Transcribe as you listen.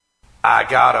I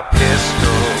got a pistol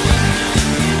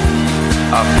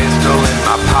in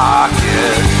my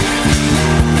pocket.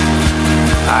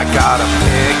 I got a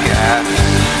pickaxe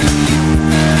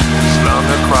slung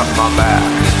across my back.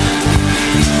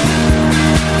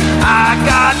 I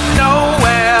got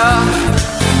nowhere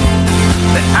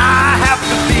that I have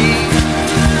to be.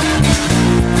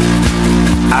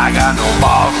 I got no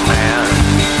boss man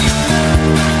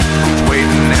who's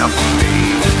waiting there for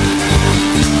me.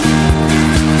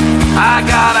 I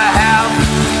gotta have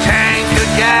a tank of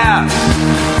gas.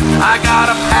 I got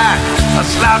a pack of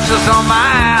slouches on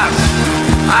my ass.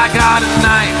 I got a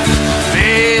knife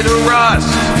made of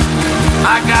rust.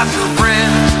 I got some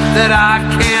friends that I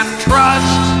can't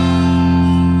trust.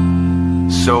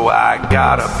 So I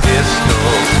got a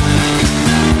pistol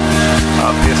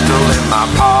in my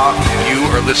pocket. You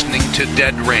are listening to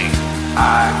Dead Rain,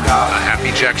 I got a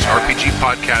Happy Jacks RPG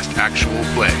podcast actual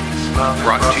play,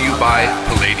 brought to you by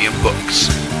Palladium Books.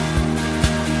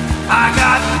 I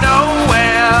got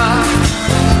nowhere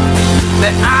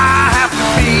that I have to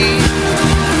be.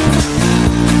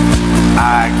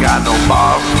 I got no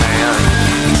boss man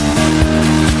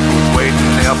who's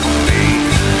waiting there for me.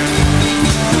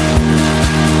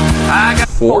 I got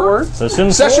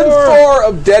Session 4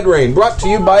 of Dead Rain, brought to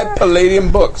you by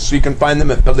Palladium Books. You can find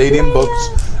them at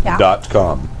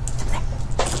palladiumbooks.com.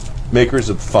 Makers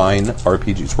of fine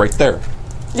RPGs. Right there.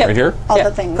 Yep. Right here. All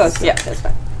the things. Close. Yeah, that's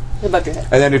fine. Above your head.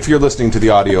 And then if you're listening to the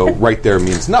audio, right there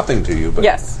means nothing to you. But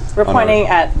Yes, we're pointing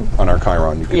at... on our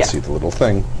Chiron, you can Yeah. see the little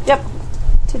thing. Yep.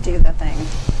 To do the thing.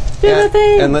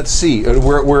 And let's see.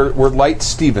 We're light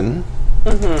Steven.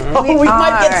 Mm-hmm. Oh, we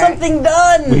might get something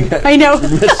done. I know.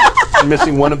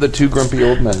 Missing one of the two grumpy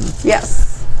old men.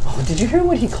 Yes. Oh, did you hear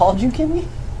what he called you, Kimmy?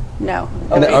 No.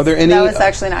 And are there any? That was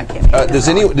actually not Kimmy.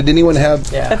 Did anyone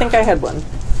have? Yeah. I think I had one.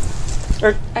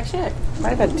 Or actually, I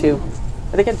might have had two.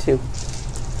 I think I had two.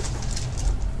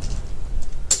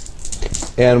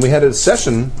 And we had a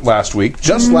session last week,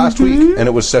 just last week, and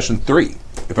it was session 3.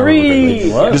 If I remember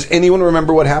correctly. What? Does anyone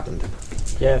remember what happened?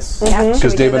 Yes.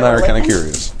 Because Dave and I are kind of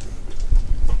curious.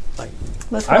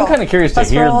 I'm kind of curious to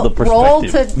hear the perspective. Roll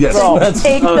to take the that's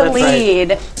lead.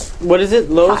 Right. What is it?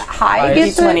 Lowest? High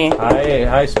gets it? D20.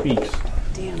 High speaks.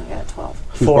 Damn, I got a 12.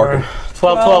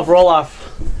 12, roll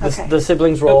off. Okay. The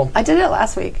siblings roll. I did it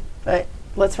last week, but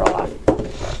let's roll off.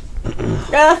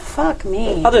 Fuck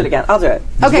me. I'll do it again. I'll do it.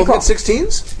 Okay, Both cool. get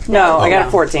 16s? No, I got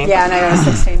a 14. Yeah, and I got a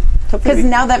 16. Because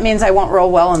now that means I won't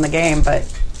roll well in the game, but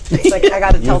it's like I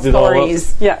got to tell did all up.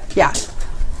 stories. Yeah. Yeah.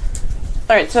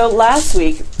 All right, so last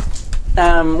week, we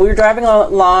were driving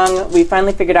along. We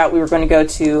finally figured out we were going to go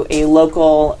to a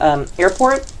local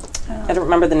airport. I don't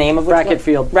remember the name of it. Racket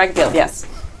Field. Racket Field, yes.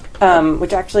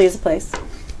 Which actually is a place.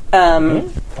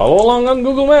 Follow along on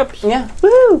Google Maps. Yeah.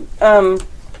 Woo!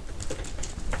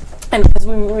 And because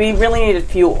we really needed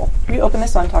fuel. Can you open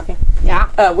this while I'm talking?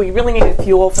 Yeah. We really needed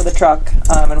fuel for the truck,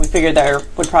 and we figured there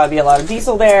would probably be a lot of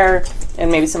diesel there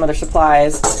and maybe some other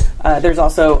supplies. There's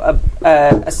also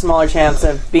a smaller chance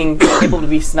of being able to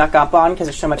be snuck up on because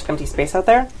there's so much empty space out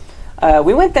there.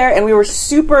 We went there, and we were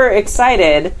super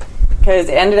excited because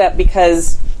it ended up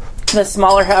because the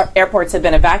smaller airports had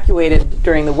been evacuated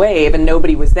during the wave and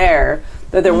nobody was there.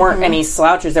 There weren't any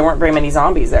slouches. There weren't very many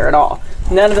zombies there at all.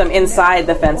 None of them inside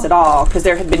the fence at all because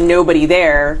there had been nobody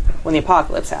there when the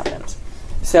apocalypse happened.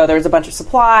 So there was a bunch of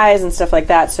supplies and stuff like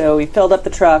that. So we filled up the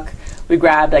truck. We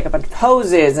grabbed like a bunch of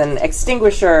hoses and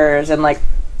extinguishers and like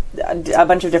a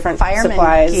bunch of different Fireman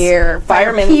supplies. gear.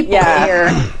 Fireman people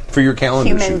gear. For your calendar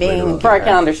Human shoot later being. on. For our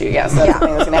calendar shoot, yes. That's the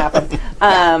thing that's going to happen.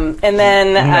 And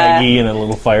then... Maggie in a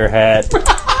little fire hat.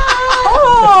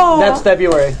 oh! That's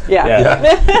February.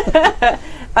 Yeah.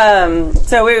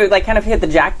 So we would like kind of hit the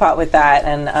jackpot with that,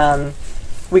 and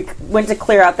we went to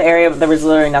clear out the area, but there was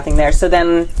literally nothing there. So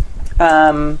then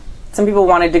some people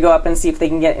wanted to go up and see if they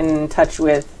can get in touch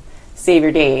with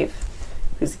Savior Dave,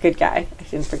 who's a good guy. I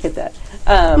shouldn't forget that.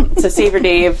 So Savior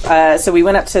Dave. So we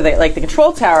went up to the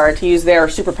control tower to use their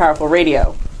super powerful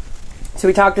radio. So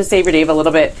we talked to Savior Dave a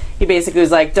little bit. He basically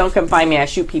was like, "Don't come find me. I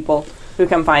shoot people who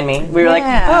come find me." We were like,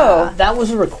 "Oh, That was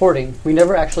a recording. We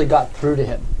never actually got through to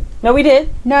him. no, we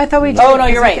did." No, I thought we did. Oh no,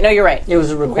 you're right. No, you're right. It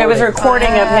was a recording. It was a recording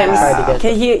of him. Tried to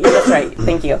get Yeah, that's right.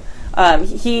 Thank you.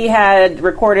 He had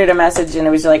recorded a message, and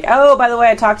it was like, "Oh, by the way,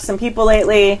 I talked to some people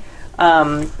lately.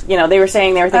 They were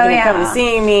saying they were thinking of coming and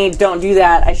seeing me. Don't do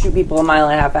that. I shoot people a mile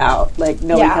and a half out. Like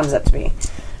nobody comes up to me."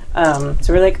 So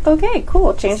we're like, "Okay,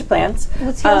 cool. Change the plans."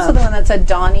 Was he also the one that said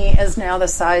Donnie is now the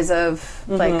size of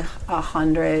like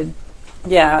 100?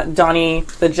 Yeah, Donnie,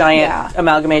 the giant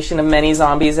amalgamation of many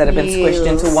zombies that have been squished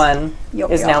into one,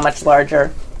 is now much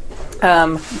larger.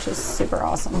 which is super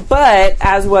awesome. But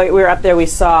as we were up there, we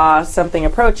saw something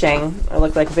approaching. It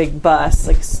looked like a big bus,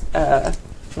 like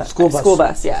School bus. School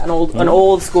bus, yeah, an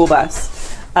old school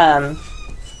bus.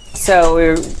 So we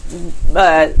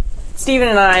were, Steven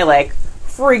and I like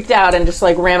freaked out and just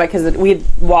like ran it because we had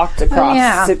walked across.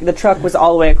 yeah. So the truck was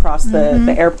all the way across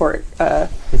the airport.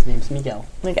 His name's Miguel.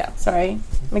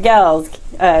 Miguel's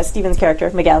Steven's character,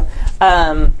 Miguel.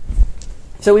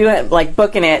 So we went like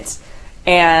booking it,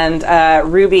 and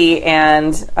Ruby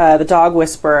and the dog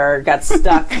whisperer got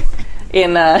stuck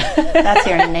in That's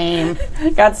your name.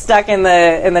 got stuck in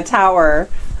the tower,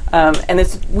 and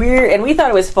it's weird. And we thought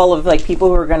it was full of like people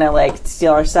who were gonna like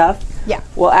steal our stuff. Yeah.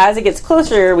 Well, as it gets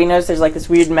closer, we notice there's like this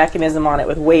weird mechanism on it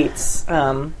with weights.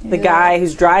 The guy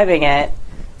who's driving it,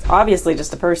 it's obviously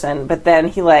just a person, but then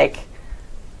he like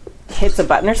hits a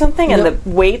button or something, and the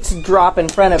weights drop in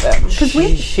front of him.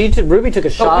 Ruby took a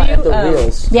shot at the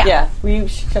wheels. Yeah. We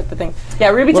shut the thing. Yeah,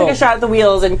 Ruby took a shot at the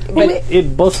wheels, but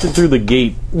It busted through the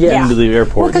gate Yeah. into the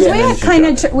airport. Because and we then had she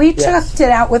kind shot of we checked it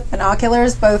out with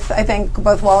binoculars. I think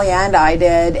both Wally and I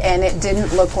did, and it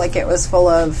didn't look like it was full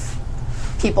of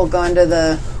people going to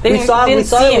the they We saw didn't it was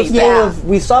see full anything. Yeah. of.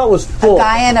 We saw it was full.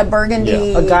 guy in a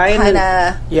burgundy A guy in kind a-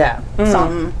 of Yeah.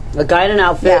 something. A guy in an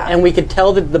outfit, Yeah. and we could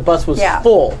tell that the bus was Yeah.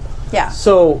 full. Yeah.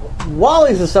 So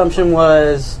Wally's assumption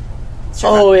was,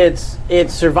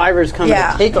 it's survivors coming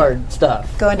Yeah. to take our stuff,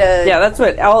 Going to Yeah, that's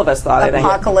what all of us thought. I think.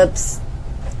 apocalypse.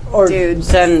 or Dude.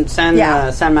 San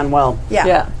Yeah. San Manuel. Yeah.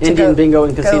 Yeah. To Indian bingo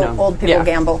and casino. Go old people Yeah.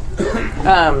 gamble.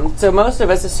 So most of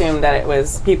us assumed that it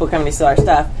was people coming to steal our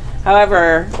stuff.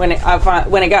 However, when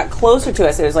it got closer to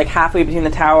us, it was like halfway between the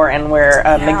tower and where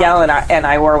Miguel and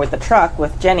I were with the truck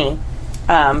with Jenny.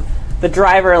 The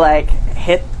driver like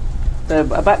hit a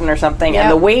button or something, and Yep.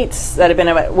 the weights that had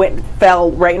been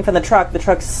fell right in front of the truck. The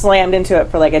truck slammed into it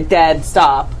for like a dead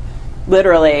stop.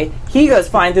 Literally, he goes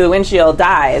flying through the windshield,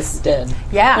 dies. Dead.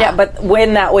 Yeah. Yeah, but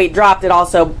when that weight dropped, it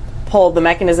also pulled the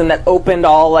mechanism that opened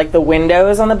all like the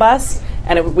windows on the bus,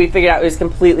 and we figured out it was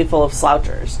completely full of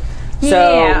slouchers. So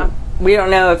Yeah. we don't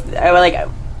know if like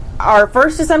our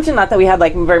first assumption, not that we had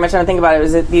like very much time to think about it,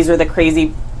 was that these are the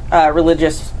crazy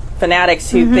religious fanatics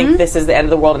who think this is the end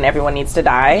of the world and everyone needs to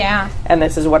die. Yeah. And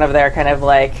this is one of their kind of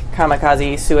like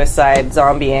kamikaze suicide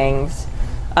zombieings.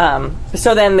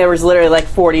 So then there was literally like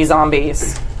 40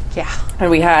 zombies. Yeah.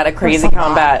 And we had a crazy That's a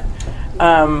lot.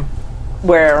 combat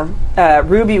where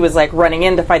Ruby was like running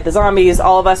in to fight the zombies.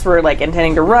 All of us were like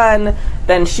intending to run.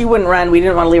 Then she wouldn't run. We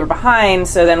didn't want to leave her behind.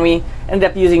 So then we ended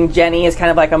up using Jenny as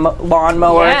kind of like a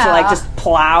lawnmower to like just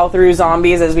plow through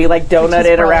zombies as we like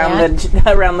donutted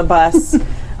around the bus.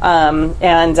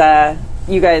 And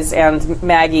you guys and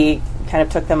Maggie kind of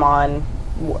took them on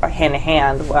hand in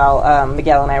hand while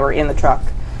Miguel and I were in the truck.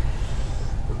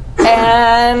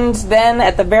 And then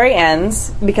at the very end,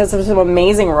 because of some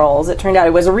amazing rolls, it turned out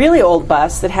it was a really old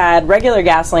bus that had regular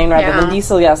gasoline rather than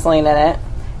diesel gasoline in it.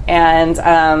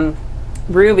 And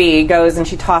Ruby goes and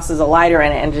she tosses a lighter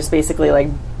in it and just basically like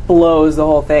blows the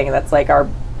whole thing. And that's like our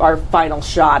final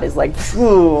shot is like,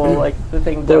 like the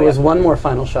thing. There blew was up. one more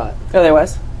final shot. Oh, there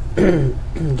was. Do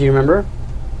you remember?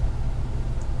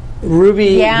 Ruby,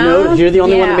 Yeah. you're the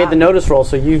only one that Yeah. made the notice roll,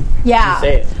 so you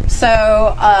say it.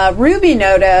 So Ruby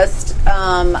noticed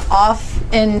off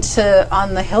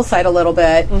on the hillside a little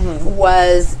bit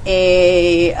was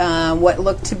a what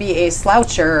looked to be a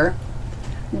sloucher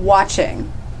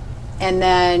watching, and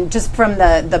then just from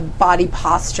the body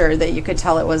posture that you could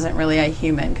tell it wasn't really a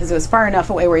human because it was far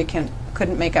enough away where you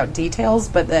couldn't make out details,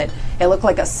 but that it looked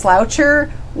like a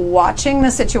sloucher watching the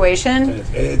situation.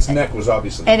 Its neck was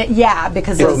obviously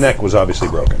Because its neck was obviously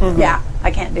broken. Yeah,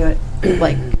 I can't do it.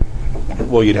 Like,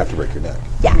 Well, you'd have to break your neck.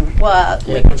 yeah. Well,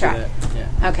 we Yeah, can don't do try. that.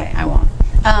 Yeah. Okay, I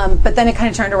won't. But then it kind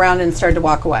of turned around and started to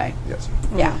walk away. Yes.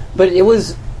 Yeah. But it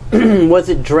was, was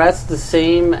it dressed the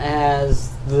same as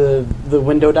the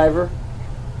window diver?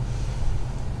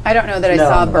 I don't know that I No,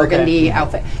 saw a okay. burgundy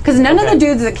outfit because none of Okay. the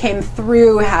dudes that came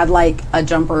through had like a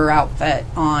jumper outfit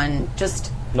on.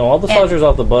 Just No, all the soldiers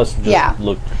off the bus just Yeah.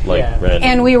 looked like Yeah. red.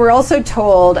 and we were also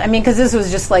told. I mean, because this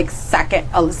was just like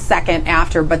a second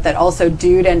after, but that also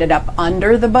dude ended up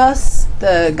under the bus.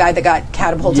 The guy that got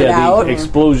catapulted yeah, out. the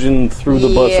explosion threw the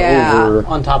bus Yeah. over.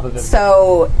 On top of it.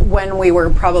 So when we were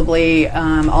probably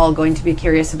all going to be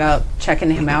curious about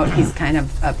checking him out, he's kind of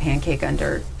a pancake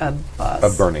under a bus.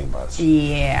 A burning bus.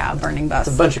 Yeah, burning bus.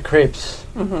 a bunch of crepes.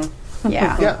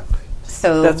 Yeah. Yeah.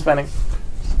 So That's funny.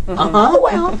 oh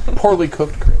well. Poorly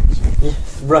cooked crepes.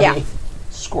 Right. Yeah.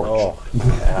 Scorched. Oh,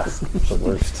 yeah, it's the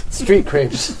worst. Street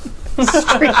crepes.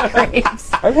 Street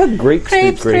crepes. I've had great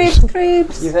street Crepes, grapes. crepes,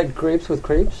 crepes. You've had grapes with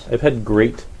crepes? I've had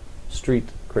great street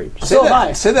crepes. Say So am I.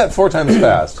 that, say that 4 times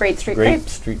fast. Great Street Great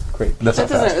Crepes. street crepes. That's not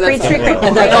fast. Great Street Crepes.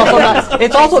 And that's also not,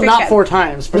 it's also Street not Crepes. 4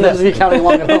 times for those of you counting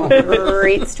along at home.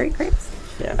 Great Street Crepes.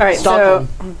 Yeah. All right, Stockholm.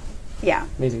 Yeah.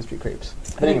 Amazing street crepes.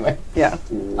 But anyway. Yeah.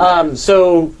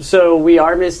 So we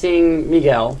are missing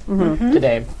Miguel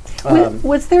today.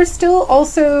 Was there still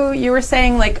also, you were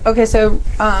saying, like, okay, so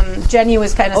Jenny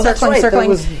was kind of Oh, that's circling, right, circling, that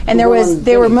was and the one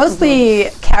they were Jenny. mostly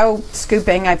cow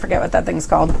scooping. I forget what that thing's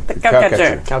called. The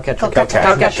cowcatcher. Cowcatcher.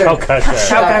 Cowcatcher. Cowcatcher.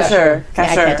 Cowcatcher. Yeah,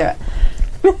 I can't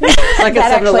do it. Like a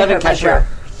That actually 7-Eleven hurt my catcher.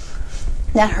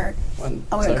 That hurt. I'm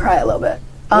going to cry a little bit.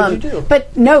 What'd you do?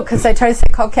 But no, because I tried to say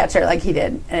call catcher like he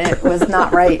did, and it was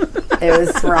not right. It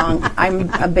was wrong. I'm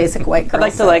a basic white girl. I'd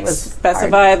like to so like it was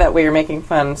specify that we are making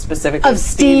fun specifically Of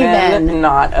Steven.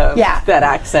 not of Yeah. that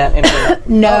accent. In hard.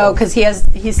 No, because he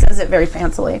says it very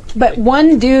fancily. But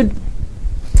one dude,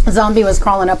 zombie, was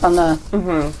crawling up on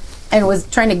the and was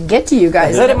trying to get to you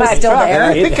guys. So and did it was my still truck. there.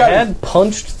 I It think I- had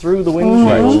punched through the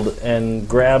windshield and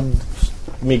grabbed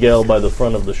Miguel by the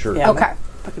front of the shirt. Yeah. Okay,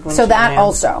 Fucking so windshield that man.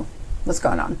 also was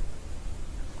going on.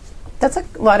 That's a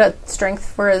lot of strength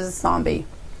for a zombie.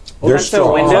 They're That's the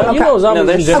strong. window. You know, zombies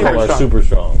they're in general super are strong. super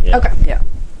strong. Yeah. Okay, Yeah.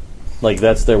 Like,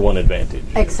 that's their one advantage.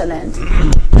 excellent.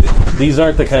 These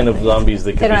aren't the kind of zombies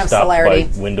that They can don't be have stopped celerity.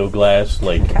 by window glass,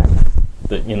 like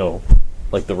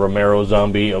like the Romero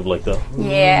zombie of like the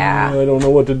Yeah. I don't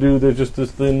know what to do. There's just this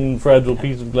thin, fragile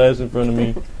piece of glass in front of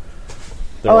me.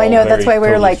 They're Oh, I all know. That's very why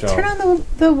we were totally like, strong. turn on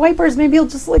the wipers. Maybe it'll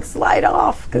just like slide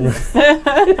off. Cause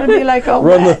it'll be like, oh,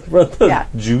 Run wet. the Yeah.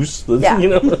 juice. Yeah. You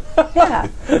know. Yeah.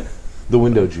 The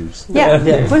window juice. Yeah.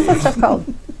 Yeah. What is that stuff called?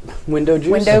 Window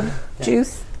juice. Window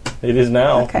juice? It is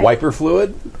now. Okay. Wiper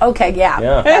fluid? Okay, yeah.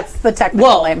 Yeah. That's the technical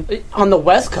Well, name. on the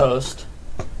West Coast,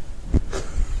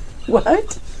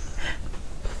 What?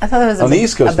 I thought it was On the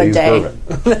East Coast, a they use bidet.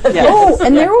 bourbon. Oh,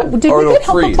 and did Or we it'll get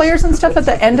help freeze. players and stuff at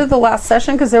the end of the last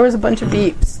session? Because there was a bunch of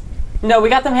beeps. No, we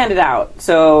got them handed out.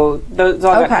 So those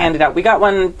all got Okay. handed out. We got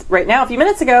one right now, a few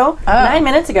minutes ago, 9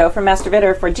 minutes ago, from Master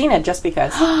Vitter for Gina, just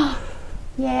because.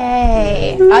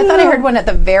 Yay. I thought I heard one at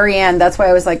the very end. That's why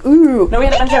I was like, ooh. No, we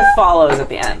had a bunch of follows at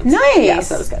the end. Nice. Yeah,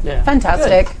 so that was good. yeah.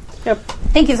 Fantastic. Yep.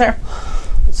 Thank you, sir.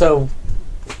 So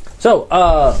So,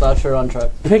 Slasher on truck.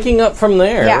 picking up from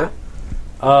there,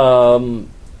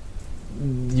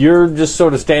 you're just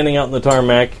sort of standing out in the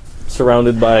tarmac,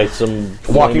 surrounded by some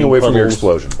Walking flaming away from your puddles.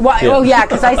 explosion. Well, Yeah. Oh, yeah,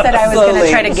 because I said I was going to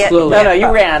Slowly. try to get. Slowly. No,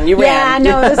 you ran. You Yeah, ran.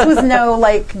 no, this was no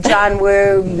like John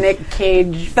Woo, Nick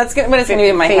Cage. That's what it's going to be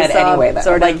in my head Face up, anyway. Though.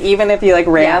 sort Like, of. even if you, like,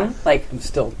 ran, Yeah. like,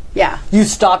 Still, Yeah. you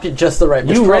stopped at just the right.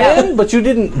 You ran, but you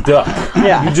didn't duck.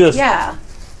 Yeah. You just Yeah.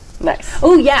 nice.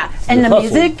 Oh, yeah. And You the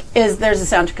hustled. music is, there's a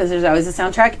soundtrack, because there's always a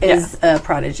soundtrack, is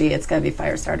Prodigy. It's got to be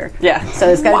Firestarter. Yeah. So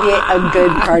it's got to be a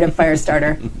good part of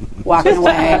Firestarter. Walking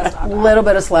away, a little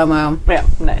bit of slow-mo Yeah,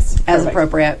 nice. as Perfect.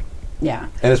 appropriate. Yeah.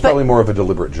 And it's But- probably more of a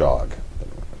deliberate jog.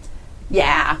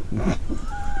 Yeah.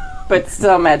 But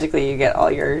still, magically, you get all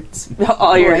your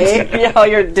Right. all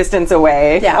your distance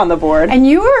away Yeah. on the board. And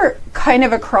you were kind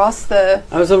of across the,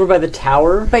 I was over by the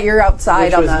tower, but you're outside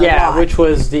which on was the lot. which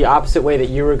was the opposite way that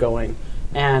you were going.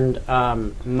 And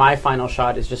my final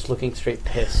shot is just looking straight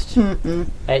pissed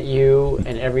at you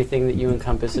and everything that you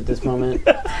encompass at this moment.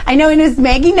 I know, and it's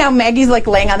Maggie now. Maggie's like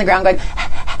laying on the ground going,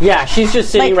 Yeah, she's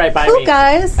just sitting like, right by "Ooh, me.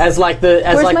 guys." As like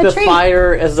Where's my the treat?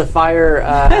 fire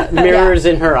mirrors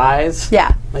in her eyes.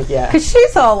 Yeah. Like yeah. Because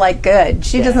she's all like good.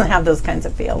 She doesn't have those kinds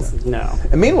of feels. No.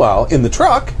 And meanwhile, in the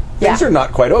truck, things Yeah. are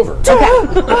not quite over.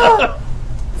 Okay.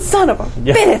 Son of a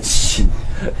Yeah. bitch.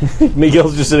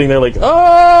 Miguel's just sitting there like,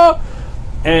 ah!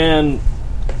 And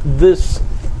this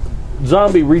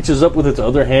zombie reaches up with its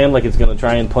other hand like it's going to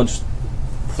try and punch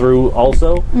through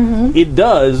also. It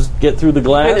does get through the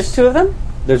glass. Wait, there's two of them?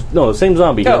 There's no, the same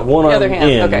zombie. He Oh, has one the arm other hand,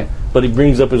 in, okay. but he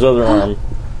brings up his other arm,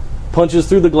 punches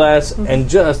through the glass, and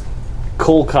just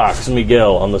cold cocks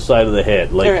Miguel on the side of the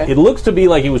head. Like Okay. it looks to be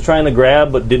like he was trying to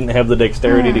grab but didn't have the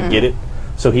dexterity to get it,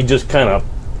 so he just kind of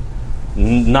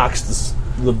knocks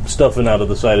the stuffing out of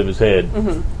the side of his head,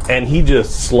 and he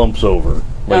just slumps over.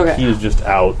 Like Okay. he is just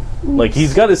out. Like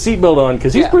he's got his seatbelt on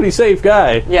because he's Yeah. a pretty safe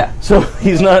guy. Yeah. So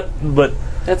he's not. But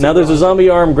That's now there's a cool. zombie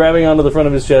arm grabbing onto the front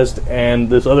of his chest, and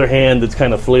this other hand that's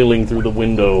kind of flailing through the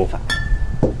window.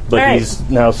 But All right. he's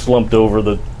now slumped over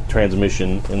the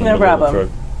transmission in the No middle of problem. the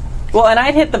truck. Well, and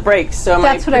I'd hit the brakes, so am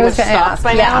That's I what I pretty was much gonna stopped ask,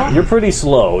 by yeah. now? You're pretty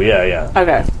slow. Yeah.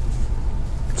 Okay.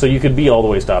 So you could be all the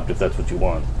way stopped if that's what you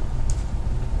want.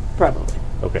 Probably.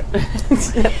 Okay.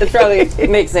 It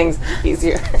makes things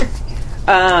easier.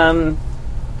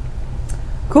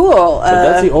 Cool. But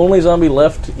that's the only zombie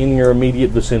left in your immediate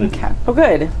vicinity. Oh,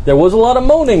 good. There was a lot of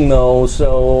moaning though,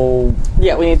 so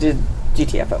Yeah, we need to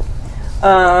GTFO.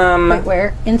 Wait,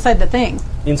 where? Inside the thing.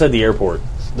 Inside the airport.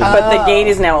 But the gate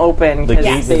is now open The because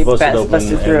gate they is busted open,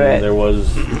 busted through and it. there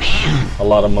was a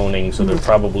lot of moaning. So they're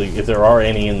probably, if there are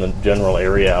any in the general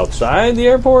area outside the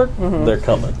airport, they're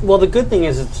coming. Well, the good thing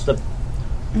is it's the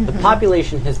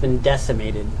population has been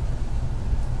decimated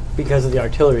because of the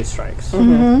artillery strikes.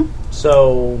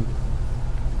 So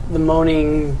the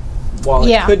moaning, while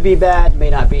Yeah. it could be bad, may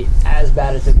not be as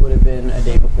bad as it would have been a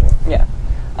day before. Yeah.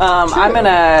 I'm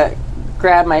gonna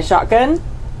grab my shotgun,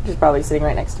 which is probably sitting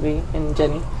right next to me and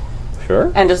Jenny,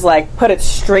 Sure. and just like put it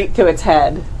straight to its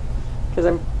head because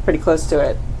I'm pretty close to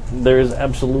it. There is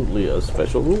absolutely a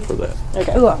special rule for that.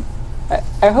 Okay. Ooh.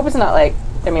 I hope it's not like.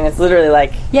 I mean, it's literally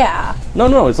like. Yeah.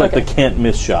 No, it's like Okay. the can't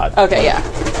miss shot. Okay, yeah.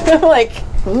 Like,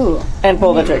 Ooh. and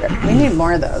pull the trigger. We need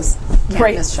more of those.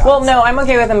 Can't miss shots. Well, no, I'm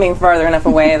okay with them being farther enough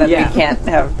away that Yeah. we can't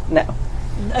have. No.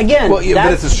 Again, Well, yeah,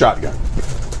 but it's a shotgun.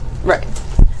 Right.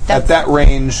 At that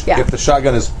range, Yeah. if the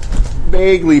shotgun is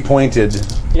vaguely pointed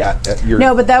at your...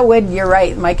 No, but that would, you're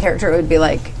right, my character would be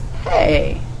like,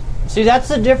 hey. See, that's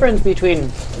the difference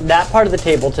between that part of the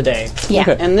table today Yeah.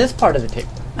 Okay. and this part of the table.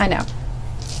 I know.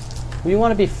 We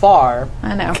want to be far.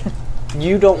 I know.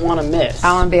 You don't want to miss.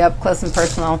 I want to be up close and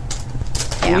personal.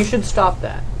 Yeah. You should stop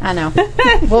that. I know.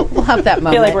 We'll have that moment.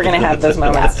 I feel like we're going to have those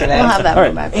moments today. We'll have that All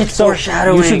right. moment. It's So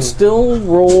foreshadowing. you should still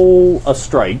roll a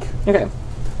strike. Okay.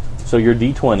 So your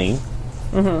D20.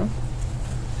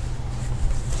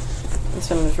 This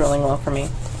one was rolling well for me.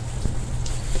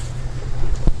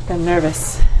 I'm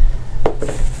nervous.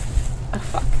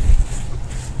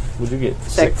 What'd you get?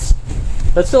 6.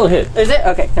 That's still a hit. Is it?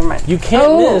 Okay, never mind. You can't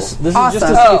Oh, miss. This is awesome.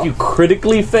 just to see Oh. if you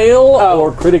critically fail Oh.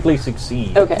 or critically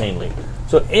succeed, Okay. mainly.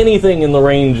 So anything in the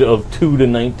range of 2 to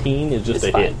 19 is just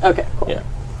It's a hit. fine. Okay, cool.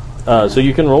 Yeah. So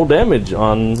you can roll damage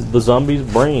on the zombie's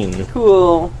brain.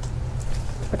 Cool.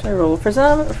 What do I roll for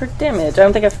damage? I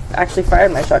don't think I've actually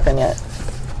fired my shotgun yet.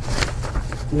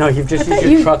 No, you've just thought used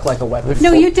your you- truck like a weapon.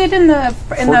 No, you did in the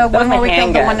That one was my where we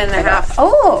killed the handgun. 1.5.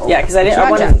 Oh. Yeah, because I didn't. I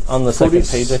Gotcha. wanted. On the second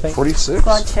page, I think. 46?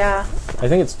 Gotcha. I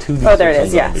think it's 2d6 Oh, there it on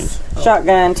is. Yes, zombies.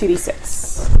 shotgun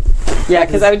 2d6. Yeah,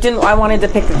 because I didn't. I wanted to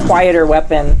pick a quieter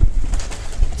weapon,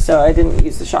 so I didn't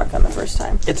use the shotgun the first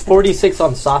time. It's 46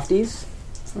 on softies,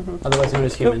 otherwise known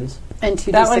as humans. And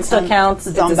 2d6 That one still on counts.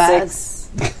 It's a zombies.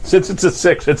 6. Since it's a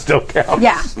 6, it still counts.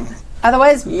 Yeah.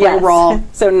 Otherwise, Yes. we roll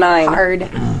So 9. hard.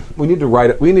 We need to write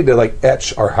it. We need to like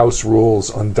etch our house rules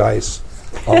on dice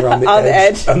all around the On the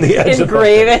edge. On the edge.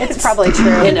 Engrave it. It's probably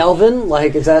true. In Elven,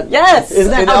 like, is that? Yes.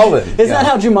 Isn't that In how, Elven, Isn't yeah. that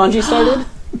how Jumanji started?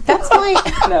 That's my.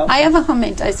 No. I have a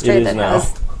homemade dice tray is that now.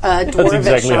 has That's dwarvish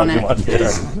exactly how on it. Jumanji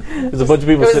started. There's a bunch of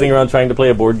people sitting around trying to play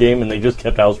a board game, and they just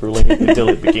kept house ruling it until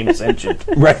it became sentient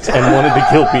Right. and wanted to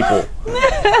kill people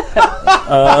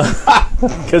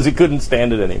because he couldn't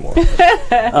stand it anymore.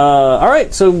 All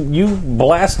right, so you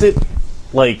blast it,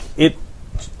 like it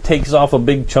takes off a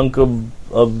big chunk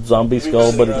of zombie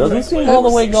skull, but it doesn't seem all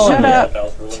the way gone Shut yet.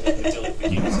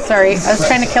 up. Sorry, I was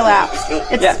trying to kill out.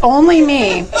 It's Yeah. only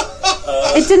me.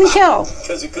 It didn't kill.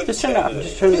 Just turn it off.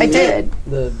 Just turn I did.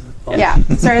 The Yeah.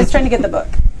 Sorry, I was trying to get the book.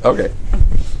 Okay.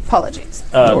 Apologies.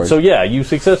 No worries. So yeah, you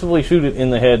successfully shoot it in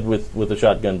the head with a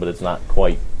shotgun, but it's not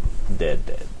quite dead.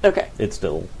 Okay. It's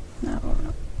still.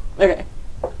 Okay.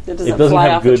 It doesn't, doesn't fly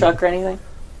have off good- the truck or anything.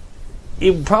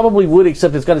 It probably would,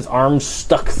 except it's got its arms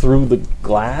stuck through the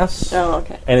glass, Oh,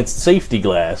 okay. and it's safety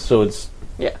glass, so it's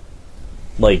Yeah.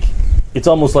 like it's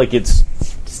almost like it's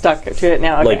Stuck to it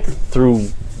now. Okay. like through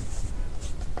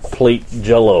plate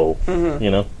Jello, you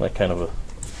know, that kind of a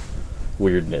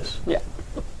weirdness. Yeah.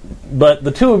 But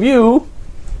the two of you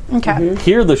Okay.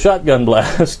 hear the shotgun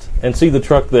blast and see the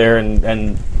truck there,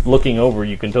 and looking over,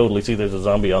 you can totally see there's a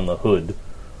zombie on the hood.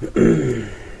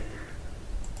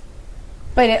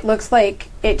 But it looks like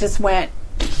it just went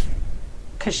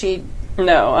because she.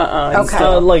 No.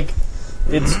 Okay. Like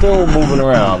it's still moving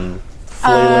around,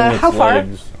 flailing its how far?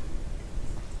 legs.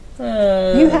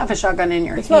 You have a shotgun in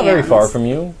your It's not very hands. far from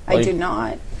you. I Like, do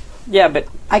not. Yeah, but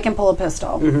I can pull a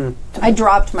pistol. I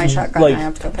dropped my shotgun. Like I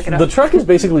have to go pick it up. the truck is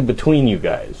basically between you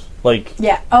guys. Like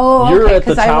yeah. Oh, You're okay, at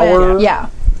the 'cause I tower. would, yeah.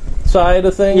 side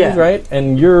of things, Yeah. right?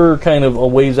 And you're kind of a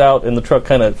ways out, and the truck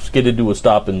kind of skidded to a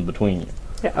stop in between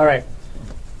you. All right.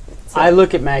 I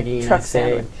look at Maggie and I Truck say,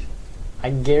 sandwich. I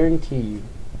guarantee you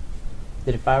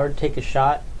that if I were to take a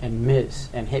shot and miss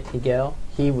and hit Miguel,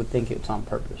 he would think it was on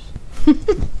purpose.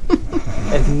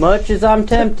 As much as I'm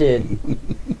tempted,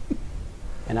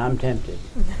 and I'm tempted,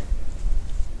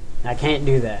 I can't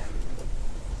do that.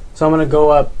 So I'm going to go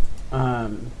up.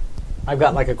 I've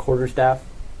got like a quarterstaff,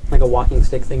 like a walking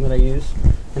stick thing that I use.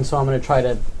 And so I'm going to try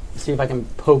to see if I can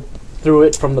poke through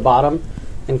it from the bottom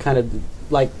and kind of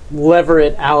like lever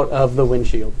it out of the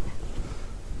windshield.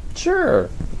 Sure.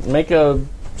 Make a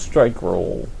strike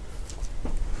roll.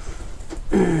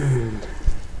 No,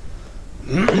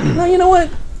 you know what?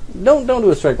 Don't do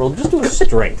a strike roll. Just do a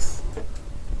strength.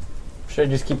 Should I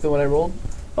just keep the one I rolled?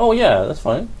 Oh yeah, that's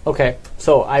fine. Okay,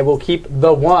 so I will keep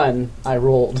the one I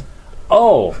rolled.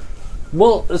 Oh,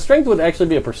 well, the strength would actually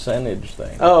be a percentage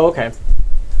thing. Oh, okay.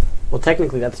 Well,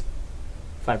 technically that's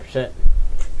 5%,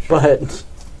 but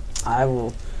I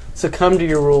will succumb to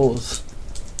your rules.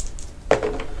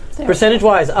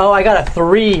 Percentage-wise, I got a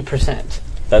 3%.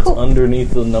 That's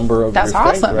underneath the number of That's your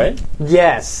strength, awesome. right?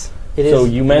 Yes, it is. So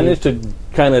you managed to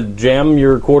kind of jam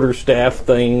your quarterstaff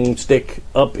thing stick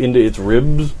up into its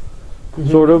ribs,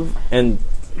 sort of, and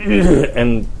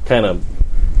kind of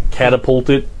catapult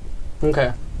it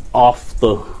Okay. off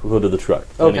the hood of the truck,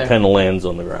 and Okay. it kind of lands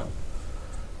on the ground.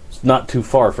 It's not too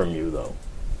far from you, though.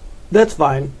 That's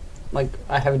fine. Like,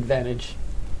 I have advantage.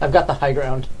 I've got the high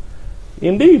ground,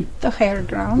 Indeed. The higher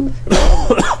ground.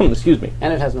 Excuse me.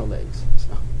 and it has no legs,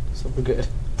 so we're good.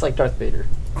 It's like Darth Vader.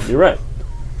 You're right.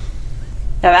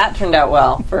 Now that turned out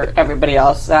well for everybody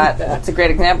else. That's a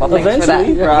great example. Thanks for that,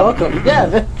 Eventually, Rob. Welcome. Yeah,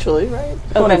 eventually, right?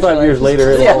 25 Eventually. years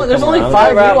later, it'll all There's come only around.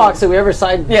 5 Rob. Ewoks that we ever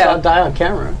saw die on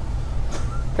camera.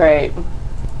 Great.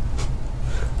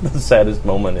 The saddest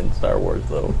moment in Star Wars,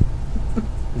 though.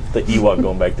 The Ewok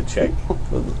going back to check.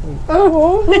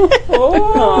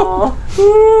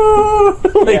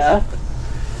 Yeah.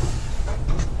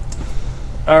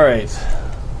 All right.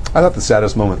 I thought the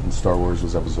saddest moment in Star Wars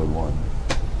was Episode 1.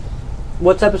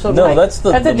 What's episode No, one? that's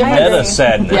the That's a different meta thing.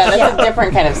 sadness. Yeah, that's a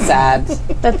different kind of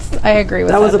sad. I agree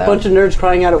with that. That was a though. bunch of nerds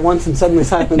crying out at once and suddenly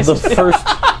silence.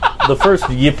 The first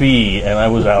yippee, and I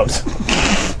was out.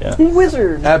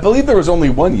 Wizard. I believe there was only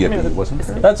one Yippee, wasn't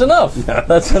there? That's enough.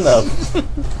 That's enough.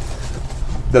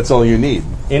 That's all you need,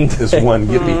 In is one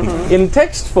Yippee. in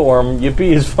text form,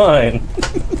 yippee is fine.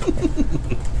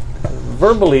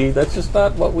 Verbally, that's just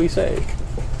not what we say.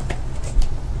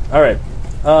 All right.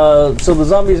 So the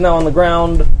zombie's now on the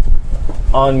ground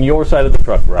on your side of the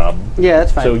truck, Rob. Yeah,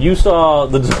 that's fine. So you saw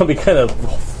the zombie kind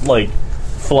of like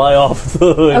fly off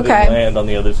the hood Okay. and land on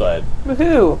the other side.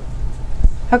 Woohoo.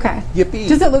 Okay. Yippee.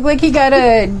 Does it look like he got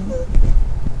a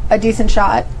decent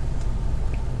shot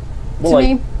Well, to like,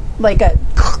 me? Like a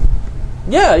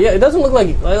yeah. It doesn't look like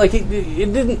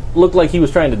it didn't look like he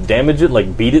was trying to damage it,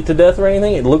 like beat it to death or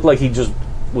anything. It looked like he just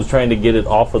was trying to get it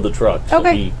off of the truck. So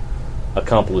Okay. he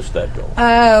accomplished that goal.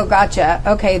 Oh, gotcha.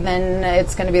 Okay, then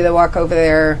it's going to be the walk over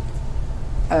there,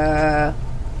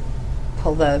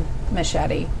 pull the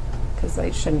machete, because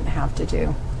they shouldn't have to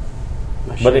do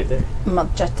But it,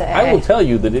 machete. I will tell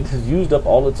you that it has used up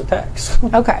all its attacks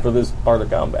Okay. for this part of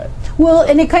combat. Well,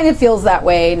 and it kind of feels that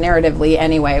way narratively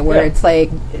anyway, where Yeah. it's like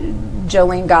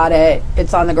Jolene got it,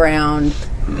 it's on the ground.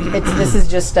 This is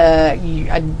just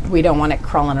we don't want it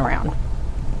crawling around.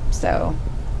 So,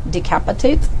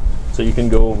 decapitate, So you can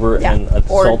go over Yeah. and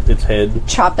Or- assault its head.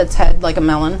 chop its head like a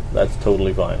melon. That's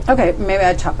totally fine. Okay, maybe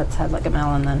I chop its head like a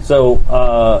melon then. So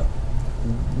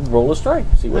roll a strike.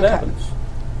 See what Okay. happens.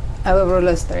 I will roll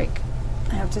a strike.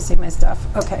 I have to see my stuff.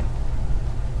 Okay.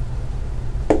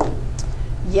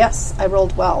 Yes, I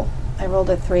rolled well. I rolled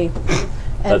a 3. And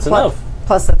That's enough.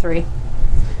 Plus a 3.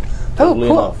 Totally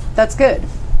oh, cool. enough. That's good.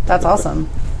 That's awesome.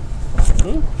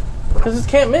 Because it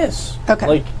can't miss. Okay.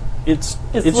 Like it's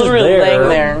just literally there. laying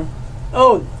there.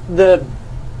 Oh,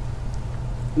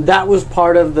 that was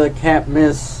part of the can't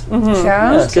miss.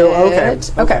 Count Still it. okay.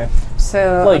 Okay.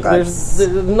 So Like I got there's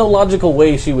no logical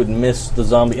way she would miss the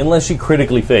zombie unless she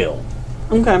critically failed.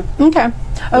 Okay. okay.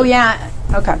 Oh yeah.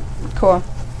 Okay. Cool.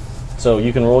 So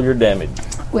you can roll your damage.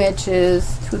 Which is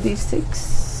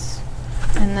 2d6,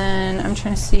 and then I'm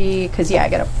trying to see because I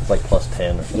got a It's like plus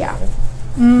 10 or something. Yeah.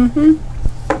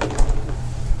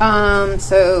 right?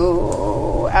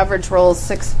 So average roll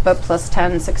 6, but plus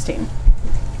 10, 16.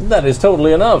 That is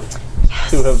totally enough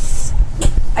to have.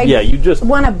 I Yeah, you just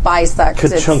want to bisect.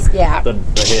 ka-chunk It's, yeah, the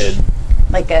head.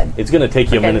 like a It's going to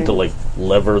take you a minute Frickin- to like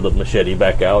lever the machete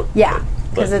back out. yeah,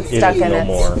 but because it's it stuck is in no it.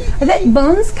 more. Are the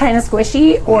bones kind of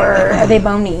squishy or are they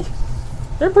bony?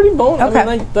 They're pretty bone. Okay. I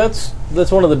mean, like,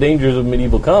 that's one of the dangers of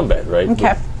medieval combat, right?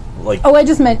 Okay. Like, Oh, I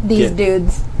just meant these Yeah.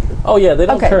 dudes. oh yeah, they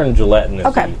don't Okay. turn gelatinous.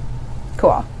 Okay,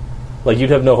 cool. Like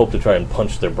you'd have no hope to try and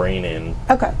punch their brain in.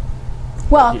 Okay,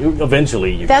 well,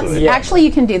 Eventually, you that's could. actually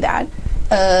you can do that.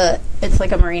 It's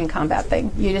like a marine combat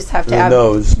thing. You just have to The have.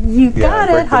 nose. You Yeah, got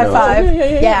break it. the High nose. five.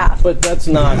 Yeah. But that's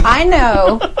not. I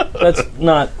know. That's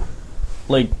not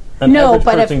like an No, average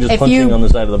but person if just you- punching on the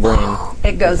side of the brain.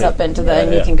 It goes up into the, Yeah,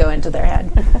 and you yeah. can go into their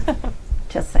head.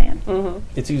 Just saying.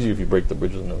 It's easier if you break the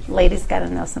bridge of the nose. Ladies got to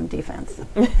know some defense.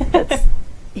 That's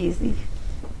easy.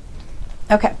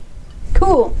 Okay.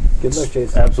 Cool. Good luck,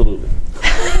 Jason. Absolutely.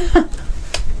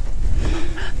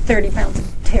 30 pounds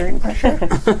of tearing pressure.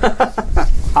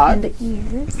 And the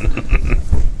ears.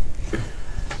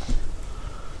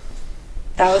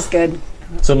 That was good.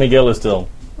 So Miguel is still.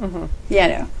 Yeah,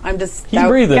 no. I'm just... He's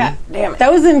breathing. God damn it.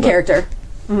 That was in character.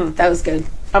 That was good.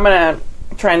 I'm gonna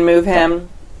try and move him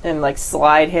and like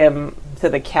slide him to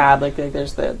the cab. Like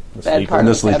there's the bed sleeper. part,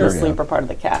 The of the cab, sleeper, the yeah. sleeper part of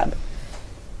the cab,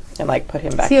 and like put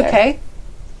him back Is he there.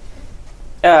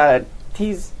 okay?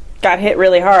 He's got hit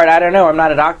really hard. I don't know. I'm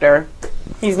not a doctor.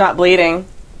 He's not bleeding.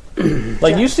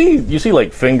 Like you see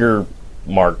like finger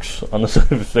marks on the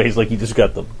side of his face, like he just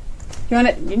got them. You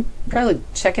want to... You probably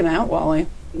check him out, Wally.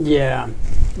 Yeah,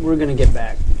 we're gonna get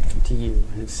back to you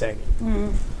in a second.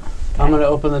 I'm gonna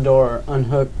open the door,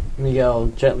 unhook Miguel,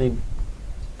 gently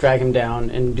drag him down,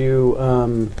 and do.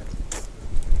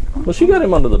 Well, she got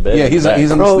him under the bed. Yeah, he's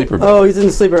in the sleeper bed. Oh, he's in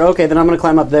the sleeper. Okay, then I'm gonna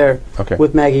climb up there Okay.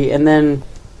 with Maggie, and then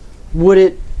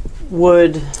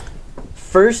would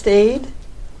first aid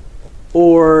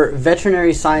or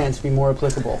veterinary science be more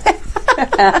applicable?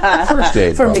 First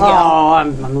aid. For probably. Miguel. Oh,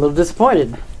 I'm a little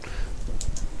disappointed.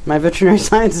 My veterinary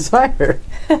science is higher.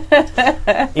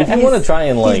 If you want to try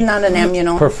and He's not an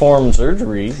immuno. perform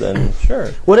surgery, then sure.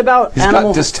 What about He's animal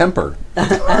got distemper.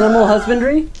 animal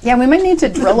husbandry? Yeah, we might need to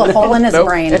drill a hole in his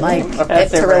brain, like,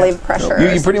 to relieve pressure.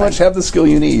 You pretty much have the skill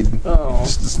you need. Oh.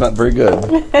 It's not very good.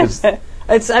 It's,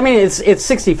 It's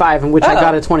 65, in which I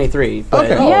got a 23. But,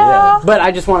 Okay. Oh, yeah. but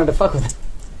I just wanted to fuck with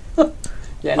it.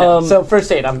 Yeah, no. So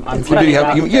first aid, I'm you, trying do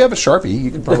have, you have a Sharpie. You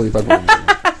could probably fuck with it.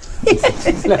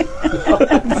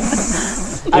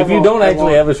 If you don't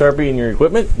actually have a Sharpie in your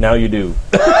equipment, now you do.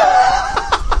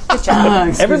 Good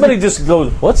job. Everybody just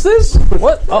goes, "What's this?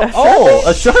 What? Oh,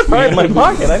 a Sharpie in my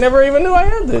pocket. I never even knew I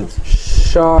had this."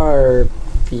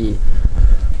 Sharpie.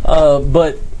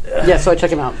 But Yeah, so I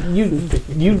check him out.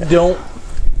 you don't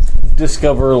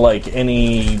discover like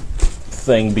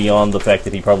anything beyond the fact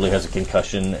that he probably has a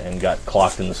concussion and got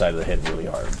clocked in the side of the head really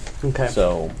hard. Okay.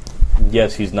 So,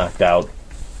 yes, he's knocked out,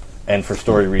 and for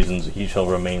story reasons, he shall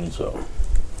remain so.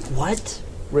 What?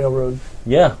 Railroad.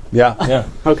 Yeah, Yeah. yeah.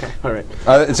 Okay, all right.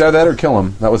 It's either that or kill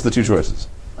him. That was the two choices.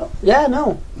 Yeah,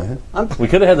 no. We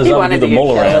could have had the He zombie wanted do to the get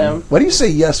mole killed around. him. Why do you say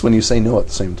yes when you say no at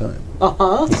the same time?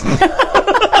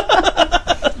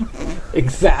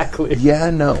 Exactly. Yeah,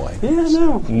 no. Yeah,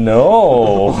 no.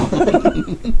 No.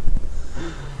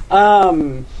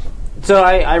 So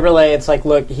I relay. It's like,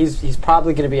 look, he's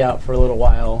probably going to be out for a little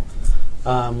while.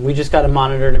 We just got to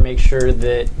monitor to make sure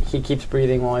that he keeps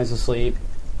breathing while he's asleep.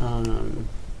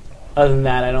 Other than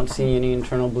that, I don't see any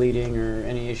internal bleeding or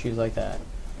any issues like that.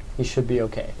 He should be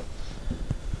okay.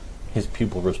 His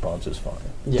pupil response is fine.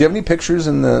 Do you have any pictures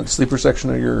in the sleeper section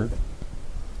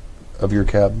of your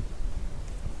cab?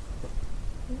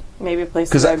 Maybe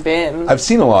places 'Cause I've been. I've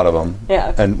seen a lot of them.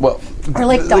 Yeah. And well, Or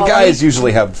like the Dolly. guys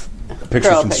usually have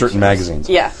pictures Girl from certain pictures. magazines.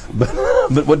 Yeah.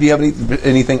 But what do you have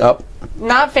anything up?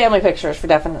 Not family pictures, for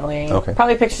definitely. Okay.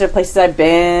 Probably pictures of places I've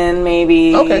been,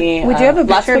 maybe. Okay. Would you have a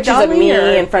lots picture of of pictures of Dolly, me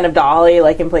or- in front of Dolly,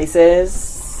 like in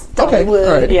places. Okay, all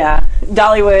right. Yeah,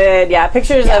 Dollywood. Yeah,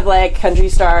 pictures of like country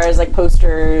stars, like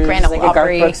posters, Grand Ole like a Garth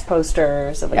Opry. Brooks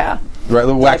poster, stuff like Yeah. that. Right,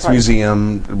 the Wax part.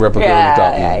 Museum replica Yeah, of the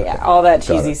yeah, okay. yeah. All that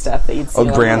Got cheesy it. stuff that you'd see. Oh,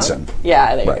 on Branson. the-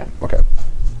 Yeah, there you Right. go. Okay.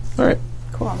 All right.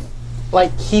 Cool.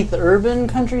 Like Keith Urban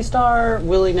country star,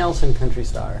 Willie Nelson country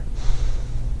star.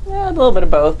 Yeah, a little bit of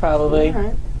both, probably. All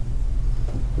right.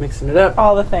 Mixing it up.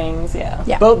 All the things, yeah.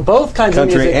 Yeah. Both kinds of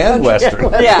Country music. and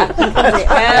Western. Yeah.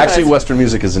 Actually, Western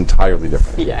music is entirely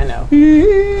different. Yeah, I know.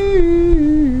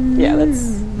 yeah,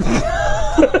 that's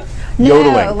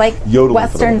Yodeling. No, like Yodeling for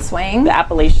Western the- swing. the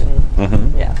Appalachian.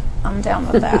 Mm-hmm. Yeah. I'm down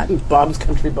with that. Bob's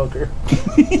Country Bunker.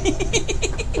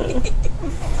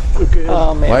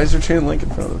 Oh man. Why is there chain link in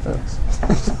front of the fence?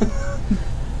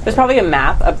 There's probably a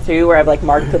map up too where I've like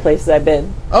marked the places I've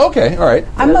been. Oh, okay, all right.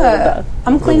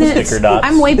 I'm cleaning. sticker dots.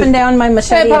 I'm waping down my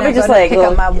machete. Probably and just I'm gonna like pick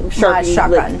little up my Sharpie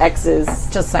shotgun. like, X's.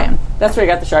 Just saying. That's where I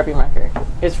got the Sharpie marker.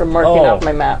 It's from marking Oh. off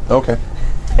my map. Okay.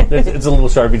 It's a little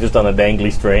Sharpie just on a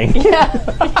dangly string.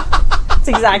 It's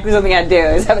exactly something I'd do.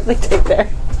 Is have it like tape there.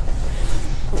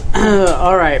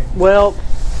 All right. Well,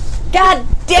 God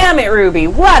damn it, Ruby!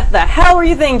 What the hell were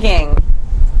you thinking?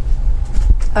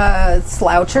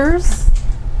 Slouchers.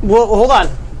 hold on.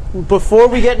 Before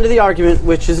we get into the argument,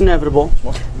 which is inevitable,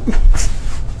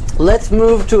 let's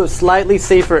move to a slightly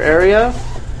safer area,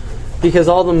 because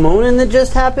all the moaning that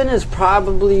just happened is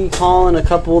probably calling a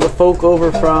couple of the folk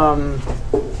over from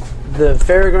the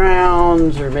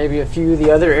fairgrounds or maybe a few of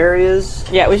the other areas?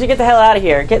 Yeah, we should get the hell out of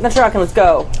here. Get in the truck and let's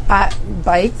go.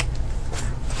 Bike?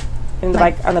 In the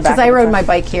bike on the back. Because I rode my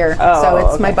bike here, Oh, so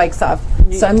it's okay. my bike's off.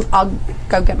 So I'll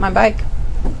go get my bike.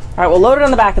 All right, well, load it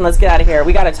on the back and let's get out of here.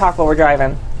 We got to talk while we're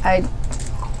driving.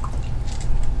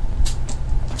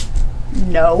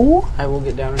 No. I will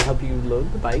get down and help you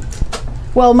load the bike.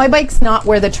 Well, my bike's not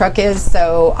where the truck is,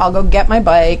 so I'll go get my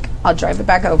bike. I'll drive it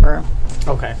back over.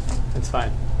 Okay, that's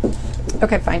fine.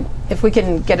 Okay, fine. If we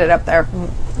can get it up there,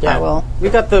 I will. We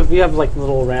have like a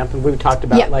little ramp, and we talked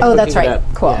about Yeah, like oh, that's hooking it right.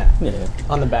 up. Cool. Yeah,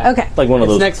 on the back. Okay. Like one of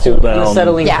It's those next to pull an down.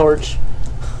 acetylene Yeah. torch.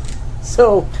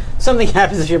 So something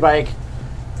happens to your bike.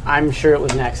 I'm sure it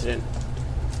was an accident.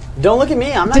 Don't look at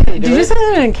me. I'm not going to Did do you it. say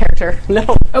that in character?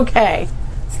 No, Okay.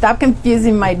 Stop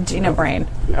confusing my Gina brain.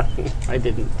 no, I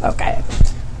didn't. Okay.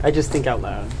 I just think out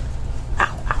loud.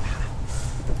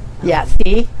 Yeah,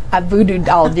 see? I voodoo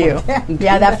dolled you.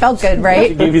 Yeah, that felt good, She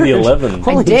right? gave you the 11.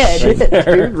 I did. Shit,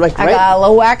 dude. Like I got a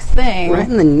little wax thing. right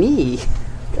in the knee.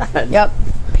 God. Yep.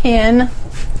 Pin.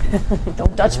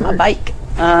 Don't touch my bike.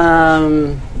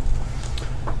 Well,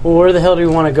 where the hell do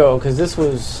we want to go? Because this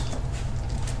was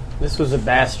a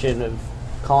bastion of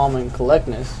calm and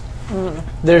collectness.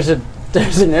 There's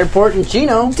an airport in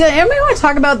Chino. Did anybody want to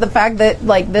talk about the fact that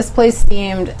like this place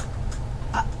seemed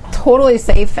totally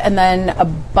safe, and then a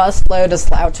busload of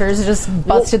slouchers just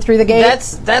busted through the gate?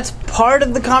 That's part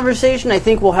of the conversation I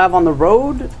think we'll have on the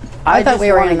road. I thought just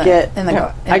we were wanna in the- get. in the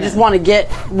go- in I just the- want to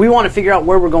we want to figure out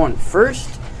where we're going first,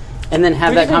 and then have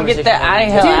We that just want to conversation. get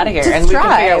the hell Dude, out of here, just and we can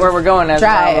figure drive. out where we're going as we're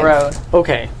on the road.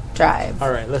 Okay. Drive. All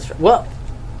right. Let's. Well,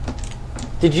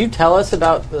 did you tell us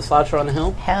about the sloucher on the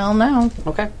hill? Hell no,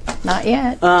 Okay. not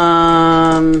yet.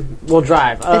 We'll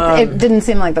drive. It didn't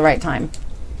seem like the right time.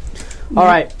 All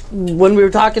right. When we were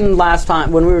talking last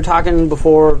time, when we were talking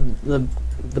before the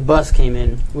bus came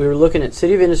in, we were looking at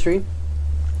City of Industry.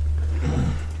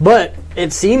 But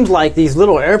it seems like these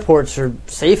little airports are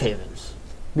safe havens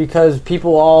because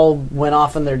people all went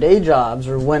off on their day jobs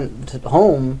or went to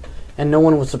home and no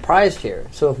one was surprised here.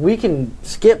 So if we can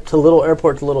skip to little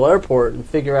airport and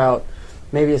figure out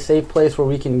maybe a safe place where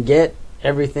we can get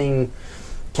everything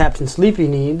Captain Sleepy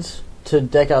needs to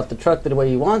deck out the truck the way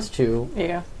he wants to,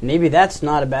 Yeah. maybe that's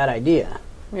not a bad idea.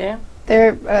 Yeah.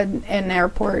 There an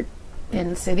airport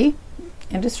in City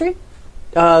Industry.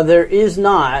 There is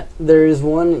not. There is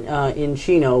one in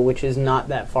Chino, which is not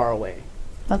that far away.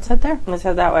 Let's head there. Let's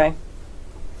head that way.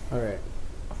 All right.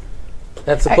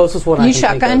 That's the closest one I You can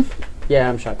shotgun? think of. Yeah,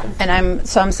 I'm shotgun. And I'm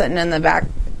sitting in the back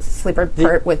sleeper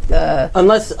part with the.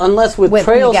 Unless with With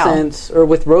trail Miguel. sense or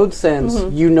with road sense,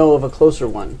 you know of a closer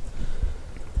one.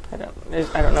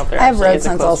 I don't know if there I have actually road is a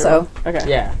sense closer also. one. Okay.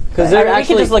 Yeah, Because because they're we actually.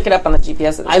 can just look it up on the GPS at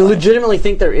this I point. legitimately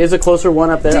think there is a closer one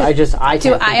up there. I can't Do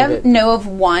think I of it. know of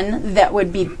one that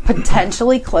would be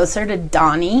potentially closer to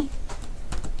Donnie?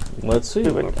 Let's see.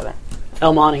 We wouldn't go there.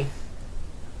 El Monte.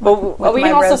 But we my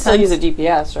can also road still use sense? a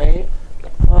GPS, right?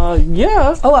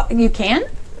 Yeah. Oh, you can?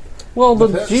 Well, the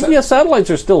But that- GPS satellites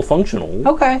are still functional.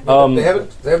 Okay. They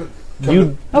haven't.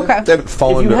 You Okay. They haven't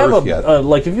fallen if you to have Earth yet.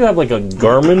 like if you have like a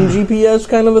Garmin GPS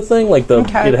kind of a thing, like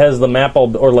Okay. it has the map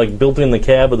all, or like built in the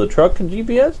cab of the truck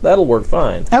GPS, that'll work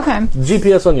fine. Okay.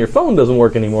 GPS on your phone doesn't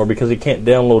work anymore because it can't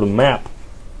download a map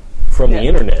from the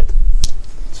internet.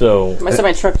 So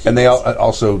My truck. And they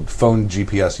also phone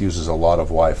GPS uses a lot of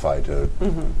Wi-Fi to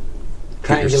keep your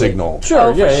Triangulate. signal. sure, Oh,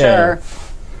 yeah, for yeah. sure.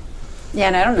 Yeah,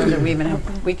 and I don't know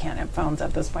that we can't have phones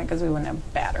at this point because we wouldn't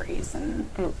have batteries, and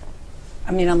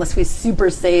I mean, unless we super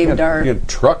saved our. You get a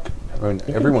truck. I mean,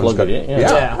 everyone's plug got. it in,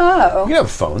 Yeah. yeah. Oh, You can have a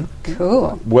phone.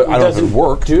 cool. Well, I don't know if it doesn't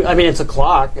work. I mean, it's a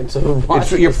clock. It's a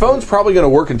watch. Your phone's probably going to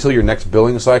work until your next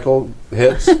billing cycle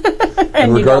hits,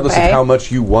 and regardless of pay. how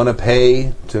much you want to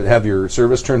pay to have your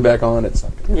service turned back on, it's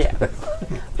not. Gonna, Yeah.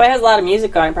 But it has a lot of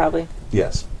music on it, probably.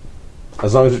 yes,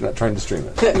 as long as you're not trying to stream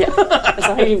it. Yeah. As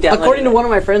long as you download According to it. one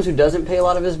of my friends who doesn't pay a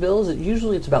lot of his bills,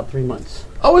 it's about 3 months.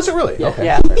 Oh, is it really? Okay.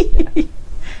 Yeah.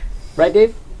 Right,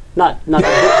 Dave? Not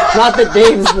that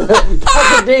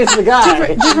Dave's the guy.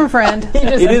 Different friend. He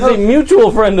just It is a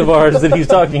mutual friend of ours that he's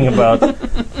talking about.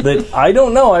 That I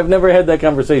don't know. I've never had that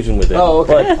conversation with him. Oh,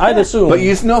 okay. But I'd assume. But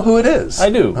you know who it is. I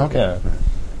do. Okay.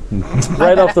 Yeah.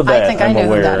 Right off the bat, I think I'm I know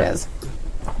aware. who that is.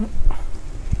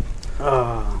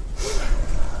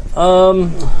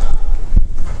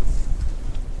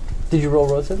 Did you roll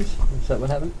road sense? Is that what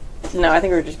happened? No, I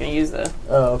think we were just going to use the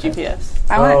Oh, okay. GPS.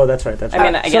 Oh, that's right. That's I right.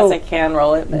 mean, I So, guess I can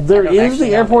roll it. But There I don't is actually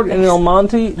the have airport it. in El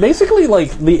Monte. Basically,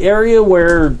 like the area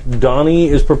where Donnie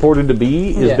is purported to be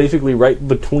is Yeah. basically right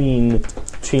between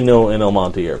Chino and El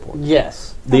Monte Airport.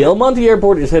 Yes. The El Monte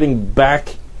Airport is heading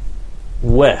back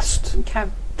west Okay.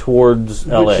 towards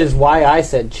LA. Which is why I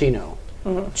said Chino.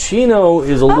 Chino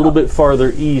is a little bit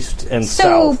farther east and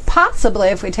So south. possibly,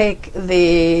 if we take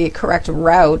the correct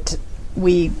route,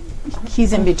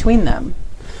 he's in between them.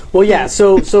 Well, yeah.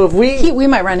 So if We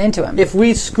might run into him. if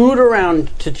we scoot around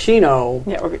to Chino,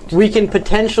 Yeah, we're good. we can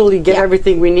potentially get Yeah.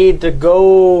 everything we need to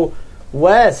go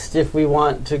west if we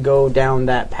want to go down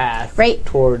that path Right.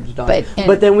 towards Donny.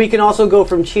 But then we can also go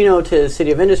from Chino to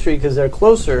City of Industry because they're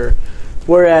closer.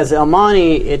 Whereas El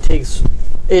Monte,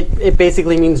 it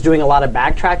basically means doing a lot of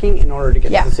backtracking in order to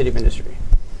get Yeah. to the City of Industry.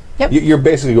 You're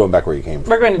basically going back where you came from.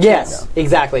 We're going to Yes,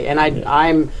 exactly. And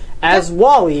I'm as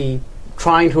Wally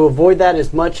trying to avoid that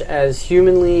as much as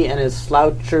humanly and as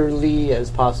sloucherly as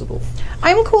possible.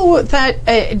 I'm cool with that.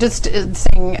 Just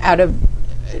saying out of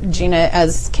Gina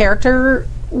as character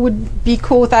would be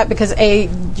cool with that because A,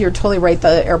 you're totally right,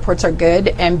 the airports are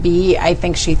good, and B, I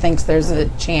think she thinks there's a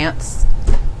chance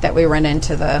that we run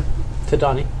into the To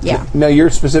Donnie. yeah. Now you're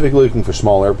specifically looking for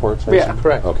small airports. I Yeah. assume?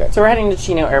 Correct. Okay. So we're heading to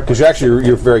Chino Airport. Because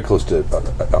you're very close to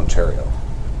Ontario,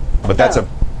 but that's a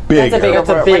big That's a big airport.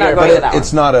 airport. big We're not airport. going to that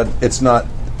It's not a. It's not.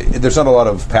 There's not a lot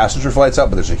of passenger flights out,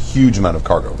 but there's a huge amount of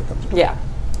cargo that comes in. one. Yeah.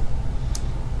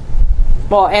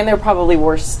 Well, and there probably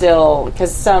were still,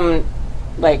 because some,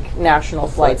 like, national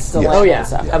flights still Yes. land Oh, yeah, and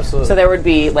stuff. absolutely. So there would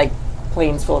be, like,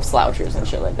 planes full of slouchers and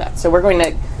shit like that. So we're going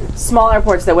to small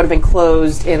airports that would have been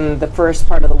closed in the first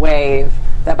part of the wave,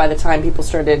 that by the time people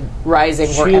started rising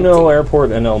were Chino empty.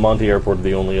 Airport and El Monte Airport are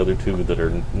the only other two that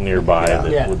are nearby that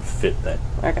Yeah. would fit that.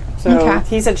 Okay. So Okay.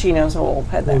 he said Chino, so we'll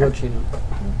head We'll there. go Chino.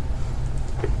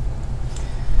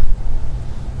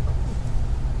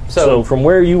 So from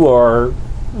where you are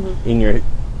in your,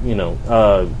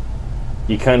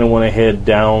 you kind of want to head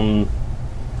down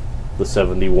the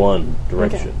 71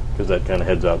 direction because that kind of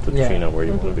heads out to Yeah. Chino where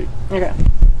you want to be. Okay.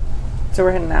 So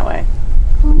we're heading that way.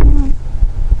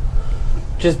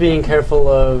 Just being careful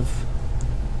of.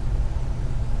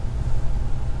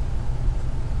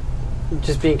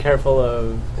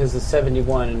 Because the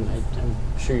 71, and I'm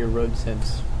sure your road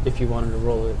sense, if you wanted to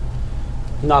roll it,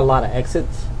 not a lot of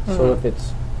exits. So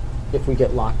if we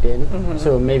get locked in,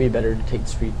 so it may be better to take the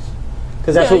streets.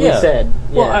 Because that's what we said.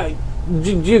 Well,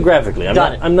 geographically,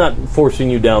 Got it. I'm not forcing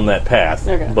you down that path,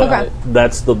 Okay. but Okay.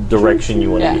 that's the direction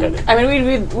you want to be Yeah. heading. I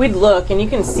mean, we'd look, and you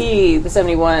can see the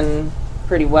 71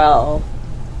 pretty well.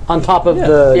 On top of Yeah.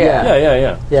 the.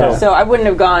 Yeah. Yeah. So I wouldn't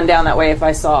have gone down that way if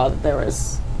I saw that there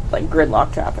was, like,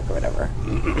 gridlock traffic or whatever.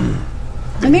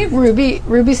 I think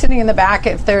Ruby sitting in the back,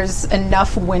 if there's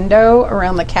enough window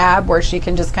around the cab where she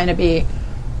can just kind of be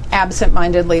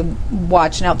absent-mindedly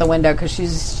watching out the window because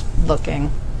she's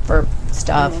looking for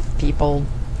stuff, people,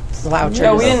 slouchers.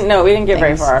 No, we didn't get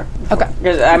very things. far. Okay.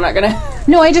 Because I'm not gonna.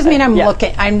 No, I just mean I'm Yeah.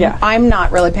 looking. Yeah. I'm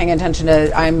not really paying attention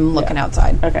to. I'm looking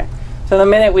outside. Okay. So the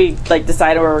minute we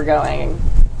decide where we're going.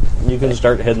 You can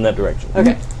start heading that direction.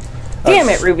 Okay. Damn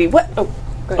it, Ruby. What? Oh. Go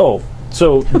ahead. Oh,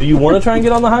 so do you want to try and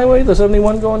get on the highway, the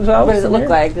 71 going south? What does it from look here?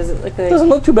 like? Does it look like? It doesn't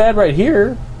look too bad right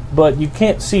here, but you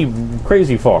can't see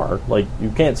crazy far. Like, you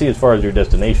can't see as far as your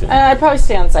destination. I'd probably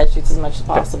stay on side streets as much as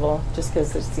possible, just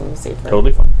because it seems safer.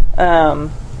 Totally fine.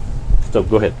 So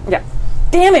go ahead. Yeah.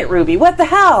 Damn it, Ruby. What the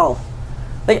hell?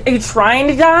 Like, are you trying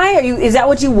to die? Is that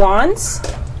what you want?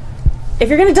 If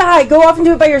you're gonna die, go off and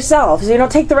do it by yourself, so you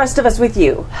don't take the rest of us with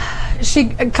you. She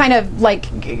kind of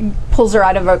pulls her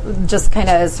out of just kind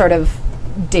of sort of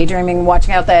daydreaming,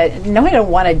 watching out that no, I don't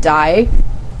want to die.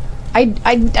 I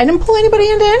didn't pull anybody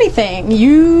into anything.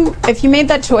 If you made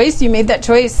that choice, you made that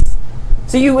choice.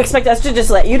 So you expect us to just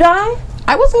let you die?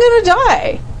 I wasn't gonna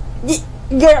die.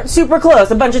 You're super close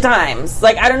a bunch of times.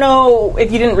 Like, I don't know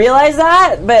if you didn't realize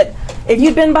that, but if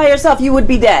you'd been by yourself, you would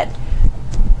be dead.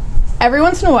 Every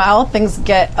once in a while, things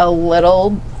get a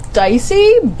little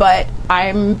dicey, but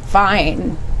I'm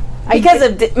fine. Because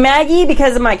of Maggie,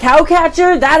 because of my cow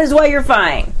catcher, that is why you're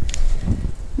fine.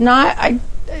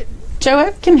 Joe,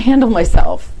 I can handle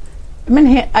myself.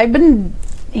 I've been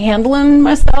handling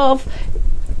myself,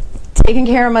 taking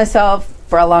care of myself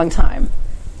for a long time.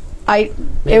 It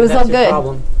was all that's your good.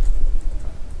 Problem.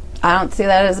 I don't see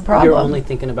that as a problem. You're only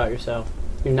thinking about yourself.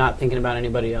 You're not thinking about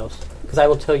anybody else. Because I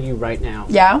will tell you right now.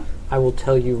 Yeah? I will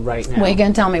tell you right now. What are you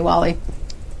going to tell me, Wally?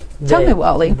 Tell me,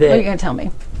 Wally. What are you going to tell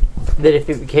me? That if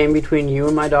it came between you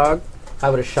and my dog, I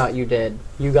would have shot you dead.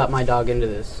 You got my dog into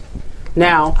this.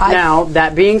 Now,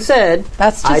 that being said,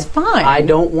 That's just fine. I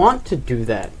don't want to do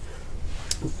that.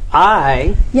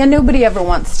 Yeah, nobody ever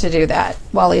wants to do that,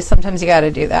 Wally. Sometimes you got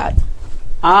to do that.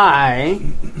 I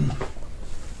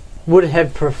would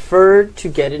have preferred to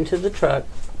get into the truck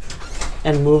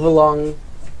and move along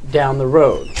down the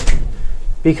road.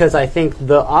 Because I think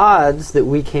the odds that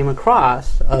we came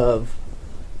across of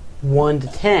 1 to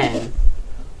 10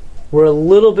 were a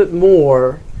little bit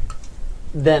more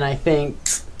than I think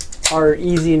are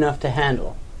easy enough to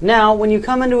handle. Now, when you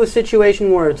come into a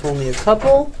situation where it's only a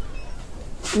couple,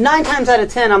 9 times out of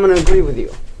 10, I'm going to agree with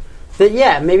you that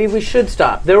yeah, maybe we should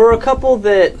stop. There were a couple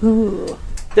that.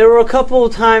 There were a couple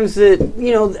of times that,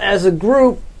 you know, as a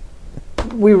group,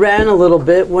 we ran a little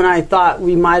bit when I thought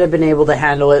we might have been able to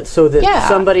handle it so that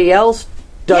somebody else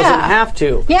doesn't have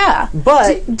to. Yeah.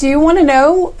 But do you want to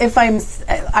know if I'm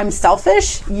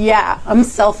selfish? Yeah, I'm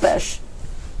selfish.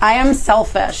 I am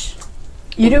selfish.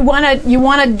 You want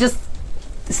to just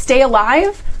stay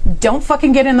alive? Don't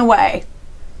fucking get in the way.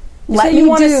 So you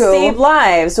want to save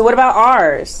lives. So what about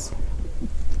ours?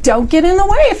 Don't get in the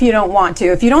way if you don't want to.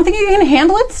 If you don't think you can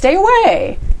handle it, stay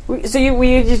away. So you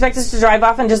expect us to drive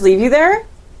off and just leave you there?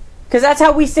 Because that's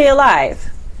how we stay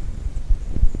alive.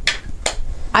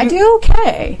 I do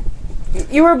okay.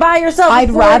 You were by yourself. I'd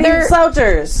rather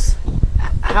slouchers.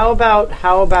 how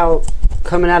about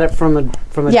coming at it from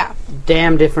a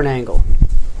damn different angle?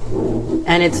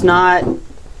 And it's not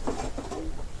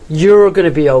you're going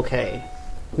to be okay.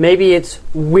 Maybe it's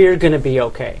we're going to be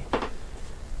okay.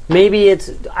 Maybe it's.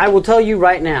 I will tell you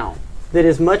right now that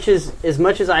as much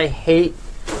as I hate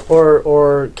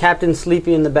or Captain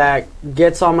Sleepy in the back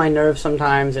gets on my nerves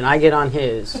sometimes, and I get on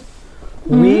his.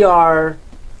 We are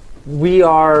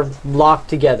locked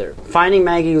together. Finding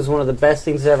Maggie was one of the best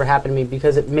things that ever happened to me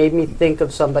because it made me think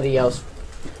of somebody else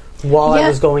while I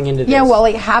was going into this. Yeah, well,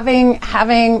 like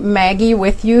having Maggie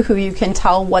with you, who you can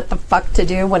tell what the fuck to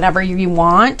do whenever you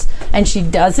want, and she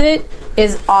does it,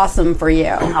 is awesome for you.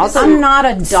 Also, I'm not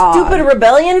a dog. Stupid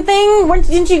rebellion thing?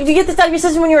 Did you get this out of your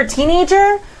system when you were a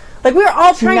teenager? Like, we were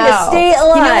all trying to stay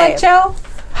alive. You know what, Joe?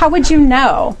 How would you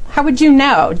know? How would you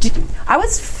know? I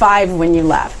was 5 when you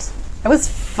left. I was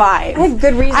 5. I had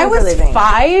good reason for leaving.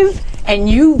 I was 5, and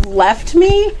you left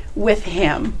me with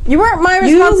him. You weren't my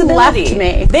responsibility. You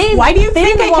left me. Why do you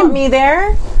think they want me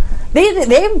there?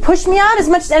 They pushed me out as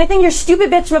much as anything. Your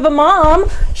stupid bitch of a mom.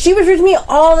 She was rude to me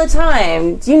all the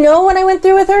time. Do you know what I went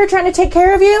through with her trying to take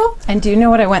care of you? And do you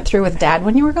know what I went through with Dad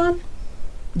when you were gone?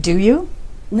 Do you?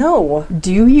 No.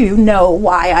 Do you know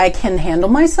why I can handle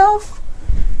myself?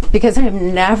 Because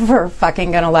I'm never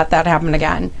fucking gonna let that happen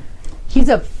again. He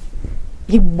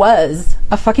was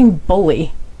a fucking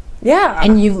bully. Yeah.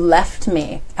 And you left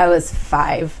me. I was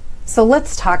 5. So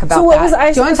let's talk about that. So what was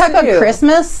I do you want to talk about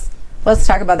Christmas? Let's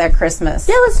talk about that Christmas.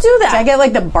 Yeah, let's do that. Did I get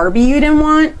like the Barbie you didn't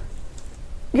want?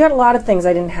 You got a lot of things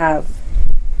I didn't have.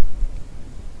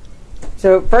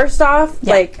 So first off,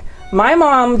 like, my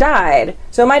mom died.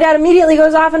 So my dad immediately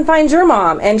goes off and finds your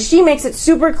mom. And she makes it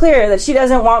super clear that she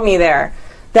doesn't want me there.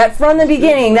 That from the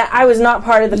beginning, that I was not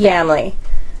part of the family.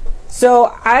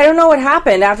 So I don't know what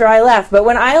happened after I left. But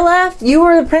when I left, you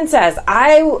were the princess.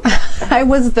 I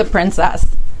was the princess.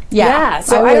 Yeah,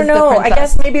 so I don't know. I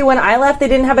guess maybe when I left, they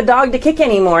didn't have a dog to kick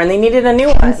anymore, and they needed a new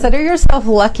one. Consider yourself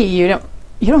lucky. You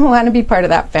don't want to be part of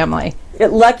that family.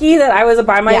 Lucky that I was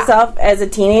by myself as a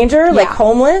teenager, like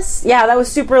homeless. Yeah, that was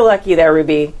super lucky there,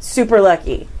 Ruby. Super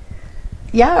lucky.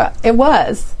 Yeah, it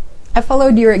was. I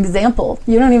followed your example.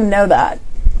 You don't even know that.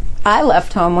 I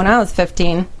left home when I was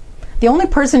 15. The only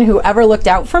person who ever looked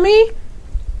out for me,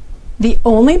 the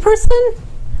only person,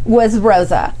 was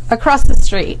Rosa across the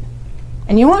street.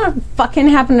 And you know what fucking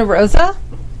happened to Rosa?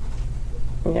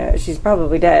 Yeah, she's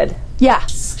probably dead. Yeah,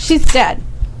 she's dead.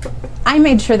 I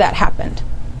made sure that happened.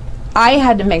 I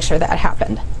had to make sure that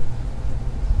happened.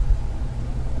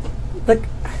 Look,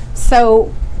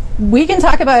 so we can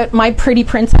talk about my pretty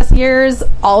princess years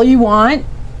all you want,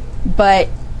 but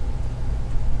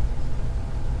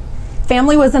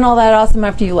family wasn't all that awesome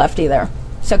after you left either.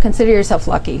 So consider yourself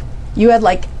lucky. You had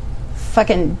like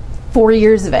fucking 4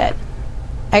 years of it.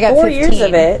 I got 4 15. years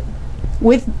of it.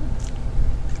 With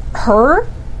her?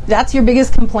 That's your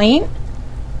biggest complaint?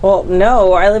 Well,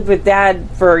 no. I lived with Dad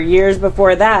for years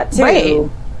before that, too. Right.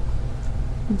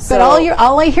 So, but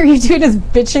all I hear you doing is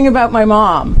bitching about my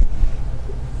mom.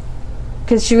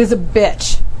 Because she was a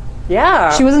bitch.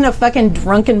 Yeah. She wasn't a fucking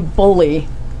drunken bully.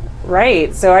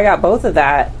 Right. So I got both of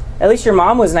that. At least your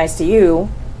mom was nice to you.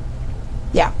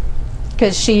 Yeah.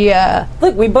 Because she...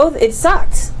 Look, it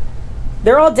sucked.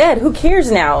 They're all dead. Who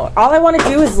cares now? All I want to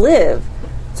do is live.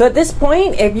 So at this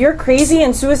point, if you're crazy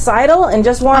and suicidal and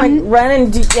just want to run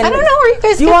and do... I don't know where you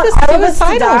guys do get want this all of us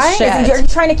to die? shit. Are you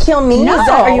trying to kill me? No.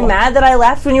 Are you mad that I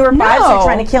left when you were 5? So you're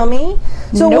trying to kill me?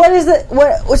 So Nope. what is it?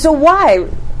 So why?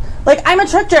 Like, I'm a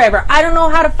truck driver. I don't know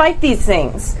how to fight these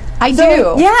things. I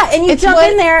do. Yeah, and you jump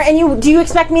in there and do you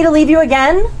expect me to leave you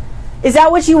again? Is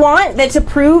that what you want? That to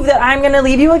prove that I'm going to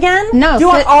leave you again? No. Do you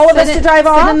want all of us to drive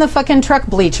off? Sit in the fucking truck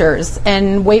bleachers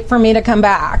and wait for me to come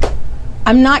back.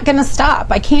 I'm not going to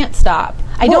stop. I can't stop.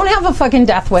 I don't have a fucking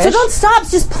death wish. So don't stop.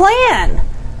 Just plan.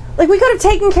 Like, we could have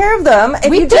taken care of them. If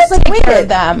We you did just take waited. care of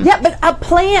them. Yeah, but a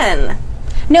plan.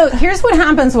 No, here's what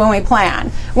happens when we plan.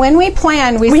 When we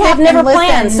plan, we sit have never and listen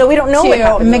planned, so we don't know what to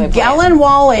happens when we Miguel plan. and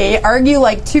Wally argue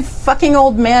like two fucking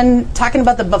old men talking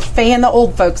about the buffet in the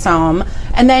old folks' home,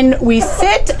 and then we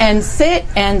sit and sit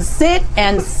and sit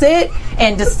and sit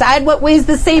and decide what way is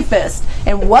the safest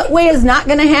and what way is not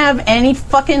going to have any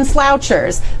fucking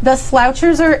slouchers. The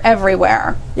slouchers are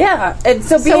everywhere. Yeah, and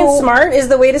so being smart is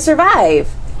the way to survive.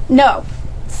 No,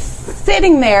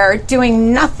 sitting there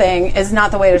doing nothing is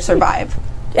not the way to survive.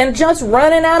 And just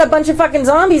running out a bunch of fucking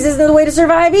zombies isn't the way to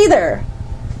survive either.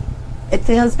 It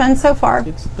has been so far.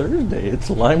 It's Thursday. It's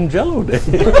Lime Jello Day.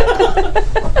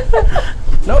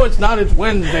 No, it's not. It's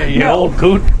Wednesday, you old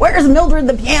coot. Where's Mildred,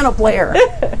 the piano player?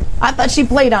 I thought she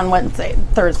played on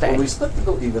Thursday. When we split the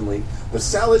bill evenly, the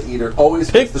salad eater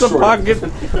always Pick gets the short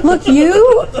pocket. Look,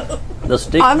 you The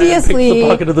steak Obviously- man picks the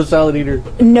pocket of the salad eater.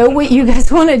 know what you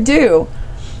guys want to do.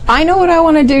 I know what I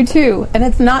want to do too, and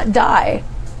it's not die.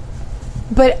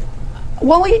 But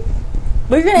Wally,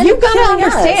 We're gonna end you up gotta killing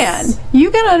understand. us.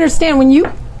 You gotta understand when you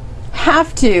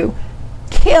have to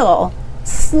kill,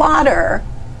 slaughter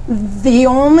the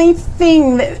only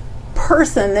thing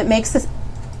person that makes this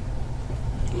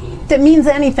that means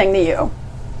anything to you.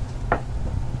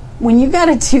 When you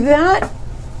gotta do that,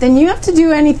 then you have to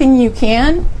do anything you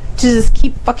can to just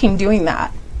keep fucking doing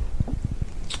that.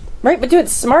 Right, but do it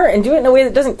smart and do it in a way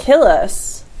that doesn't kill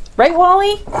us. Right,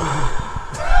 Wally?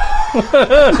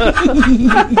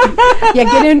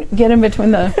 Yeah, get in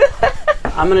between the.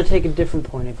 I'm going to take a different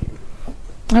point of view.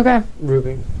 Okay.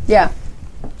 Ruby, Yeah.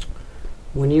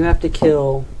 when you have to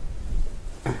kill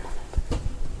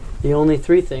the only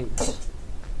three things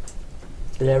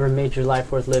that ever made your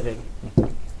life worth living,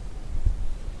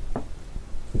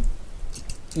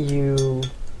 you,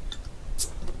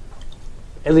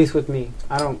 at least with me,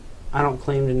 I don't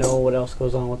claim to know what else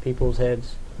goes on with people's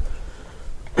heads,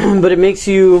 but it makes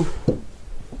you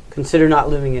consider not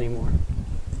living anymore.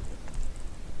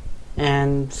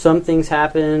 And some things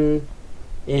happen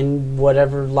in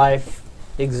whatever life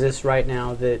exists right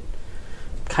now that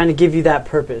kind of give you that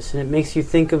purpose, and it makes you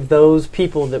think of those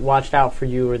people that watched out for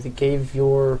you or that gave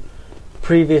your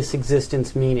previous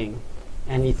existence meaning,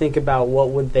 and you think about what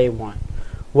would they want,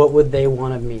 what would they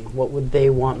want of me, what would they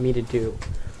want me to do.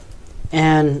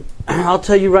 And I'll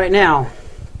tell you right now,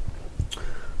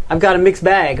 I've got a mixed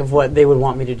bag of what they would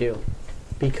want me to do,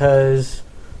 because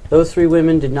those three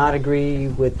women did not agree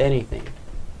with anything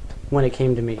when it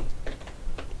came to me.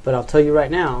 But I'll tell you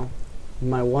right now,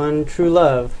 my one true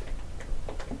love,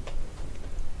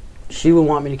 she would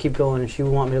want me to keep going, and she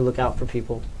would want me to look out for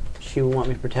people. She would want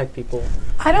me to protect people.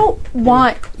 I don't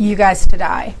want you guys to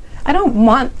die. I don't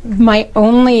want my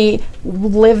only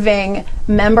living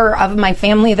member of my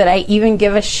family that I even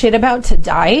give a shit about to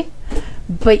die.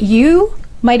 But you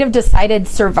might have decided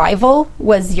survival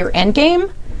was your end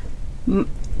game.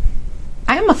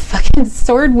 I am a fucking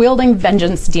sword-wielding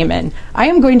vengeance demon. I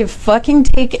am going to fucking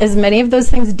take as many of those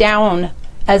things down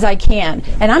as I can.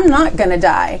 And I'm not going to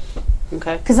die.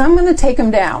 Okay. Because I'm going to take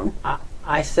them down.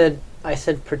 I said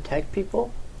protect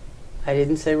people. I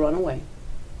didn't say run away.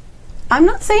 I'm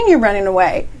not saying you're running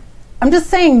away. I'm just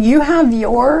saying you have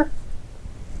your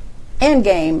end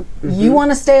game. You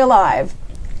want to stay alive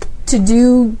to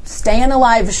do staying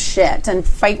alive shit and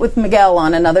fight with Miguel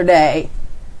on another day.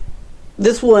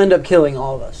 This will end up killing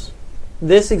all of us.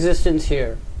 This existence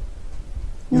here.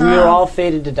 No. We are all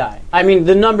fated to die. I mean,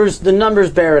 the numbers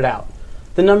bear it out.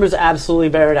 The numbers absolutely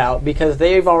bear it out, because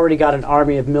they've already got an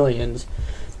army of millions,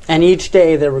 and each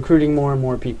day they're recruiting more and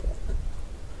more people.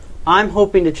 I'm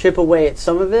hoping to chip away at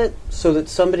some of it so that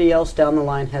somebody else down the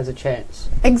line has a chance.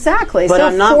 Exactly. But so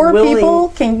I'm not 4 willing- people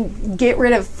can get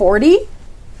rid of 40,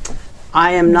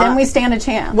 I am not. then we stand a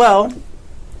chance. Well,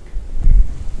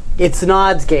 it's an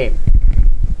odds game.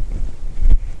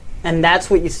 And that's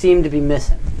what you seem to be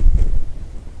missing.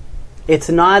 It's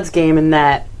an odds game in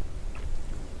that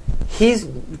he's,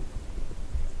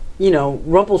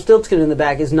 Rumpelstiltskin in the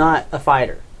back is not a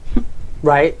fighter,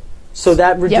 right? So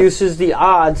that reduces the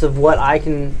odds of what I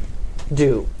can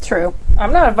do. True.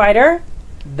 I'm not a fighter.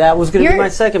 That was going to be You're my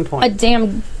second A point.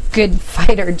 damn good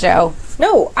fighter, Joe.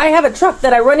 No, I have a truck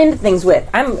that I run into things with.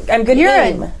 I'm good You're at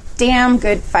aim. a damn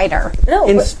good fighter. No,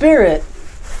 In but spirit,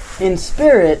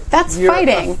 That's you're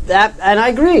fighting. and I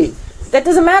agree. that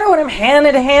doesn't matter when I'm hand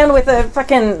in hand with a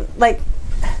fucking, like...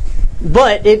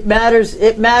 But it matters.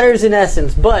 It matters in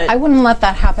essence. But I wouldn't let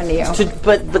that happen to you.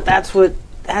 But that's what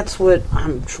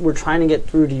we're trying to get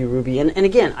through to you, Ruby. And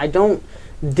again, I don't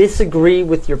disagree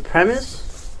with your premise.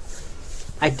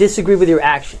 I disagree with your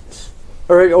actions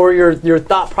or your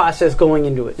thought process going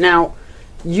into it. Now,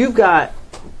 you've got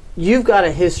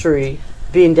a history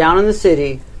being down in the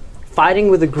city, fighting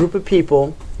with a group of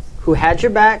people who had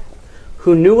your back,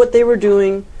 who knew what they were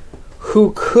doing,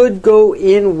 who could go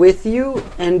in with you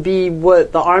and be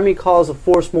what the Army calls a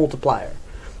force multiplier.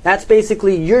 That's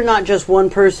basically, you're not just one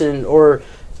person, or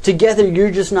together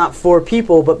you're just not 4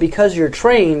 people, but because you're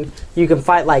trained, you can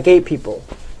fight like 8 people.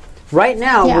 Right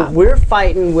now, we're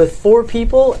fighting with 4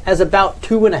 people as about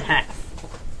 2.5.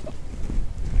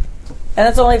 And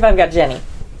that's only if I've got Jenny.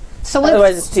 So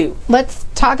otherwise it's 2. Let's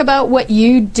talk about what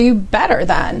you do better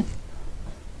then.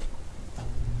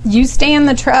 You stay in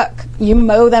the truck. You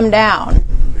mow them down.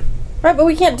 Right, but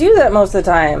we can't do that most of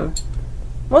the time.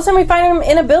 Most of the time we find them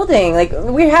in a building. Like,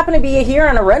 we happen to be here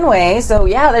on a runway, so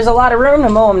yeah, there's a lot of room to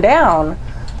mow them down.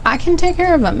 I can take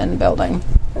care of them in the building.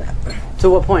 To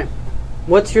what point?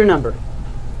 What's your number?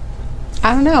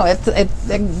 I don't know.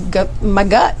 My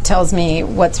gut tells me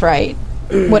what's right,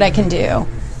 what I can do.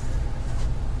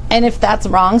 And if that's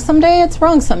wrong someday, it's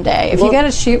wrong someday. If you got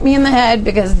to shoot me in the head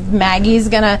because Maggie's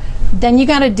gonna, then you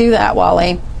got to do that,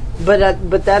 Wally.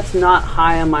 But that's not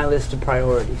high on my list of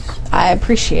priorities. I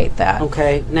appreciate that.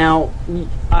 Okay. Now,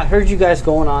 I heard you guys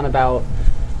going on about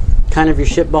kind of your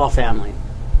shitball family.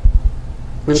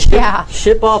 And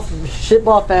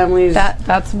shitball families.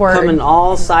 That's word. Come in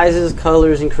all sizes,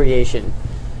 colors, and creation.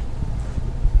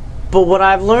 But what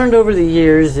I've learned over the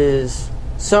years is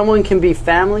someone can be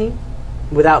family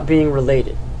without being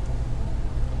related.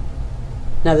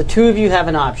 Now, the 2 of you have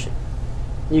an option.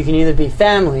 You can either be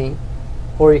family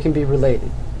or you can be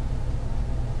related.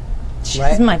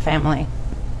 She's my family.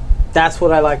 That's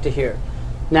what I like to hear.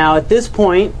 Now, at this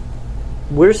point,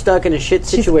 we're stuck in a shit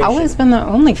situation. She's always been the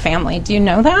only family. Do you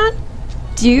know that?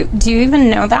 Do you even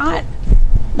know that?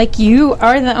 Like, you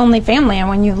are the only family, and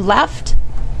when you left,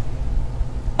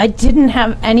 I didn't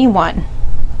have anyone.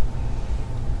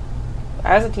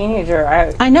 I was a teenager.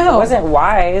 I know. I wasn't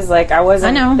wise. Like, I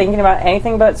wasn't thinking about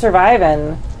anything but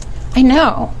surviving. I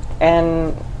know.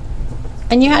 And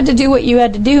you had to do what you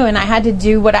had to do, and I had to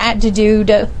do what I had to do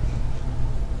to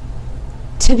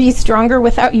be stronger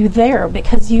without you there,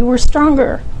 because you were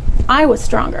stronger. I was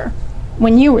stronger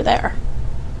when you were there.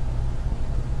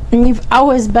 And you've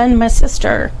always been my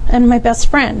sister and my best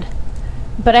friend.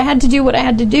 But I had to do what I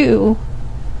had to do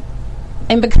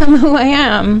and become who I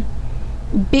am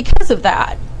because of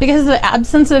that. Because of the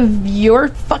absence of your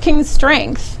fucking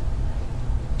strength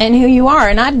and who you are.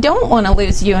 And I don't want to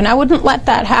lose you, and I wouldn't let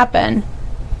that happen.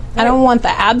 I don't want the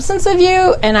absence of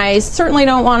you, and I certainly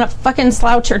don't want a fucking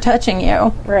sloucher touching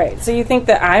you. Right. So you think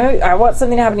that I want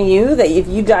something to happen to you, that if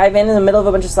you dive in the middle of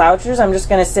a bunch of slouchers, I'm just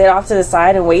going to sit off to the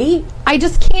side and wait? I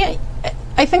just can't.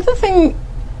 I think the thing,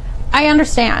 I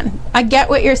understand. I get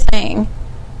what you're saying,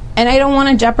 and I don't want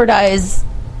to jeopardize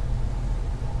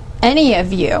any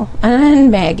of you.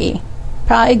 And Maggie.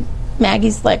 Probably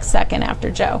Maggie's like second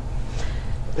after Joe.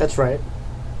 That's right.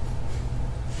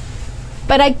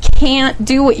 But I can't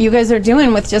do what you guys are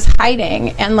doing with just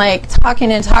hiding and like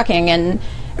talking and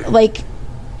like.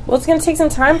 Well, it's going to take some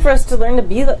time for us to learn to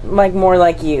be like more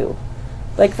like you.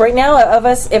 Like right now,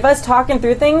 if us talking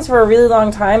through things for a really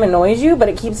long time annoys you, but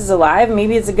it keeps us alive,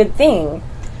 maybe it's a good thing.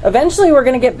 Eventually, we're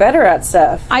going to get better at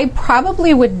stuff. I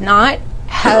probably would not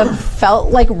have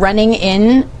felt like running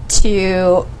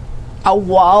into a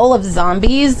wall of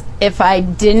zombies if I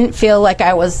didn't feel like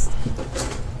I was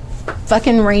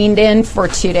fucking reined in for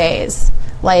 2 days.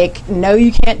 Like, no,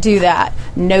 you can't do that.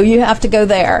 No, you have to go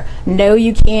there. No,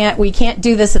 you can't. We can't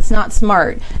do this. It's not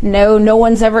smart. No, no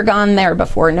one's ever gone there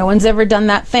before. No one's ever done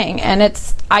that thing. And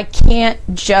I can't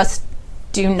just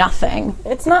do nothing.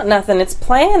 It's not nothing. It's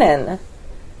planning.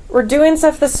 We're doing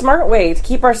stuff the smart way to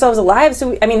keep ourselves alive.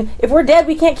 So, if we're dead,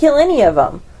 we can't kill any of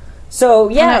them. So,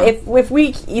 yeah, if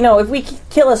we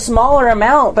kill a smaller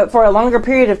amount, but for a longer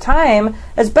period of time,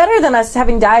 it's better than us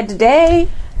having died today.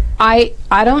 I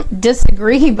don't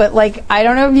disagree, but, like, I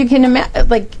don't know if you can imagine,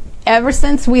 like, ever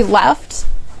since we left,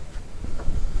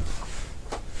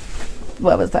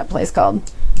 what was that place called?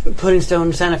 Pudding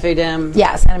Stone, Santa Fe Dam.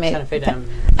 Yeah, Santa Fe Dam.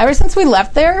 Ever since we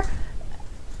left there,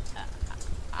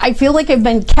 I feel like I've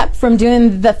been kept from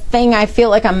doing the thing I feel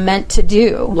like I'm meant to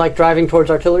do. Like driving towards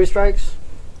artillery strikes?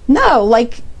 No,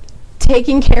 like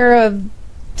taking care of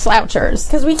slouchers.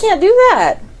 Because we can't do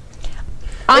that.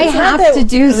 I have to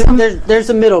do some... There's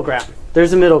a middle ground.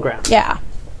 There's a middle ground. Yeah.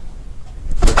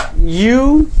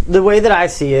 You, the way that I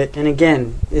see it, and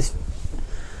again,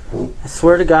 I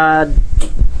swear to God,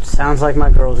 sounds like my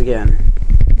girls again.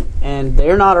 And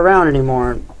they're not around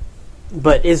anymore.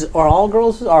 But are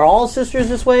all sisters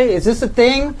this way? Is this a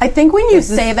thing? I think when you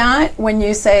say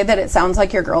that it sounds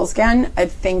like your girls again, I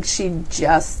think she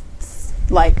just,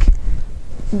 like,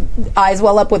 eyes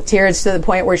well up with tears to the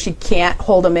point where she can't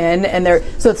hold them in.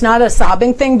 So it's not a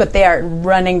sobbing thing, but they are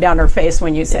running down her face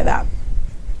when you say that.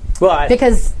 Well,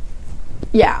 because,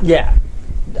 yeah. Yeah.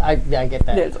 I get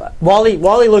that. Wally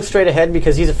looks straight ahead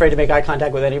because he's afraid to make eye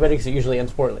contact with anybody because it usually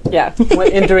ends poorly. Yeah.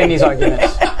 Entering these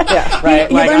arguments. Yeah, right.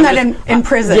 You learned that in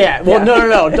prison. Yeah. Well, no.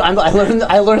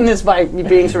 I learned this by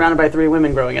being surrounded by 3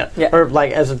 women growing up. Yeah. Or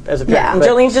like as a parent. Yeah. And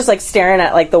Jolene's just like staring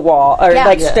at like the wall, or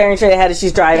staring straight ahead as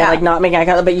she's driving, like not making eye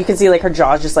contact. But you can see like her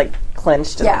jaw's just like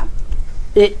clenched. Yeah.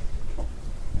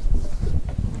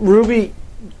 Ruby,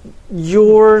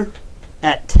 you're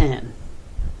at 10.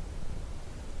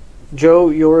 Joe,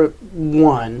 you're at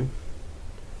 1.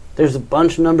 There's a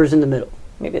bunch of numbers in the middle.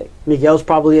 Maybe Miguel's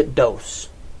probably at dos.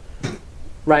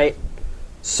 Right?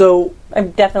 So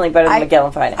I'm definitely better than Miguel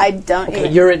and Friday. I don't. okay,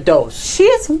 you're at dos. She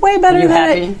is way better Are you than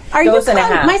happy? it. Are Dose you? and a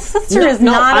half. My sister is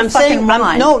not I'm a fucking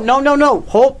one. No.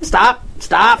 Hold. Stop.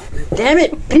 Damn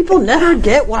it. People never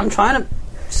get what I'm trying to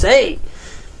say.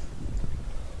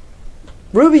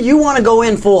 Ruby, you want to go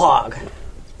in full hog.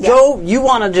 Yeah. Joe, you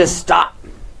want to just stop.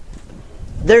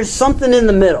 There's something in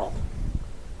the middle.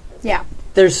 Yeah.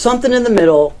 There's something in the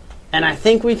middle, and I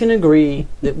think we can agree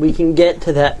that we can get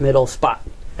to that middle spot.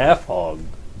 Half hog.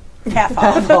 Half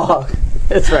off. Hog.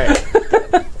 That's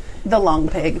right. The long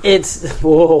pig. It's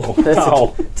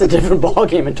a different ball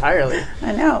game entirely.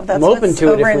 I know. That's I'm open what's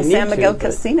to it over if we in need San to, Miguel but-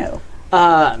 Casino.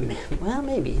 Well,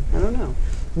 maybe. I don't know.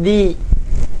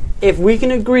 If we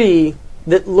can agree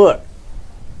that, look,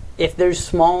 if there's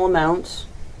small amounts,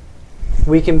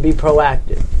 we can be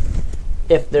proactive.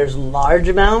 If there's large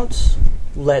amounts,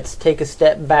 let's take a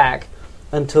step back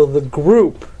until the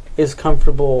group is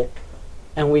comfortable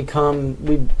and we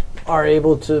are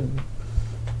able to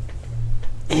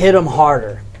hit them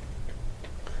harder.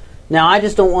 Now, I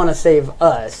just don't want to save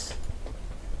us.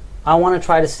 I want to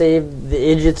try to save the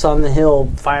idiots on the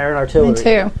hill firing artillery. Me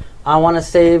too. I want to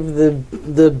save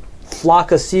the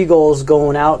flock of seagulls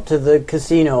going out to the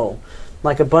casino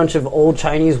like a bunch of old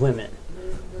Chinese women.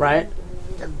 Right?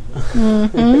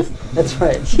 Mm-hmm. That's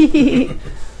right.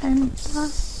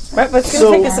 Right, but it's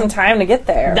going to take us some time to get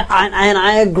there. And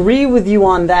I agree with you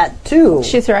on that, too.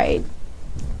 She's right.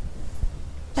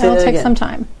 Say It'll that take again. some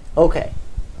time. Okay.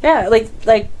 Yeah,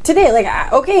 like today,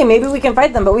 okay, maybe we can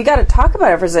fight them, but we got to talk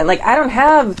about it for a second. Like, I don't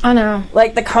have, I know.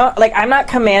 like I'm not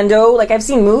Commando. Like, I've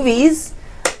seen movies,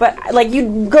 but like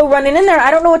you go running in there,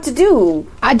 I don't know what to do.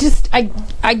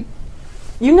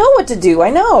 You know what to do. I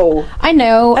know.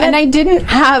 And I didn't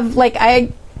have I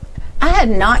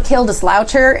had not killed a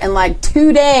sloucher in like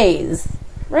 2 days.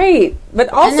 Right, but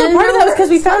also then part of that was because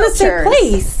we found a safe slouchers.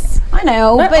 place. I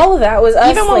know, Not but all of that was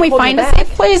us, even when we holding find a back. safe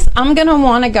place, I'm gonna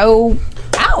want to go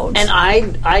out. And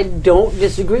I don't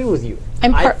disagree with you.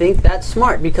 And I think that's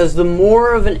smart because the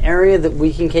more of an area that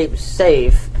we can keep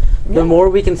safe, the more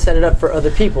we can set it up for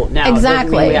other people. Now, it doesn't mean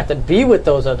Exactly. we have to be with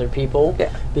those other people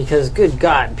because, good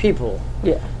God, people.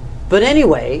 Yeah. But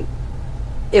anyway,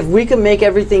 if we could make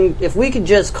everything, if we could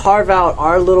just carve out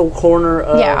our little corner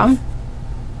of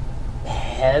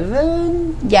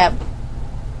heaven,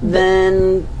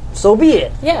 then so be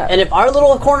it. Yeah. And if our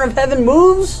little corner of heaven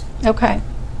moves, okay.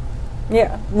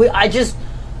 Yeah.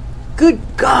 good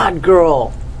God, girl,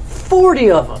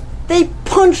 40 of them. They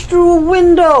punch through a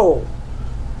window.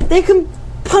 They can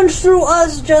punch through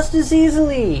us just as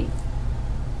easily.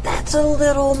 That's a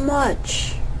little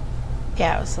much.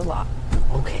 Yeah, it was a lot.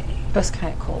 Okay. It was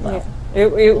kind of cool though.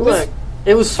 It was Look,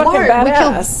 it was fucking smart. badass. We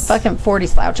killed fucking 40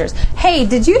 slouchers. Hey,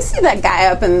 did you see that guy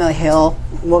up in the hill?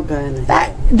 What guy in the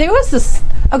That there was this.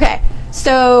 Okay,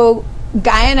 so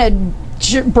guy in a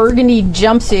burgundy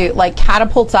jumpsuit like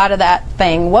catapults out of that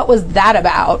thing. What was that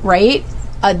about? Right?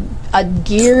 A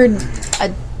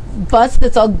bus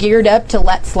that's all geared up to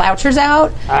let slouchers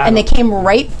out, and they came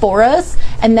right for us.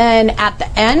 And then at the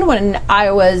end, when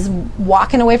I was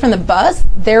walking away from the bus,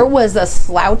 there was a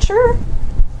sloucher.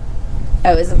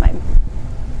 Oh, is it my?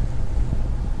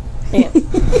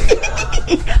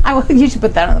 You should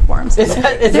put that on the forums. Is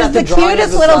that There's the drawing of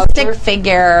cutest the little sloucher? stick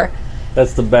figure.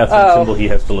 That's the bathroom symbol he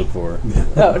has to look for.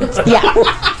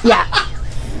 Yeah.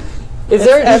 Is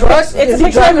there a truck? It's Is a he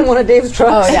picture driving of- one of Dave's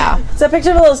trucks? Oh yeah. It's a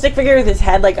picture of a little stick figure with his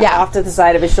head off to the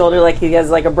side of his shoulder, like he has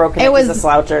like a broken. It was a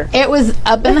sloucher. It was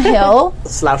up in the hill,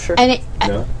 Sloucher.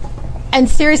 and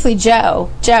seriously, Joe,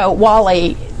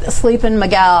 Wally, Sleeping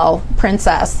Miguel,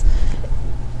 Princess.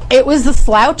 It was the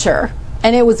sloucher.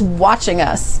 and it was watching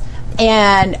us.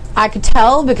 And I could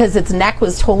tell because its neck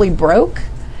was totally broke,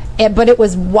 but it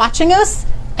was watching us,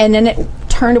 and then it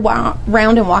turned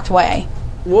around and walked away.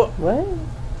 What?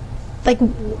 Like,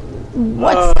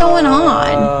 what's going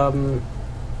on?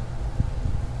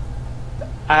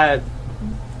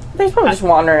 They probably just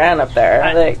wander around up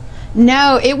there.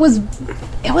 No, it was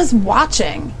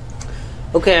watching.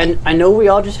 Okay, I know we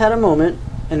all just had a moment,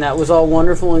 and that was all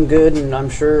wonderful and good, and I'm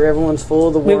sure everyone's full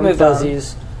of the warm moved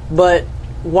fuzzies. But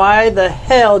why the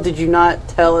hell did you not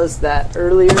tell us that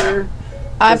earlier?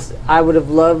 I would have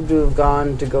loved to have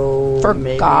gone to go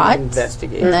Forgot. maybe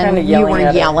investigate. And then kinda you were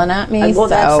yelling yelling at me, Well,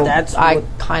 so that's I what-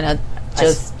 kind of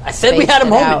just. I said we spaced had a it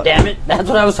moment, out. damn it. That's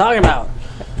what I was talking about.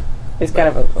 It's kind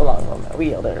of a long moment. We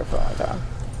yelled at her for a long time.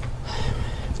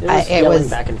 It yelling was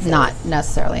back and forth. not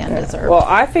necessarily undeserved. Well,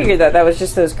 I figured that was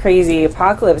just those crazy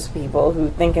apocalypse people who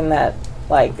thinking that,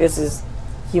 like, this is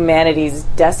humanity's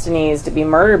destiny is to be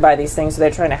murdered by these things, so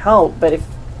they're trying to help. But if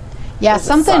yeah, the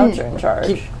something Sloucher in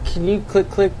charge, Can you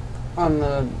click on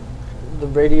the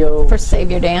radio? for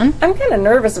Savior Dan. I'm kind of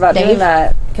nervous about Dave? doing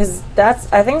that because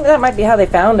I think that might be how they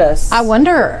found us. I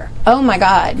wonder. Oh my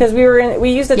God. Because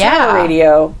we used the Yeah. tower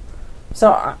radio,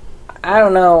 so I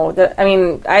don't know. I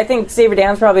mean, I think Savior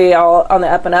Dan's probably all on the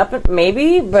up and up,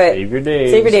 maybe, but Savior Dave.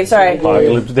 Savior Dave, sorry.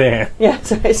 Apocalypse Dan. Yeah,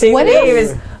 sorry. Savior What Dave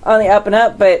if- is on the up and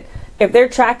up, but if they're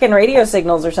tracking radio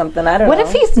signals or something, I don't What know.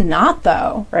 if he's not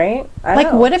though? right? I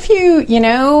Like, know. what if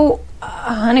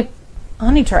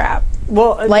honey trap?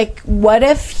 Well, Like, what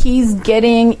if he's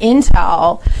getting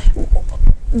intel?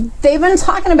 They've been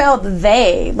talking about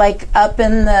like up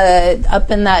in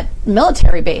that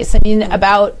military base. I mean,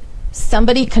 about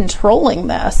somebody controlling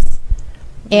this,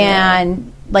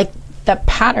 and like the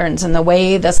patterns and the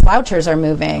way the slouchers are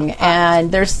moving.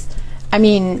 And there's, I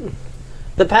mean,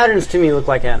 the patterns to me look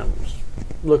like animals.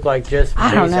 Look like just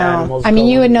I don't base know. animals. I mean,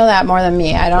 you going would know that more than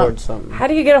me. I don't. towards something. How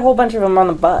do you get a whole bunch of them on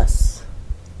the bus?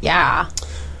 Yeah.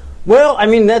 Well, I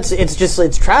mean,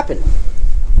 it's trapping.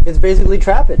 It's basically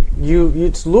trapping.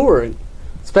 It's luring,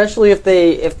 especially if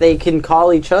they can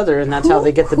call each other, and that's how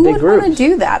they get the who big would want to groups.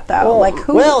 do that though? Like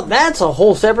who? Well, that's a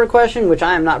whole separate question, which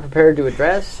I am not prepared to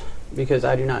address because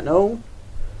I do not know.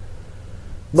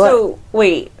 But So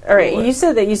wait, all right. You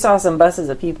said that you saw some buses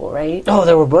of people, right? oh,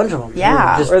 there were a bunch of them.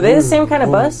 Yeah. Just Are they the boom, same kind of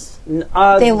boom. bus?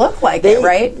 They look like they- it,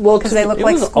 right? well, because to- they look it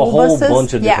like was a school whole buses.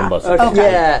 bunch of different buses. Okay.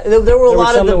 Okay. Yeah, there were a There were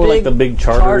lot some of the that were big like the big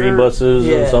chartery charter- buses,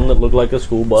 yeah. and some that looked like a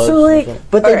school bus. So, like, and some-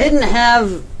 But they Alright. didn't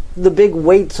have the big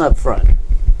weights up front.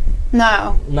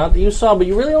 No. not that you saw, but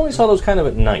you really only saw those kind of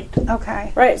at night.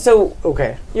 Okay. Right. So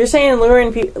Okay. you're saying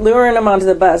luring them onto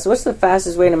the bus. What's the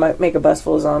fastest way to make a bus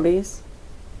full of zombies?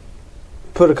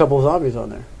 Put a couple of zombies on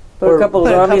there. Put a couple of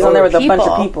Put a zombies couple on there of with a bunch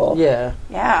of people. people. Yeah,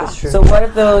 Yeah. that's true. So what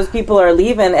if those people are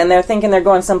leaving and they're thinking they're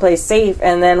going someplace safe,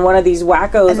 and then one of these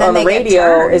wackos And then on the they get radio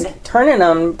turned. is turning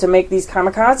them to make these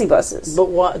kamikaze buses, But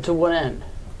what to what end?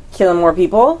 killing more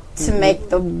people To make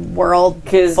the world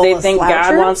because full they of think God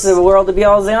slouchers? wants the world to be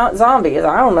all zombies.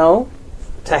 I don't know.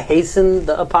 To hasten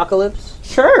the apocalypse?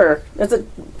 Sure, that's a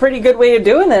pretty good way of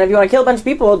doing that. If you want to kill a bunch of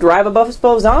people, drive a bus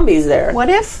full of zombies there. What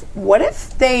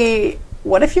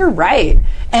if you're right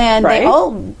and Right? they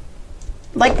all,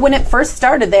 like when it first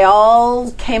started, they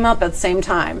all came up at the same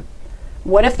time?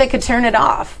 What if they could turn it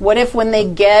off? What if when they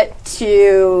get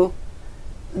to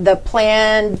the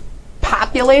planned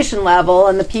population level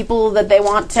and the people that they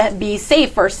want to be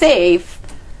safe are safe,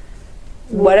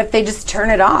 what if they just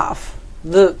turn it off?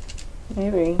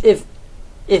 Maybe.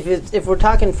 If we're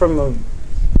talking from a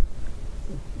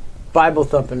Bible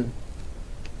thumping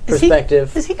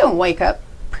perspective, Is he going to wake up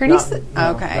pretty Not- soon?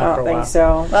 no, Okay. I not don't for a think while. so.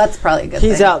 Well, that's probably a good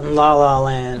he's thing. out in La La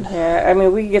Land. Yeah, I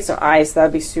mean, we could get some ice.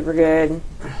 That'd be super good.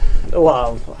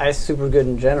 Well, ice super good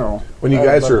in general. When you I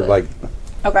guys love are that. like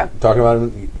Okay. talking about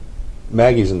it,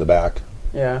 Maggie's in the back,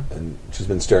 yeah, and she's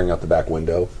been staring out the back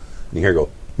window, and you hear her go,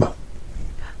 "Mom,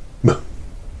 Mom."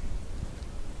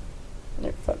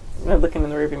 They're looking in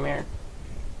the rearview mirror.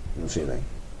 You don't see anything.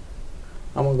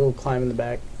 I'm gonna go climb in the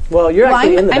back. Well, you're Well,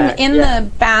 actually in the I'm back. in yeah. the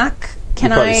back. Can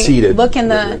You're probably I seated. look in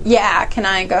the? Yeah. Yeah. Can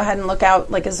I go ahead and look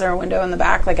out? Like, is there a window in the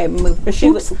back? Like, I moved. Is she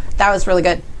Oops, that was really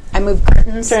good. I moved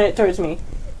curtains. Turn it towards me.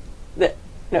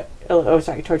 No. Oh,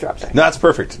 sorry. Towards Rob. Sorry. No, that's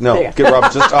perfect. No, There you get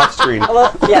Rob just off screen. Hello?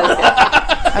 Yeah.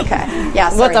 That's Okay. Yeah.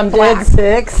 What Sorry. I'm black.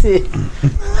 dead sexy.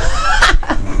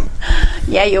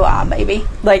 Yeah, you are, baby. it.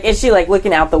 Like, is she like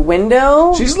looking out the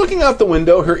window? She's looking out the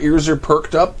window. Her ears are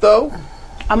perked up, though.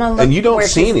 I'm gonna look And you don't where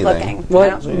see she's anything. Looking. I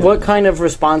don't- What kind of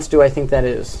response do I think that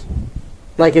is?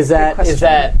 Like, is that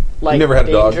like You never had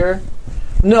a dog? danger?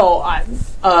 No, I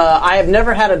have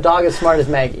never had a dog as smart as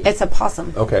Maggie. It's a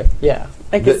possum. Okay. Yeah.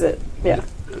 Like, is it? Yeah.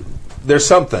 there's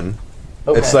something.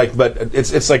 Okay. It's like, but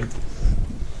it's like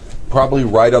probably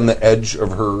right on the edge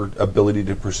of her ability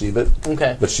to perceive it.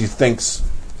 Okay. But she thinks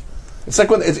it's like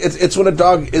when it's when a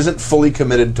dog isn't fully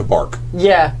committed to bark.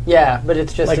 Yeah, but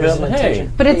it's just Like, there's an hey.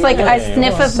 intention. But it's like I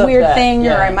sniff a Suck weird that, thing,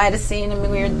 or yeah. I might have seen a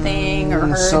weird thing, or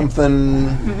heard.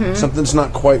 Something's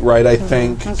not quite right. I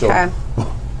think. Okay. So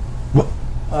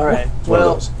All right. it's one of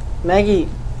Well, those. Maggie,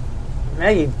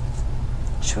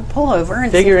 Should we pull over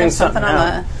and Figuring see if there's something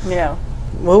something on the? Yeah.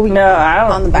 well, No, I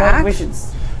don't. On the back? We should.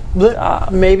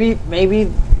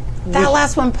 maybe That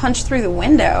last one punched through the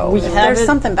window. We There's haven't-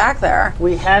 something back there.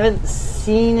 we haven't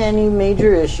seen any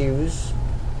major issues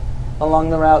along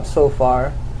the route so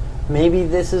far. Maybe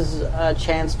this is a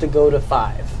chance to go to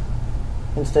 5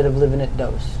 instead of living at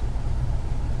Dose.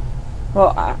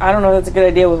 Well, I don't know. That's a good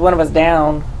idea with one of us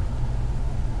down.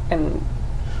 And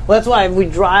Well, that's why if we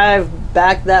drive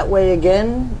back that way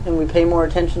again and we pay more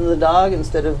attention to the dog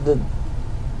instead of the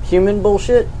human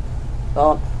bullshit.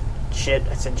 Oh, shit!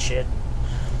 I said shit.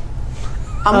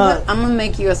 I'm gonna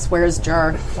make you a swears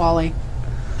jar, Wally.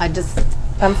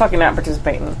 I'm fucking not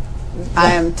participating.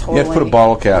 I am totally. You have to put a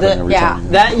bottle cap in every Yeah.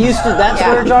 time. That Yeah.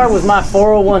 swear jar was my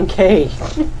 401k.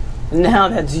 Now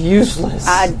that's useless.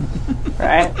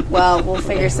 Right? Well, we'll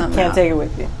figure something Can't out. take it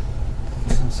with you.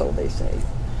 So they say.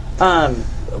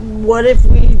 What if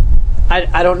we?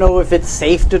 I don't know if it's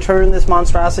safe to turn this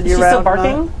monstrosity Is she around. still or not.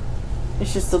 barking? Is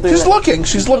she still doing She's it? looking.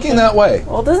 She's looking that way.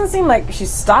 Well, it doesn't seem like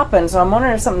she's stopping, so I'm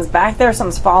wondering if something's back there,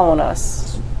 something's following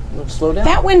us. Slow down.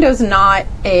 That window's not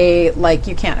a like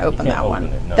you can't open can't that open one.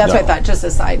 it, no. That's what I No. thought. Just a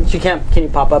side. She can't. Can you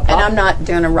pop up? And I'm not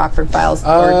doing a Rockford Files or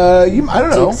I don't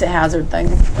know. Dukes of Hazzard thing.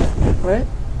 Right.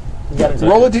 You got It's to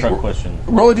Roll a a D- truck question.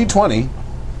 Roll a d20.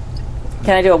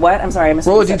 Can I do a what? I'm sorry, I missed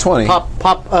Roll a what you said. d20. pop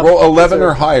up. Roll 11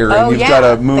 or higher, Oh, and you've yeah. got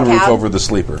a moon The roof cab. over the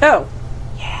sleeper. Oh.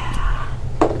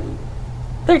 Yeah.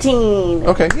 13.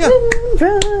 Okay, yeah.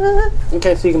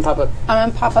 Okay, so you can pop up. I'm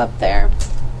gonna pop up there,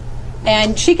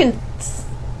 and she can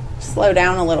slow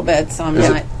down a little bit, so I'm Is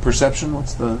not. it perception?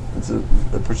 What's the? It's a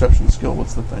perception skill.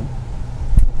 What's the thing?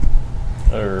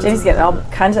 Jenny's getting all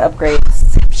kinds of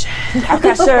upgrades. Cow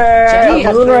crusher. Jenny,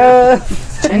 moon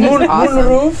roof. Jenny's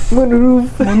awesome.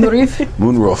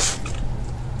 Moon roof.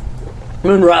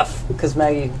 Moon rough, because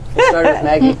Maggie. It started with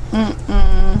Maggie.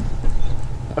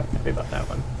 Happy about that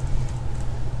one.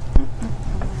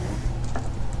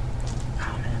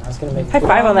 Oh man, I was gonna make High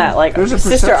five on that, like, There's a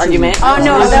sister perception- argument. Oh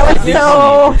no, There's that a was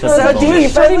D20 so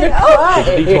deep. I was like, oh.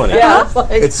 D20. Yeah, it's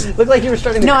like, It's- looked like you were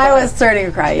starting to No, cry. I was starting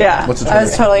to cry. Yeah, What's the I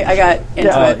was totally. I got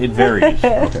into it. It varies.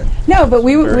 Okay. No, but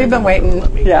we've been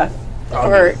waiting Yeah.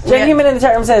 for. Jen Human in the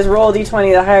chat room says roll a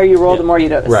d20. The higher you roll, the more you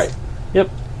notice. Right. Yep.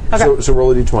 So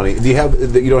roll a d20. Do you have?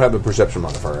 You don't have a perception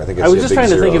modifier. I think it's I was a just big trying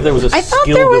to zero. think if there was a I thought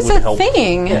skill there was that would a help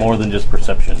thing. more than just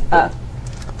perception.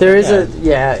 There is a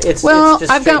it's Well, it's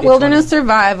just I've got straight wilderness D20.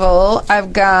 survival.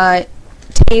 I've got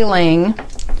tailing.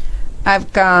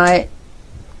 I've got.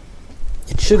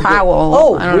 It should be. Prowl.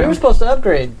 Oh, I don't we know. were supposed to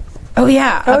upgrade. Oh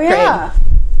yeah. Oh, upgrade. yeah.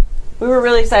 We were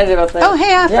really excited about that. Oh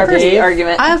hey, I have Yeah, first Dave.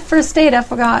 argument. I have first aid. I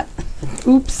forgot.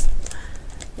 Oops.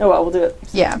 Oh, well, we'll do it.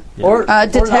 Yeah. Or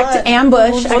Detect not.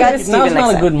 ambush. I got. it's Now's even not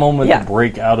next a good time. moment Yeah. to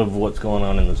break out of what's going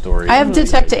on in the story. I have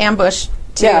detect ambush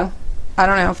too. Yeah. I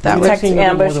don't know if that Detect seen that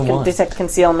ambush, more than once. detect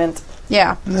concealment.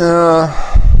 Yeah. No.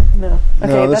 Okay,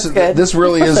 No, that's good. this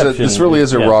really is a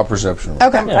Perception. raw perception.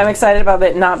 Okay. I'm excited about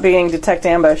it not being detect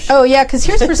ambush. Oh yeah, because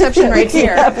here's perception right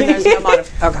here. And there's no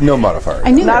modifier. Okay. No modifier.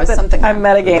 I knew there Not was that something. I'm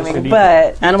there. metagaming,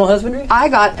 but Animal husbandry. I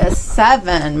got a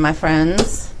 7, my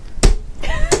friends.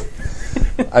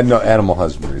 I'm not animal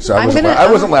husbandry, so I'm I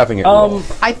gonna- wasn't laughing at you.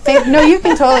 I think no, you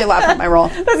can totally laugh at my roll.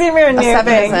 that's even a new 7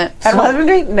 thing. isn't. Animal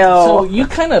husbandry? No. So you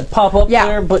kind of pop up Yeah.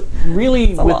 there, but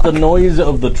really with the noise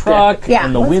of the truck Yeah.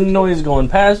 and the wind noise going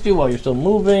past you while you're still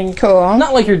moving. Cool.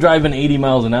 Not like you're driving 80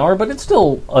 miles an hour, but it's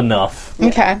still enough.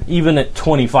 Okay. Even at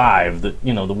 25, that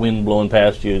the wind blowing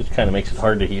past you kind of makes it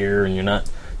hard to hear, and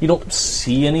you don't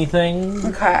see anything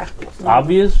Okay.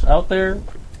 obvious out there.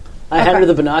 I had her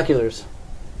the binoculars.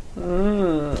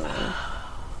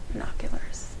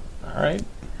 Binoculars. All right,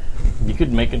 you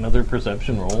could make another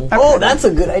perception roll. Oh, that's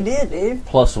a good idea, Dave.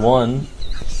 +1.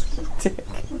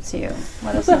 What's you?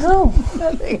 What is What the hell?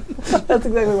 Nothing. That's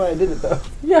exactly why I did it, though.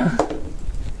 Yeah.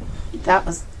 That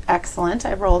was excellent.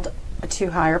 I rolled a 2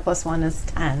 higher. +1 is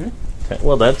 10. Okay,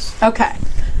 well, that's Okay.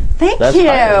 Thank That's you,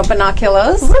 higher.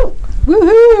 binoculars.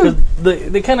 Woohoo!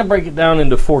 they kind of break it down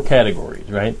into 4 categories,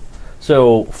 right?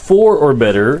 So 4 or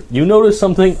better, you notice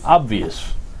something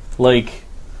obvious, like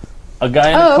a guy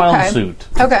in Oh, a clown okay. suit,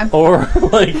 Okay. or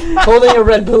like Holding a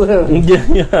red balloon.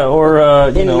 yeah, or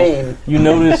you In know, Maine. you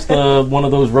notice one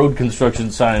of those road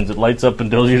construction signs that lights up and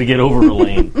tells you to get over a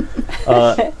lane.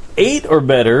 8 or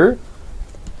better,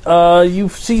 you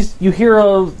hear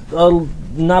a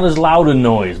not as loud a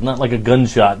noise, not like a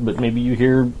gunshot, but maybe you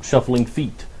hear shuffling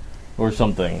feet or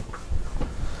something.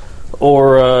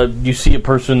 Or you see a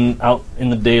person out in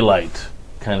the daylight,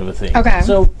 kind of a thing. Okay.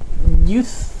 So you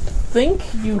think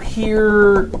you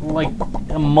hear like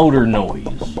a motor noise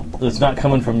that's not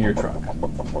coming from your truck,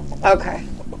 Okay.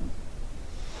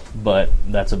 but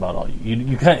that's about all.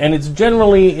 You kind and it's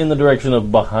generally in the direction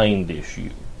of behind-ish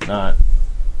you, not.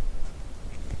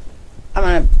 I'm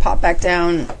going to pop back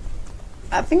down.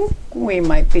 I think we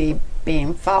might be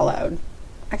being followed.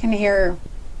 I can hear...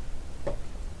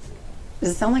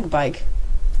 Does it sound like a bike?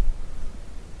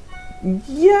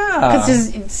 Yeah.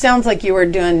 Because it sounds like you were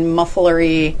doing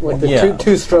mufflery. With the Yeah.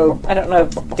 two-stroke. I don't know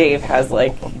if Dave has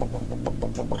like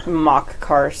mock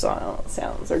car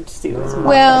sounds or just do his mock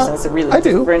Well, car sounds to really I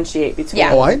do. differentiate between.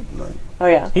 Yeah. Oh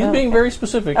yeah. He's Oh. being very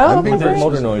specific. Oh, I'm being okay. very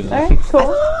motor noises. All right,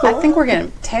 cool. I think we're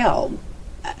getting tailed.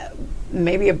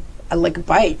 Maybe like a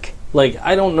bike. Like,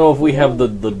 I don't know if we have the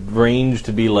range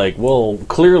to be like, well,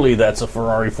 clearly that's a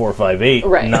Ferrari 458,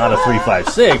 Right. not a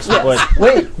 356. But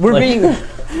Wait, we're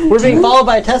being followed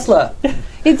by a Tesla.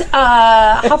 It's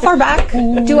how far back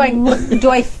do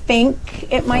I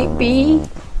think it might be?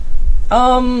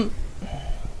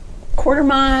 Quarter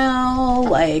mile,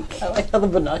 like I like how the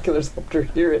binoculars helped her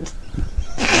hear it.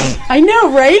 I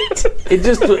know, right?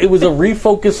 it was a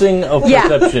refocusing of Yeah.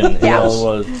 perception. is Yeah.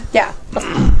 all it was. Yeah,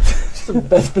 It's the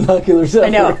best binoculars ever. I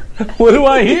know. What do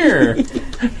I hear?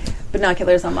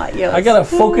 Binoculars on my ears. I gotta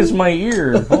focus my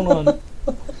ear. Hold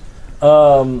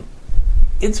on.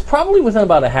 It's probably within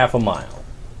about a half a mile.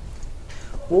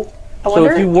 I So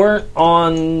wonder. if you weren't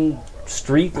on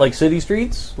street, like city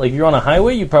streets, like you're on a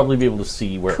highway, you'd probably be able to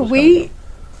see where it Could was we?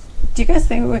 Do you guys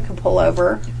think we could pull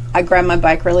over? I grab my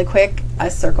bike really quick. I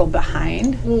circle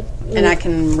behind, and I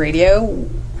can radio.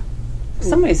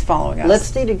 Somebody's following us. Let's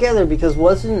stay together because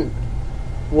wasn't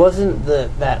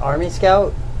that Army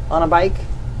Scout on a bike?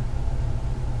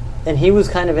 And he was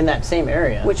kind of in that same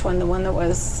area. Which one? The one that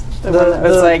was. The one that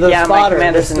was like, yeah, my spotter,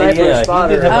 commander's the an sniper idiot. Yeah, he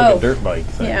spotter. did have like Oh. a dirt bike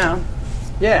thing. Yeah.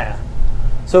 Yeah.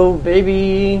 So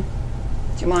maybe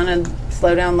Do you want to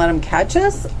slow down, let them catch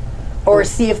us, or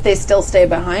see if they still stay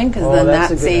behind? Because then that's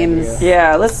that a good seems. idea.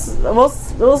 Yeah,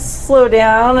 we'll slow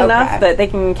down Okay. enough that they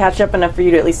can catch up enough for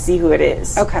you to at least see who it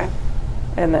is. Okay.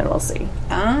 And then we'll see.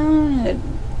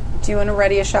 Do you want to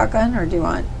ready a shotgun, or do you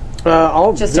want?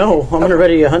 I'll Just no. to- I'm gonna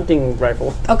ready a hunting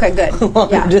rifle. Okay, good.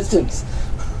 Longer Yeah, distance.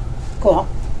 cool.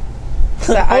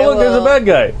 So Oh, look, there's a bad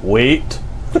guy. Wait.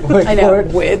 Wait I know. for it.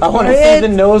 Wait I want for to see it. the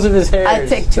nose of his hair. I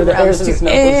take 2 rounds to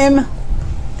aim.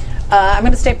 I'm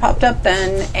going to stay popped up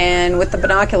then, and with the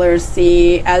binoculars,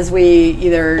 see as we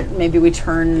maybe we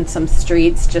turn some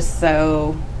streets just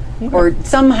so, or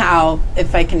somehow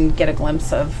if I can get a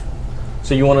glimpse of.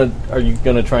 So are you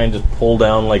going to try and just pull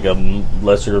down like a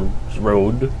lesser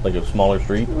road, like a smaller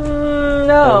street?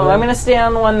 No, I'm going to stay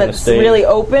on the one that's stay- really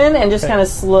open and just kind of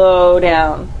slow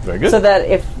down. Very good. So that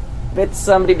if it's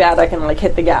somebody bad, I can like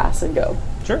hit the gas and go.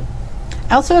 Sure.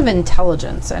 I also have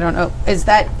intelligence. I don't know. Is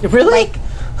that Really? like?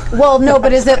 Well, no,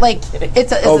 but is it like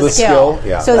it's a the skill? skill?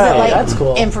 Yeah. So is it Oh, like that's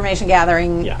cool. information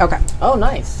gathering? Yeah. Okay. Oh,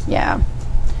 nice. Yeah.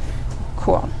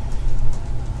 Cool.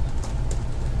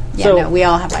 Yeah. So- no, we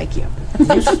all have IQ.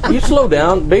 You slow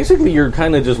down. Basically, you're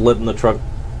kind of just letting the truck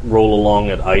roll along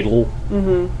at idle.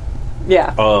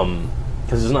 Yeah.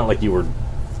 Because it's not like you were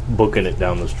booking it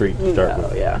down the street to start No,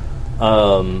 with. yeah.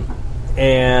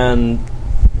 And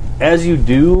as you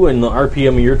do, and the RPM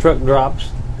of your truck drops,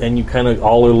 and you kind of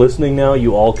all are listening now,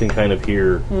 you all can kind of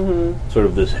hear sort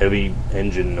of this heavy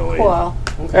engine noise. Cool. All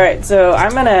right, so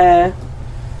I'm gonna.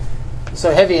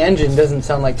 So heavy engine doesn't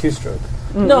sound like two-stroke.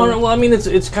 No, well, I mean,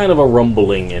 it's kind of a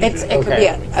rumbling engine. It could be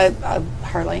a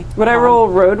Harley. Would I roll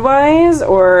roadwise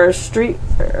or street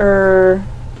or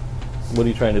What are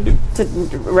you trying to do? to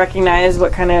recognize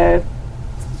what kind of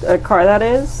a car that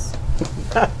is?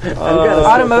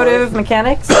 Automotive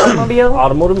mechanics, automobile.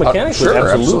 Automotive mechanics sure,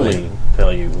 would absolutely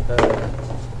tell you.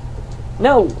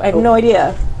 No, I have no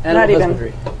idea. Not even.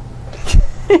 husbandry.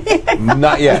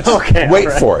 Not yet. Okay, Wait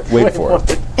all right. for it. Wait for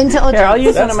it. Intelligence. Here, I'll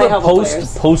use one That's of my the helpful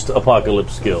players.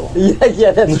 post-apocalypse skill.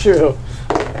 Yeah, that's true.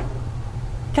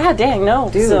 God dang, no,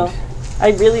 Dude. So,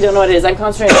 I really don't know what it is. I'm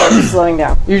concentrating on just slowing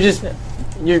down. You're just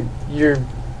your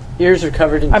ears are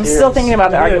covered in I'm tears. still thinking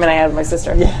about the argument I had with my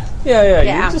sister. Yeah. Yeah.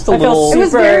 Yeah. You're just a I feel little. It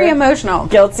was Super- very emotional.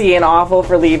 Guilty and awful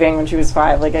for leaving when she was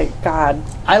 5. God.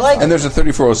 I like. And there's a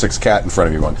 3406 cat in front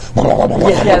of you going.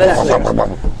 Yeah,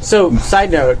 that's So,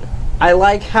 side note, I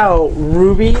like how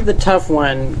Ruby, the tough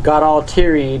one, got all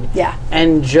teary-eyed. Yeah.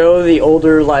 And Joe, the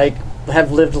older,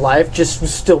 have lived life, just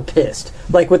was still pissed.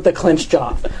 With the clenched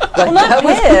jaw. Not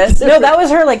pissed. No, that was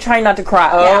her trying not to cry.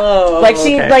 Oh,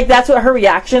 she okay. that's what her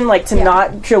reaction to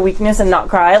not show weakness and not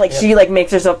cry. She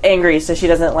makes herself angry so she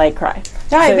doesn't cry.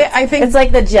 Yeah, I think It's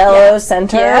like the Jello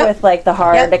center Yep. with the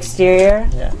hard Yep. exterior.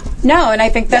 no, and I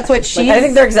think that's what she's. I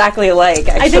think they're exactly alike.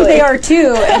 Actually. I think they are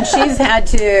too, and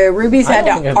Ruby's I had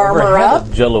don't think to I've armor ever had up.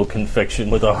 a Jello confection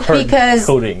with a hard Because-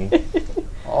 coating.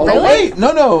 Oh, wait.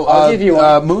 No. I'll give you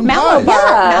one. Moon Malabar,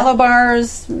 pies.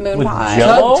 Malabars, moon With pie.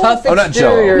 Jello? Tough Oh, not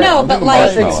Jello. exterior. No, but Moon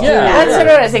like- marshmallow. Yeah. That's sort of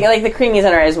what I was thinking. The creamy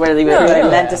center is what I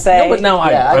meant to say. No, but now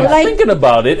Yeah, I'm like- thinking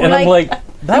about it, and we're I'm like- like,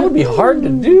 that would be hard to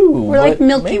do. We're like but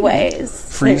Milky maybe. Ways.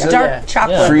 Freeze it. Dark Yeah.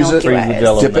 chocolate Freeze it. Milky Freeze the Ways.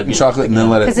 Jello. Dip it in chocolate and then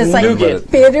let it. Because it's like let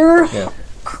it- bitter, Yeah.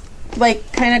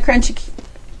 kind of crunchy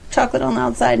chocolate on the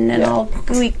outside, and then all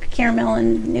gooey caramel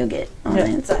and nougat on the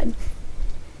inside.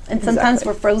 And sometimes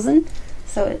we're frozen,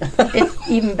 so it's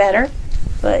even better.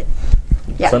 But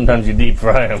yeah, Sometimes you deep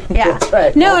fry them. yeah. That's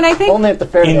right. No, and I think Only at the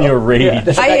fair. In though. your rage. Yeah,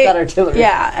 that's that artillery.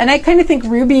 Yeah, and I kind of think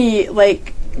Ruby,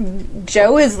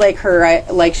 Joe is her,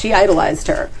 she idolized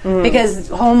her because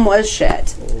home was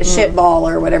shit, shit ball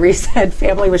or whatever he said,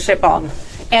 family was shit ball,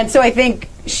 and so I think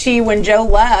when Joe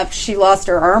left, she lost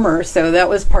her armor, so that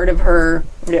was part of her,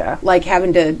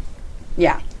 having to,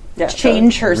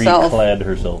 change herself, Reclad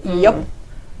herself. yep,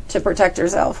 to protect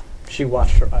herself. She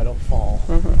watched her idol fall.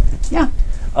 Yeah,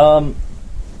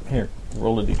 Here,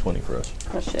 roll a d20 for us.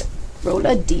 Oh shit. roll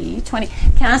a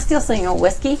d20. Can I steal some of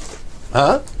whiskey?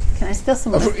 Huh? Can I steal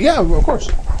some whiskey? Yeah, of course.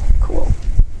 Cool.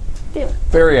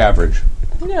 Very average.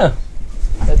 Yeah.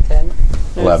 At 10.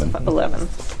 11. 11.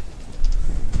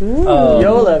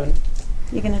 Yo, 11.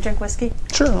 You gonna drink whiskey?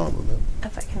 Sure.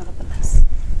 If I can open this.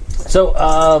 So,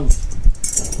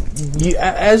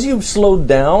 as you've slowed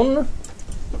down,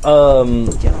 Do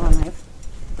you want a knife?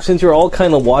 since you're all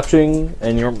kind of watching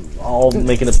and you're all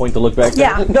making a point to look back,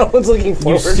 Yeah. No one's looking you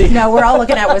forward. see. No, we're all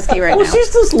looking at whiskey right Well, now.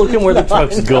 she's just looking where the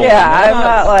truck's going. Yeah, I'm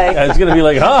not like. It's gonna be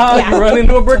like, ha! Yeah. You run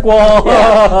into a brick wall.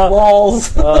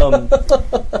 Walls.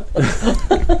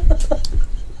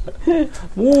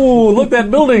 Ooh, look! That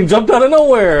building jumped out of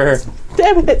nowhere.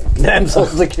 Damn it. Damn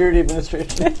Social Security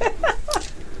Administration.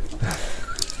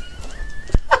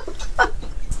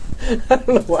 I don't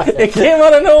know why. It came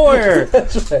out of nowhere.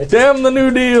 That's right. Damn the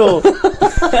New Deal.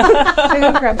 I'm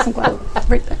gonna grab some gloves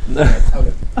right there.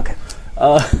 Okay.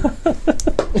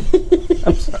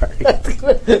 I'm sorry.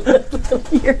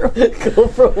 Go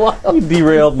for a while. You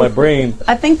derailed my brain.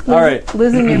 I think All right.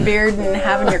 losing your beard and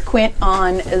having your quint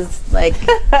on is like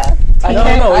I No,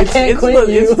 can't it's quit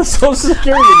you. the Social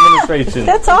Security Administration.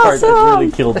 That's part that awesome.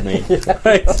 really killed me.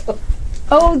 Right.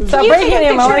 oh, Stop breaking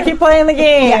him. I want to keep playing the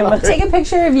game. Yeah, take a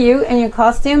picture of you and your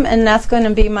costume, and that's going to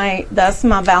be my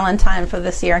Valentine for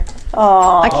this year.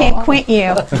 Aw. I can't quint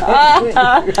you.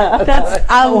 That's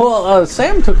Well,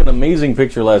 Sam took an amazing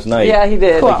picture last night. Yeah, he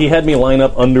did. Like he had me line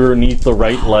up underneath the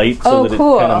right light so Oh, that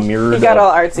cool. it kind of mirrored. He got the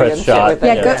all artsy press and shit shot. with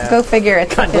it. yeah. Go figure.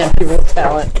 It's Goddamn people with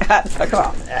talent. God, fuck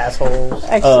off. Assholes.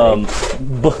 Actually,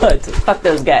 But fuck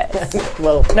those guys.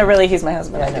 Well, No, really, he's my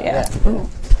husband. I know, Yeah.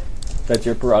 that's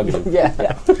your prerogative. yeah.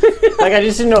 Like, I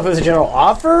just didn't know if it was a general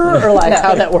offer or like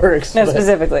how that works. No, but-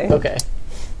 specifically. Okay.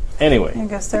 Anyway, I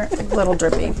guess they're a little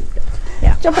drippy.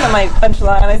 Jumping on my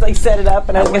punchline, I set it up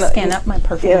and I was I'm going gonna to scan up my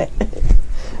perfume. Damn it.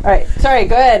 All right. Sorry,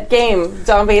 go ahead. Game.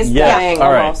 Zombies. Yeah, Dying.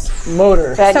 all right. Almost.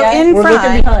 Motor. Bad So guy? in We're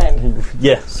looking front, behind.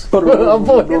 yes,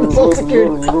 Avoiding the Social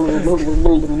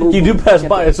Security. you do pass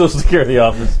by a Social Security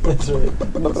office That's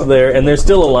right. there, and there's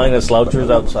still a line of slouchers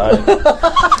outside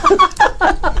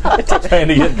trying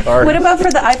to get cards. what about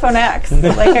for the iPhone X?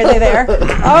 Like, are they there?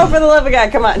 Oh, for the love of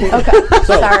God, come on. Okay,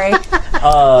 sorry.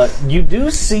 You do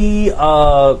see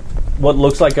what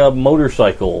looks like a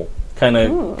motorcycle kind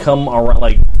of come around.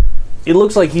 Like it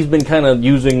looks like he's been kind of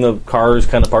using the cars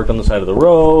kind of parked on the side of the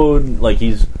road. Like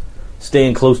he's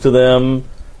staying close to them.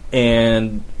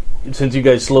 And since you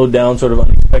guys slowed down sort of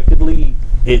unexpectedly,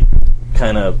 it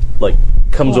kind of like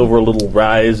comes over a little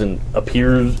rise and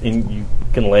appears, and you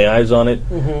can lay eyes on it.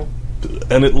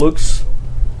 And it looks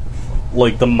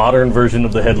like the modern version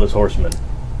of the Headless Horseman.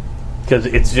 Because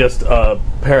it's just a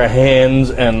pair of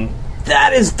hands and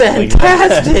That is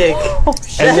fantastic.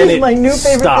 and then is it my new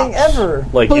favorite stops. thing ever.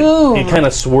 Like Boom. it kind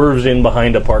of swerves in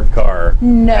behind a parked car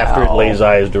No. after it lays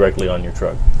eyes directly on your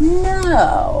truck.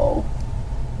 No.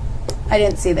 I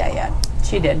didn't see that yet.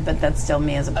 She did, but that's still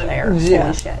me as a player. yeah.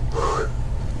 Holy shit.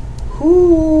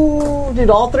 Ooh, did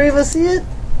all three of us see it?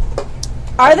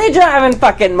 Are they driving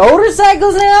fucking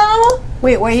motorcycles now?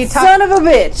 Wait, what are you talking? Son of a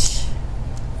bitch.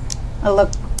 Oh,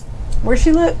 look, where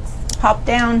she looks. Pop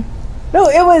down. No,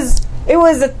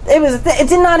 it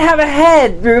did not have a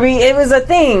head, Ruby. It was a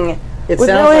thing It with sounds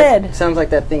no like, head. Sounds like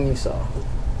that thing you saw.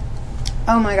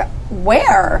 Oh my god.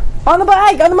 Where? On the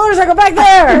bike, on the motorcycle back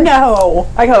there. No.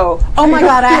 I go. Oh my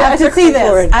god, I have to see click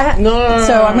forward. this. No.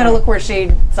 So I'm gonna look where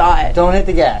she saw it. Don't hit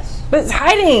the gas. But it's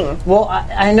hiding. Well,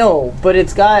 I know, but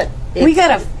it's got. We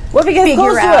gotta What if it gets figure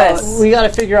close to out. us? We got to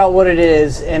figure out what it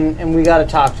is, and we got to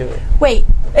talk to it. Wait.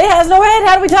 It has no head.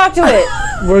 How do we talk to it?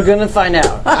 We're gonna find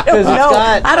out because No,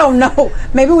 I don't know.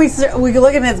 Maybe we could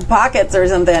look in its pockets or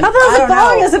something. How the hell is it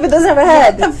following us if it doesn't have a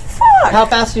head? What the fuck? How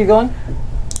fast are you going?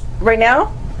 Right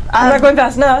now? I'm not going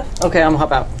fast enough. Okay, I'm gonna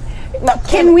hop out. No,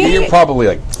 Can we? You're probably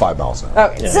like 5 miles an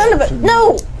hour. Oh, son of a...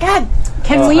 No! God!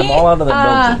 Can we? I'm all out of the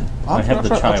dungeon. I have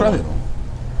the I'll try chime. it.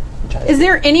 Is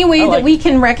there any way like that we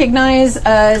can recognize?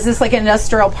 Is this like an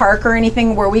industrial park or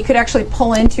anything where we could actually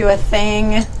pull into a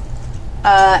thing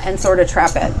and sort of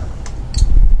trap it,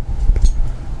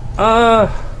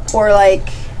 or like?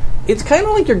 It's kind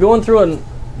of like you're going through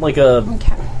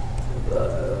Okay.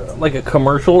 like a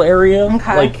commercial area.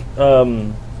 Okay. Like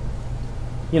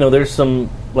there's some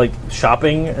like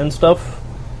shopping and stuff.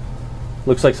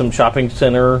 Looks like some shopping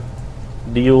center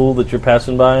deal that you're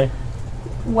passing by.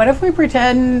 What if we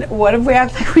pretend? What if we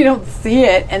act like we don't see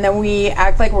it, and then we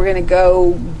act like we're going to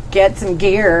go get some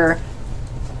gear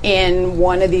in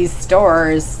one of these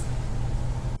stores?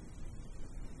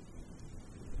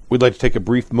 We'd like to take a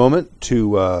brief moment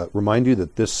to remind you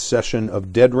that this session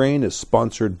of Dead Rain is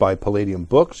sponsored by Palladium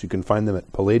Books. You can find them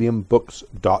at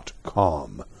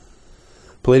palladiumbooks.com.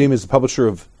 Palladium is the publisher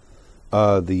of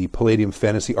the Palladium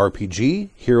Fantasy RPG,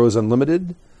 Heroes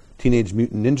Unlimited, Teenage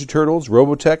Mutant Ninja Turtles,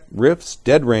 Robotech, Rifts,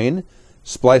 Dead Rain,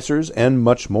 Splicers, and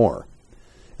much more.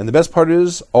 And the best part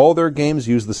is, all their games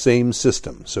use the same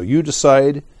system. So you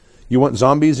decide you want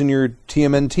zombies in your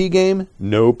TMNT game?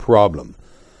 No problem.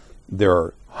 There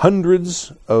are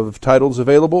hundreds of titles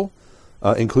available,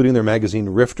 including their magazine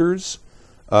Rifters,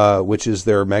 which is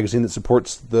their magazine that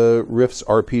supports the Rifts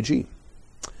RPG.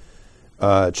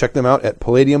 Check them out at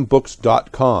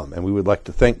palladiumbooks.com, and we would like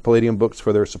to thank Palladium Books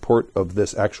for their support of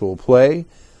this actual play.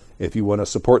 If you want to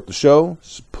support the show,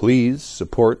 please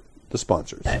support the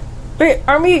sponsors. But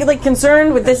aren't we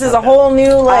concerned with this is a whole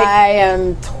new I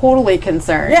am totally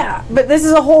concerned. Yeah, but this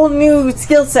is a whole new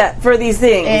skill set for these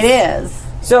things. It is.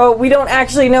 So we don't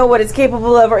actually know what it's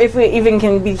capable of or if it even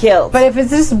can be killed. But if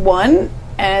it's just one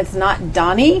and it's not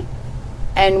Donnie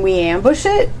and we ambush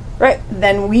it, right,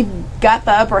 then we've got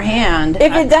the upper hand.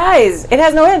 If it dies, it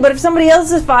has no head. But if somebody else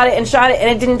has fought it and shot it and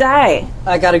it didn't die.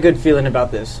 I got a good feeling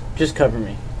about this. Just cover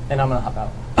me, and I'm gonna hop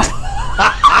out.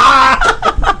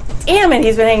 Damn it,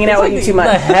 he's been hanging out with you too much.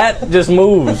 The hat just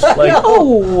moves. Like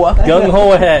Oh, gung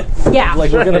ho hat. yeah.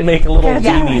 Like we're gonna make a little Yeah.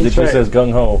 genie that just Right. says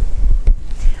gung ho.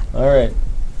 All right.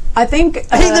 I think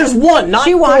Hey, there's one, not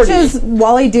she 40. watches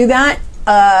Wally do that.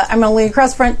 I'm going to lean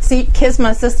across the front seat, kiss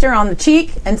my sister on the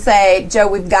cheek, and say, "Joe,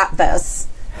 we've got this.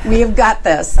 We have got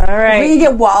this. All right. If we can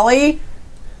get Wally,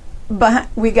 but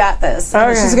we got this."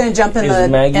 And Okay. she's going to jump in Is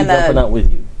Maggie jumping out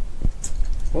with you?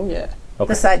 Oh yeah.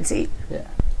 the side seat. Yeah.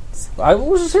 I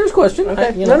was a serious question.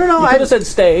 Okay. You No, no, You I- could have said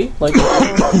stay. Like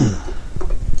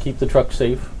keep the truck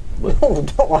safe.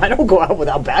 I don't go out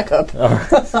without backup. All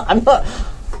right. I'm not.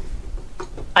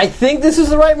 I think this is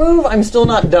the right move. I'm still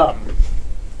not dumb.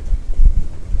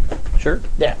 Sure.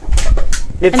 Yeah.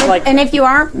 It's And, like and if you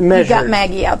aren't, you got measured.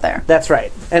 Maggie out there. that's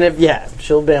right. And if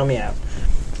she'll bail me out.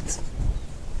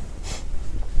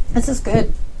 This is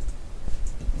good.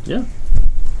 Yeah.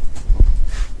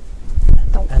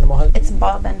 Animal husband. It's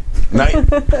bobbing.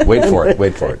 Wait for it.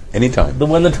 Wait for it. Anytime.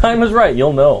 When the time is right,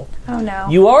 you'll know. Oh no.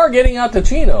 You are getting out to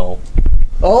Chino.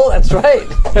 Oh, that's right.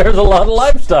 There's a lot of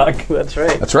livestock. That's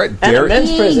right. That's right. And a Dairy.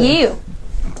 men's prison. You.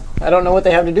 I don't know what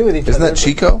they have to do with each Isn't other. that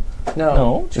Chico? No.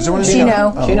 No. Is there one in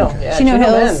Chino. Oh, Chino. okay. Yeah, Chino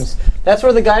Hills. Men's. That's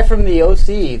where the guy from the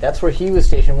OC. That's where he was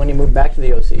stationed when he moved back to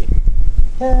the OC.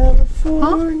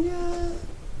 California.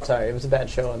 Sorry, it was a bad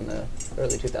show in the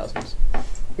early 2000s.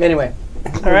 Anyway,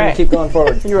 all right. keep going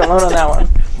forward. You were alone on that one.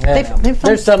 Yeah. They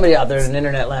There's somebody out there in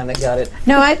internet land that got it.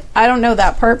 No, I don't know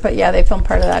that part, but yeah, they filmed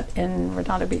part of that in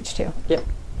Redondo Beach too. Yep.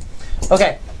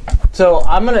 Okay, so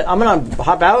I'm gonna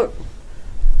hop out.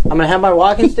 I'm gonna have my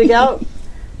walking stick out,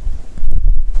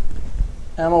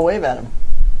 and I'm gonna wave at him.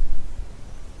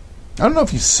 I don't know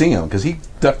if you see him because he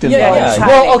ducked in. Yeah, behind yeah. us.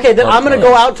 Well, okay, then Oh, I'm gonna yeah.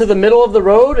 go out to the middle of the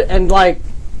road and like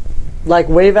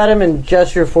wave at him and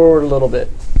gesture forward a little bit.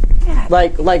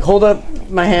 Like hold up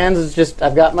my hands. It's just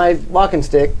I've got my walking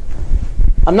stick.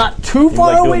 I'm not too You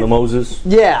far like away. doing the Moses?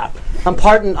 Yeah, I'm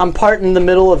parting the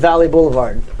middle of Valley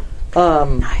Boulevard.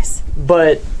 Nice.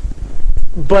 But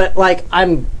like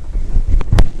I'm.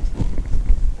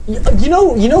 You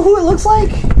know who it looks like?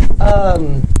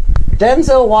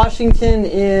 Denzel Washington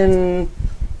in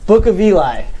Book of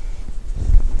Eli.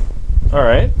 All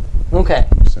right. Okay.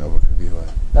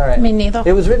 All right. Me neither.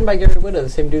 It was written by Gary Whitta, the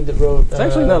same dude that wrote. It's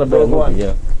actually not a bad Rogue One.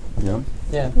 movie.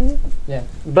 Yeah. Yeah.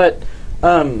 But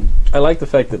I like the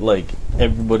fact that like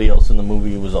everybody else in the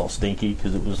movie was all stinky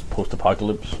because it was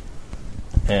post-apocalypse,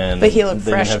 and But he looked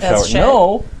they didn't fresh have as showers. shit.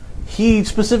 No, he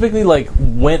specifically like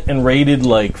went and raided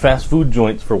like fast food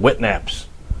joints for wet naps,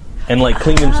 and like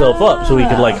cleaned himself up so he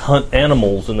could like hunt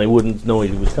animals and they wouldn't know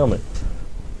he was coming.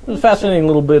 It was a fascinating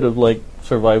little bit of like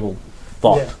survival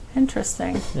thought. Yeah.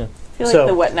 Interesting. I feel like So-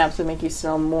 the wet naps would make you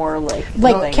smell more like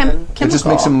Like something chemical. It just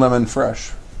makes them lemon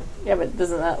fresh. yeah, but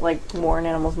doesn't that like warn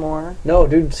animals more? no,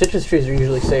 dude, citrus trees are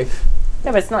usually safe.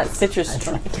 Yeah, but it's not citrus.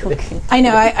 I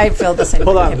know. I feel the same.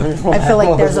 Hold thing. on. I feel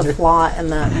like there's a flaw in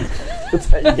that That's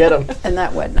how you get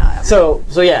them. wet nut. So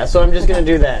I'm just gonna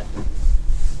do that.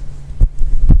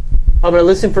 I'm gonna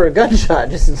listen for a gunshot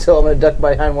just until I'm gonna duck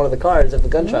behind one of the cars if a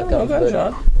gunshot No comes. but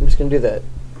gunshot. I'm just gonna do that.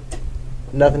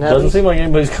 Nothing happens. Doesn't seem like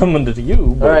anybody's coming to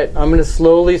you. But All right, I'm gonna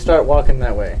slowly start walking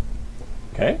that way.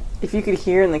 Okay. If you could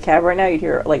hear in the cab right now, you'd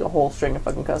hear like a whole string of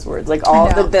fucking cuss words. Like all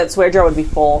know. that swear jar would be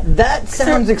full. That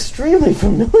sounds extremely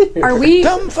familiar. Are we?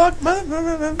 Dumb fuck.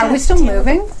 Are we still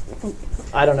moving?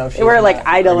 I don't know. If she's We're like not.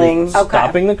 idling. Okay.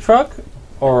 Stopping the truck,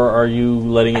 or are you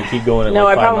letting it keep going? At No,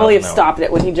 like I 5 probably have miles an hour? stopped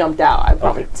it when he jumped out. I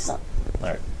probably stopped. All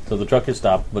right. So the truck is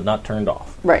stopped, but not turned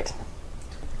off. Right.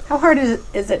 How hard is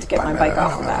it to get my bike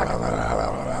off the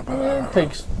back? It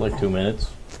takes like 2 minutes.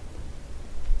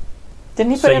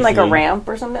 Didn't he put in like a Safely. ramp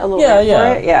or something? A little Yeah, ramp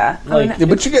yeah. for it? Yeah. Like Yeah,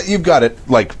 but you've got it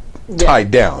like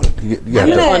tied down. You got I'm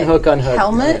to- gonna Unhook.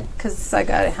 helmet because I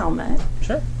got a helmet.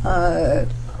 sure. I'm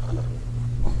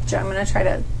gonna try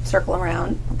to circle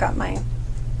around. Got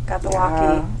the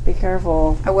walkie. Be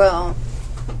careful. I will.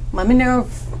 Let me know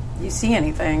if you see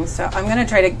anything. So I'm gonna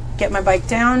try to get my bike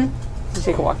down, You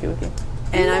take a walkie with you.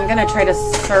 and I'm gonna try to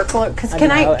circle it. Because I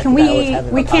mean, I can always have it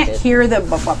in we my can't pocket. hear the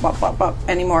bop bop bop bop bop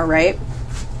anymore, right?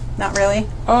 Not really.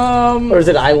 Or is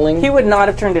it idling? He would not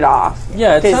have turned it off.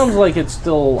 Yeah, it 'Cause- sounds like it's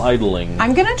still idling.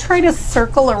 I'm gonna try to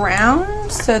circle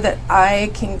around so that I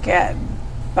can get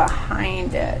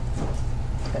behind it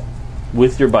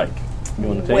With your bike. You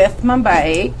want to take with my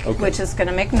bike, Okay. which is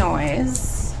gonna make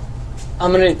noise.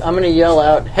 I'm gonna yell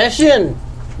out, Hessian!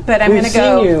 But I'm We've gonna seen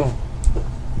go you.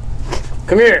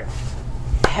 Come here.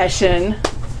 Hessian.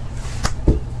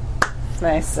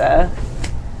 Nice,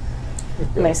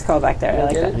 nice call back there. I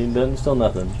like Get that. it? He doesn't. Still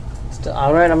nothing.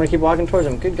 All right, I'm gonna keep walking towards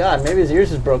him. Good God, maybe his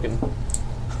ears is broken.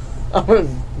 I'm gonna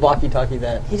walkie-talkie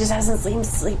that. He just hasn't seen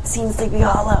Sleepy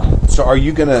Hollow. So are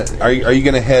you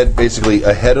gonna head basically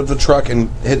ahead of the truck and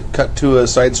cut to a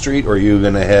side street, or are you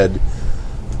gonna head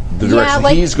the direction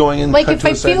he's going and like cut if to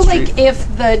I a side feel street? like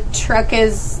if the truck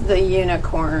is the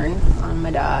unicorn on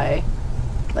Madai,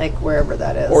 like wherever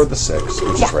that is, or the 6,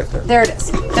 which is right there. There it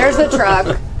is. There's the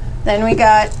truck. Then we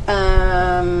got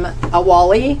a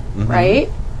Wally, Mm-hmm. right?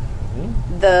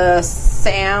 The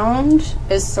sound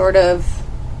is sort of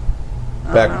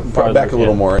Back Farther, a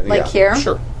little yeah. more. Like yeah. here?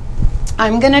 Sure.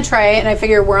 I'm gonna try it, and I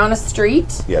figure we're on a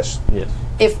street. Yes. Yes.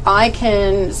 If I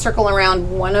can circle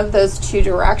around one of those two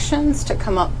directions to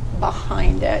come up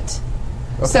behind it.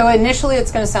 So initially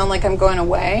it's going to sound like I'm going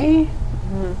away.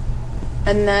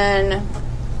 And then,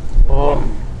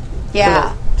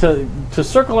 yeah. To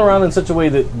circle around in such a way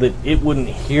that it wouldn't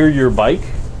hear your bike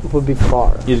Would be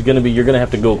far. is going to be. You're going to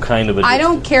have to go kind of a. I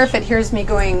don't distance. care if it hears me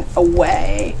going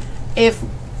away. If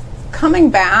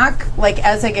coming back, like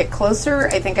as I get closer,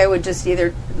 I think I would just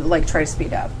either like try to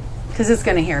speed up because it's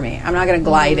going to hear me. I'm not going to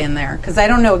glide in there because I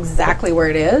don't know exactly where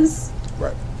it is.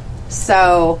 Right.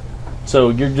 So So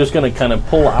you're just going to kind of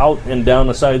pull out and down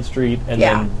a side street and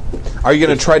Yeah. Are you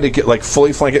going to try to get like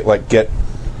fully flank it, like get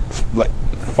like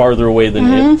then farther away than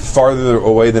Mm-hmm. it. farther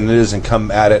away than it is, and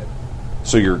come at it?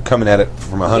 So you're coming at it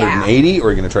from 180, or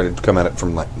are you going to try to come at it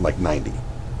from like 90? You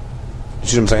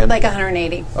see what I'm saying? like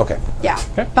 180. Okay. Yeah,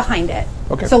 Okay. behind it.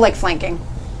 Okay. So like flanking.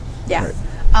 Yeah.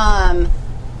 Right.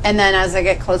 And then as I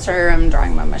get closer, I'm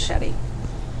drawing my machete.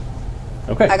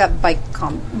 Okay. I got so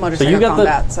motorcycle you got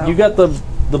combat. So you got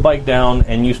the bike down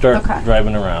and you start Okay.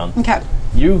 driving around. okay.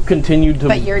 You continue to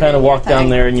But you're kind of doing your walk down thing.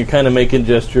 there and you're kind of making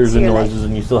gestures So and you're like- noises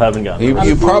and you still haven't gotten You, around.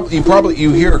 you probably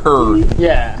you hear her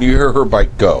Yeah. you hear her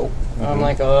bike go. I'm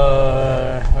like, all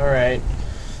right.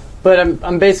 But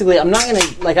I'm basically, I'm not gonna,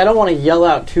 like, I don't want to yell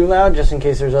out too loud just in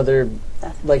case there's other,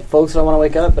 like, folks that I want to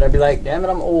wake up, but I'd be like, damn it,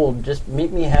 I'm old, just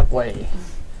meet me halfway.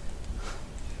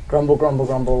 Grumble, grumble,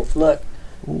 grumble. Look.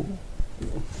 Ooh.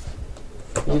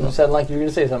 You sound like you were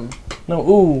gonna say something. No,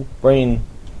 ooh, brain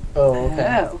Oh,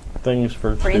 okay. Oh, things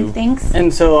for brain Stu. thinks.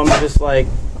 And so I'm just like,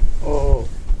 oh,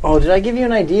 did I give you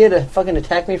an idea to fucking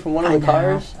attack me from one of I the know.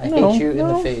 cars? I No, hate you in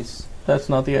no. the face. That's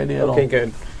not the idea at all. Okay,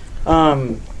 good.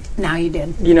 Now you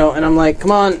did. You know, and I'm like,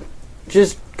 come on,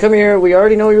 just come here. We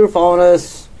already know you were following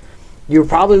us. You were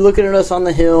probably looking at us on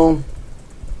the hill.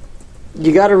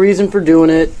 You got a reason for doing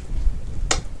it.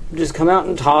 Just come out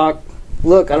and talk.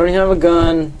 Look, I don't even have a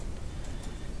gun.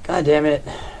 God damn it.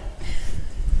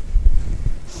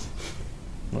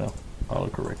 Well,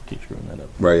 autocorrect keeps screwing that up.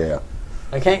 Right, yeah.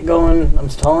 I can't go in. I'm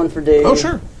stalling for Dave. Oh,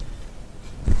 sure.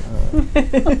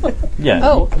 Yeah.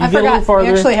 Oh, you I get a little forgot. We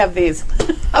farther. actually have these.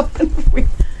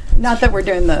 Not that we're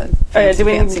doing the. Do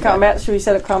we need fancy to combat? Should we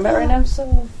set up combat right now?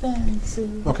 so fancy.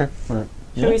 Okay, all right.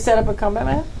 Should we set up a combat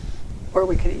map? Or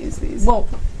we could use these. Well,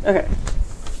 Okay.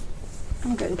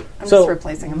 I'm good. I'm So, just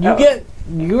replacing them.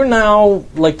 you're now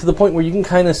like to the point where you can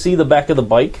kind of see the back of the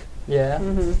bike. Yeah.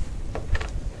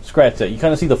 Scratch that. You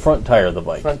kind of see the front tire of the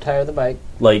bike. Front tire of the bike.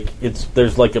 Like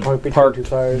there's like a Parked between parked two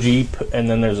cars. Jeep, and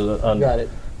then there's Got it.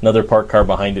 another parked car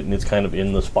behind it, and it's kind of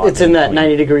in the spot. It's in that between.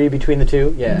 90 degree between the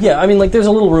two. Yeah. Yeah, I mean, like there's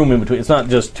a little room in between. It's not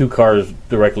just two cars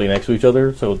directly next to each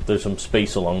other, so there's some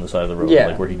space along the side of the road, Yeah.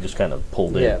 like where he just kind of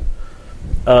pulled in. Yeah.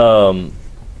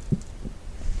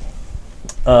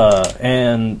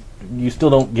 And you still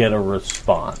don't get a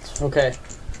response. Okay.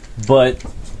 But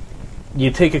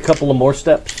you take a couple of more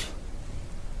steps,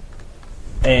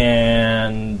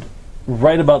 and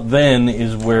right about then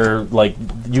is where, like,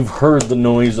 you've heard the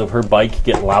noise of her bike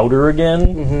get louder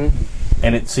again,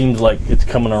 and it seems like it's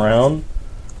coming around,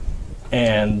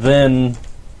 and then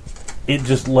it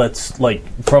just lets, like,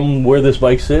 from where this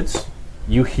bike sits,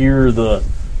 you hear the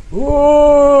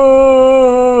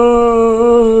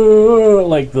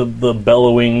like the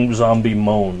bellowing zombie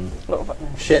moan.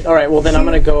 Shit. All right. Well, then I'm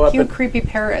gonna go up Cute, and creepy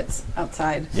parrots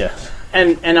outside. Yes.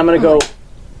 I'm gonna go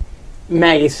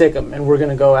Maggie Sickham, and we're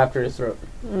gonna go after his throat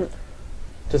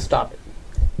to stop it.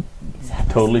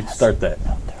 Totally start that.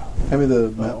 Hand me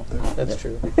the map there. That's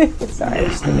true. Sorry, I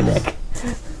just think a dick.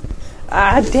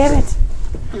 Ah, damn it.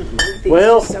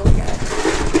 Well, So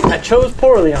good. I chose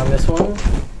poorly on this one,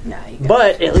 No, you got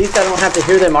but at least I don't have to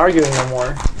hear them arguing no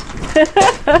more.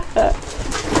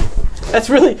 That's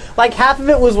really like half of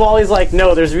it was Wally's like,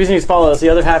 no, there's a reason he's following us. The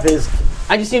other half is,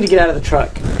 I just need to get out of the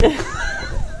truck.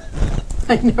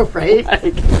 I know, right?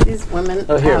 These women.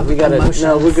 Oh, here have we got it. emotions.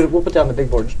 No, we'll put down the big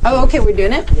board. Oh, okay, we're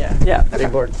doing it. Yeah, Yeah.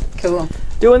 big board. Cool.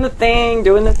 Doing the thing,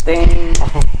 doing the thing.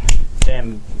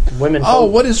 Damn women. Oh,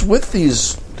 folk. what is with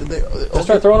these? Did they, Just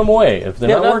start throwing them away. If they're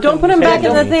Yeah, not no, working, don't put them just back hand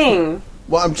in the them. thing.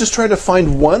 well, I'm just trying to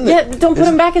find one Yeah, that... don't put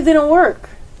isn't- them back if they don't work.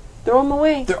 Throw them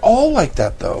away. They're all like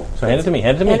that, though. So hand it to me.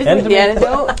 Hand it to me. Hand it Hand it to to me. me. Yeah,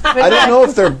 don't. I don't know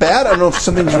if they're bad. I don't know if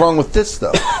something's wrong with this,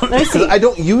 though. Let me see. Because I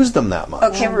don't use them that much.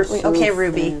 Okay, okay,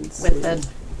 Ruby, with the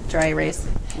dry erase.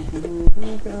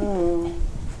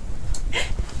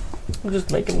 We'll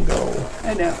just make them go.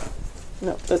 I know.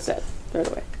 No, that's it. Throw it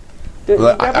away. Do it.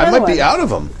 Well, Grab I another might be one. out of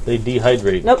them. They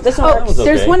dehydrate. Nope, this one Oh, works. was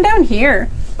there's okay. one down here.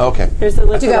 Okay. Here's the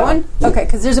lip. Do you got one? Okay,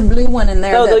 because there's a blue one in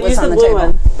there No, that they'll was use on the the blue table.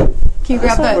 one. Can you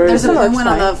grab one that? works. There's a This one blue one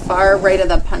works on the far right of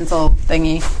the pencil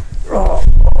thingy.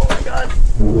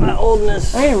 My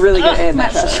oldness. I'm getting really good at My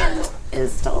that. shirt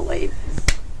is still late.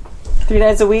 3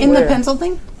 nights a week. In the pencil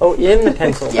thing? Oh, in the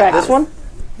pencil. Yeah. This one?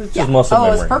 It's just muscle Oh,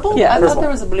 memory. it's purple? Yeah, I purple. thought there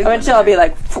was a blue one. Eventually I'll be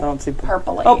like, I don't see.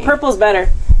 purple. oh, purple's better.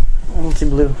 I don't see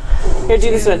blue. Here,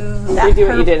 do this one. That You do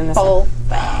what you did in this one. purple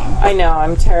thing. I know,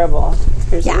 I'm terrible.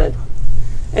 Here's Yeah. the lid.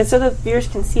 It's so the viewers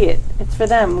can see it. It's for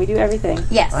them. We do everything.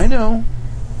 Yes. I know.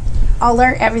 I'll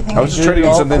learn everything. I was just trying to get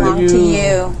all something for that... belong to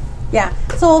you. Yeah.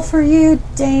 It's all for you,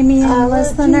 Damien,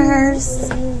 listeners.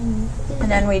 And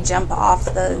then we jump off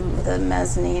the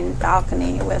mezzanine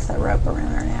balcony with a rope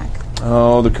around our neck.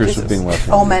 Oh, the curse of being left.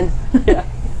 Omen.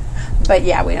 But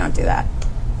yeah, we don't do that.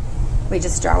 We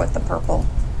just draw with the purple.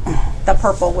 The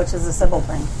purple, which is a Sybil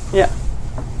thing. Yeah.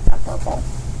 That purple.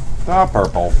 Ah,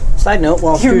 purple. Side note: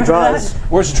 while Stu remember draws,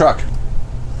 Where's the truck?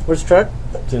 where's the truck?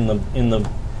 It's in the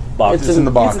box. It's in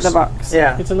the box. It's in the box.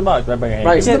 Yeah, It's in the box right by your hand.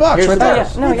 right. It's in the box Here's right the there.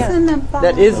 box. No, It's yeah. in the box.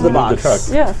 That is the Move box. the truck.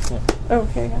 Yeah. Oh,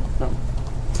 okay. No.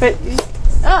 But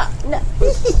no.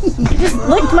 You just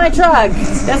licked my truck.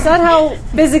 That's not how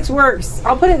physics works.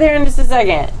 I'll put it there in just a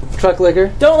second. Truck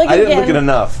liquor. Don't lick it I didn't again. look at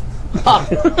enough.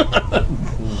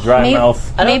 Dry Maybe-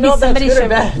 mouth. I don't Maybe know if that's somebody good or should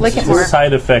bad. lick it It's a more.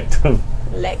 side effect of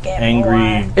Lick it angry.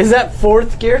 more. Is that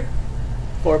fourth gear?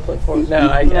 4.4. No,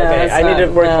 okay. it's I need to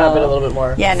not- workshop no. it a little bit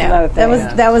more. Yeah, not no, a that was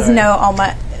thing. that was Sorry. no. All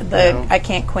my No. I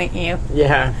can't quit you.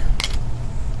 Yeah.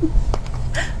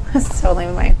 That's totally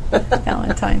my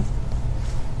Valentine.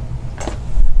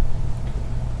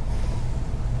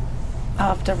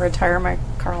 I'll have to retire my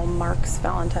Karl Marx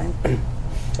Valentine.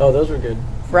 Oh, those were good.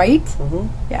 Right? Mhm.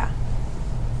 Yeah.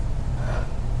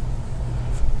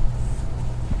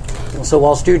 So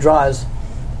while Stu draws,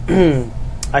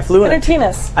 I flew in Entertain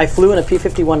us. a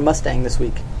P-51 Mustang this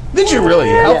week. Did you really?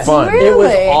 How Yes. fun! Really?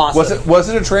 It was awesome. Was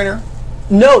it a trainer?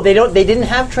 No, they didn't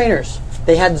have trainers.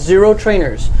 They had 0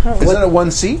 trainers. Is that a one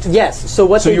seat? Yes. So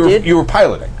what So they you were did? you were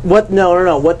piloting.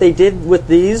 No. What they did with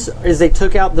these is they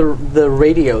took out the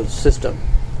radio system,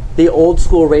 the old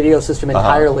school radio system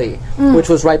entirely, which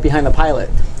was right behind the pilot,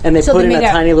 and they So put they in a made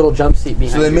it- tiny little jump seat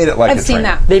behind. So they made it like I've a seen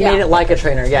trainer. that. They Yeah. made it like a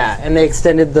trainer, yeah, and they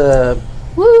extended the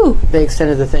Woo! thing,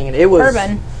 and it was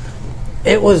Bourbon.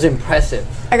 It was impressive.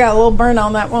 I got a little burn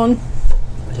on that one.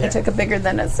 Yeah. I took a bigger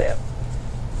than a sip.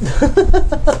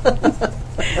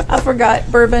 I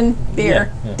forgot bourbon,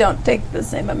 beer. Yeah. Don't take the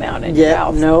same amount in your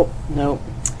Yeah, mouth. no.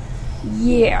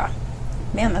 Yeah.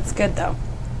 Man, that's good though.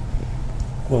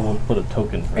 Well, we'll put a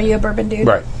token for Are you a bourbon dude?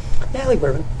 Right. Yeah, I like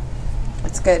bourbon.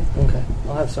 That's good. Okay,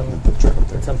 I'll have some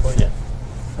at some point. Yeah.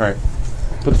 All right.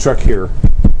 Put the truck here.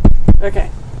 Okay.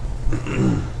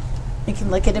 You can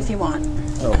lick it if you want.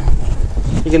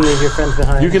 You can leave your friends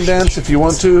behind. You can dance if you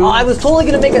want to. Oh, I was totally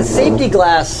going to make a safety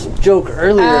glass joke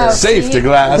earlier. Oh. Safety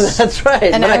glass. That's right,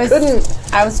 And but I couldn't.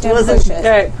 I was doing Wasn't- push All it.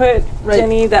 right, put Right.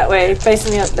 Jenny that way,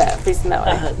 facing facing that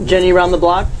way. Jenny around the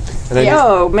block. And then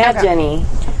Yo, Mad Okay. Jenny.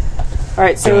 All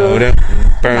right, so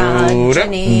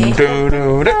Jenny.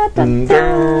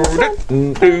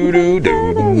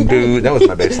 That was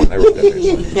my bass line. I wrote that bass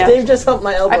line. yeah. Dave just helped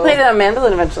my elbow. I played it on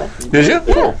mandolin eventually. Did you?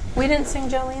 Yeah. We didn't sing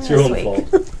Jolene It's your this own week.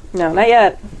 fault. No, not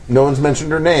yet. No one's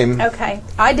mentioned her name. Okay.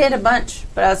 I did a bunch,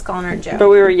 but I was calling her Joe. But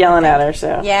we were yelling at her,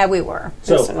 so. Yeah, we were.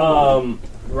 So,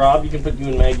 Rob, you can put you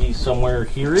and Maggie somewhere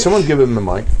here. Someone give him the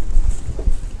mic.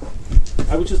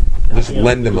 I was just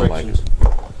lend him a mic. directions.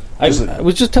 I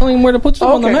was just telling him where to put stuff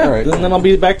on the Okay, map, all right. and then I'll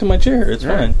be back to my chair. It's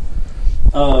fine.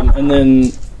 And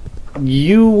then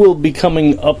you will be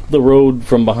coming up the road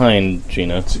from behind,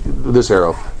 Gina. This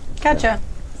arrow. Gotcha.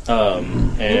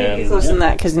 And Get closer than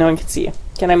that because no one can see you.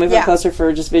 Can I move Yeah. it closer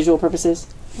for just visual purposes?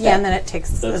 Yeah, and then it takes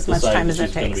that's as the much side time that as it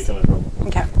she's gonna be takes. coming from.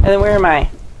 Okay. And then where am I?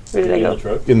 Where did I In go? the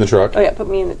truck. In the truck. Oh yeah, put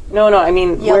me in. No, I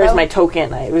mean, Yellow? where's my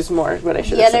token? It was more what I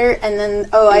should have said. Yetter, and then,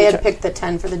 I In the had truck. picked the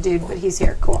 10 for the dude, but he's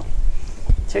here. Cool.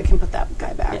 So we can put that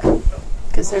guy back. Yeah.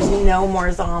 Because there's no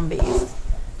more zombies.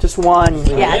 Just one.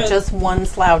 Yeah, Yeah. just one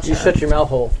sloucher. You shut your mouth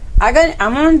hole.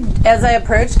 I'm on, as I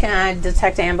approach, can I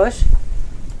detect ambush?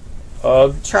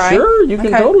 Try? Sure, you can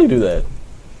Okay. totally do that.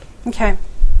 Okay.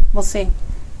 We'll see.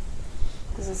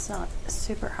 Because it's not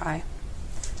super high.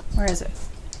 Where is it?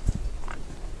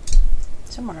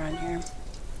 Somewhere around here.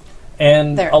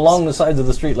 And There it along is. the sides of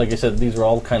the street, like I said, these are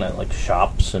all kind of like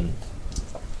shops and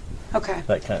Okay.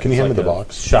 that kind. Can you it's hand me like the a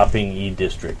box? Shopping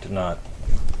district, not.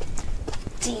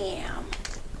 Damn.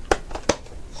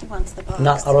 He wants the box.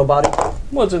 Not auto body.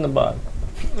 What's in the box?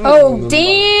 Oh,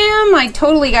 damn! I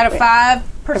totally got a 5%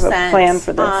 I have a plan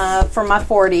for this. For my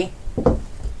 40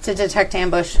 to detect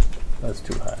ambush. That's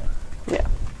too high. Yeah.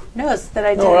 Notice that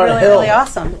I did we're on a really, hill. really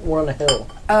awesome. We're on a hill.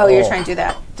 Oh, you're trying to do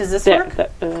that. Does this Yeah, work?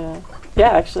 yeah,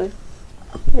 actually.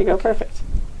 There you go, perfect.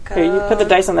 Here, you put the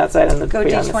dice on that side and the Go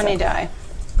put it on this D20 side. die.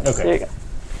 There you Okay.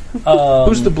 go.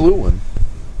 Who's the blue one?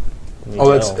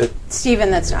 Oh, that's it.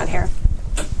 Steven, that's not here.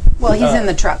 Well, he's in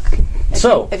the truck.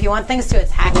 So If you want things to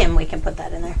attack him, we can put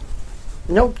that in there.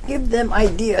 Don't give them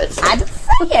ideas. I'm just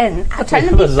saying. I'm trying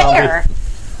to The be zombie- fair.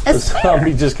 the It's fair.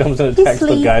 zombie just comes and attacks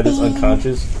the guy that's sleeping.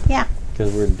 unconscious Yeah.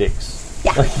 because we're dicks.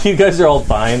 Yeah. Like, you guys are all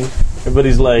fine.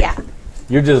 Everybody's like, Yeah.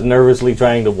 you're just nervously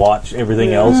trying to watch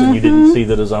everything else, and you didn't see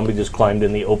that a zombie just climbed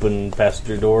in the open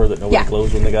passenger door that nobody Yeah.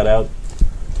 closed when they got out,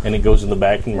 and it goes in the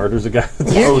back and murders a guy.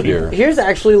 Oh dear. Here's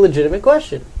actually a legitimate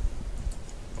question.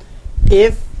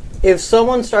 If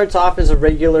someone starts off as a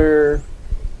regular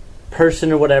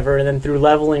person or whatever, and then through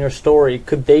leveling or story,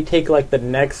 could they take like the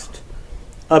next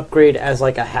upgrade as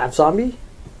like a half zombie?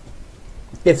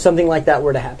 If something like that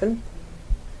were to happen?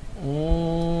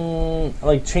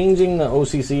 Like changing the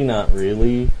OCC, not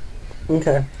really.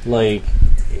 Okay. Like,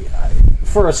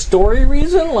 for a story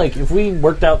reason, like if we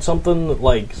worked out something that,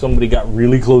 like somebody got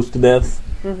really close to death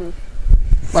Like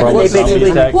from a what's zombie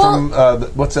basically- attack.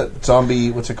 what's that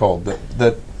zombie? What's it called?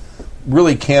 That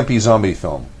really campy zombie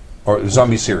film or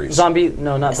zombie series. Zombie?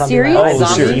 No, not zombie. Series? Land. Oh, the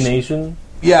Zombies? Z Nation.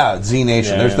 Yeah, Z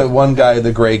Nation. Yeah, There's yeah. that one guy,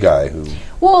 the gray guy, who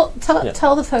Well, tell Yeah.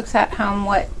 tell the folks at home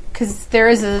what, because there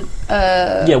is a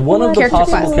one of the character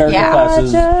possible class. character Yeah.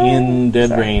 classes in Dead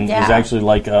Rain Yeah. is actually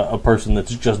like a person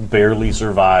that's just barely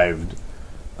survived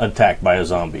attacked by a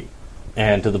zombie.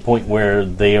 And to the point where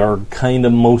they are kind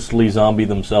of mostly zombie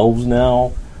themselves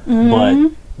now,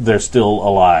 but they're still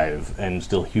alive and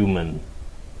still human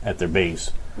at their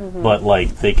base. But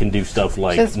like they can do stuff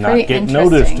like Which is not pretty get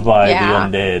noticed interesting. by Yeah.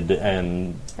 the undead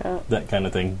and that kind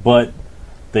of thing. But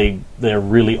they're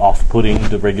really off-putting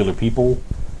to regular people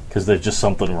because there's just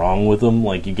something wrong with them.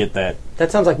 Like you get that. That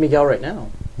sounds like Miguel right now.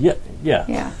 Yeah.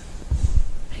 Yeah.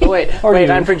 Oh, wait, you.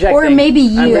 I'm projecting. Or maybe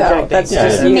I'm you. projecting. That's Yeah,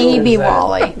 just yeah. you. Maybe Is that-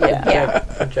 Wally. Yeah,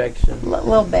 projection A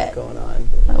little bit. going on.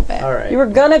 A little bit. All right. You were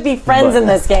gonna be friends But- in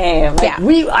this game. Yeah.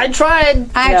 I tried.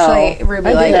 Actually, No. Ruby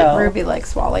I know. Ruby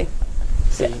likes Wally.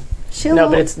 See. She'll, No,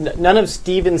 but it's none of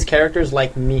Steven's characters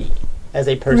like me as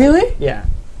a person. Really? Yeah.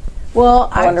 well.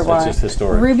 I wonder So why. it's just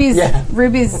historic. Yeah.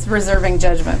 Ruby's reserving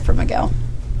judgment for Miguel.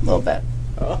 A little bit.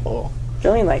 Oh,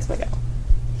 Jillian likes Miguel.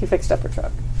 He fixed up her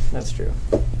truck. that's true.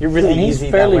 You're really And he's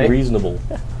easy fairly that way. reasonable.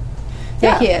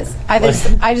 Yeah, he is. I just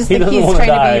he think doesn't he's wanna trying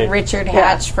to die. be Richard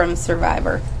Hatch from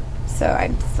Survivor. So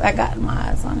I got my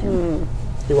eyes on him.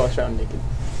 He walks around naked.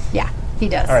 Yeah, he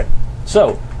does. All right.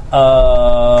 So,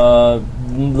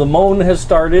 the moan has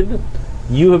started.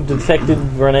 You have detected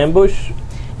an ambush.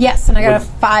 Yes, and I got a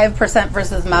 5%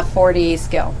 versus my 40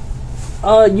 skill.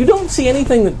 You don't see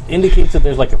anything that indicates that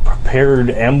there's like a prepared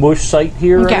ambush site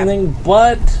here Okay. or anything,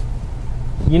 but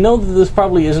you know that this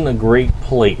probably isn't a great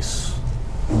place.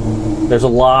 There's a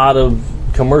lot of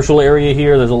commercial area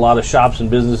here. There's a lot of shops and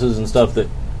businesses and stuff that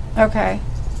Okay.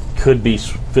 could be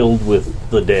filled with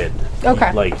the dead.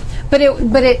 Okay. Like, But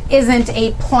it isn't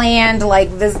a planned,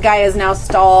 like, this guy is now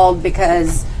stalled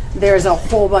because there's a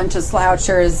whole bunch of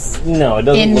slouchers. no, it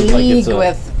doesn't In look like it's league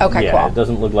with- okay, yeah, cool. it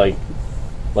doesn't look like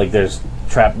there's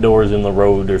trap doors in the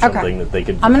road or something that they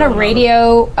could. I'm going run to out of.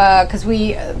 radio, because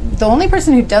the only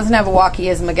person who doesn't have a walkie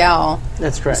is Miguel.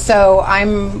 That's correct. So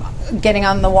I'm getting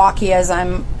on the walkie as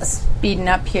I'm speeding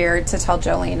up here to tell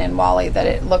Jolene and Wally that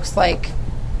it looks like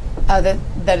that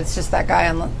it's just that guy,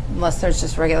 unless there's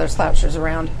just regular slouchers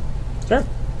around. Sure.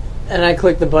 And I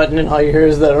click the button, and all you hear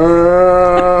is the.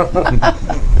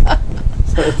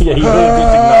 Yeah, you really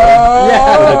just ignore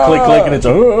Yeah. with a click, click, and it's.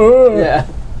 Yeah.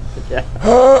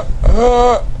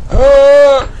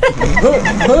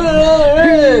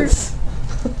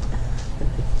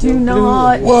 Do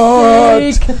not.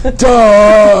 What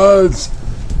does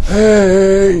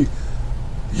a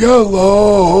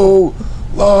yellow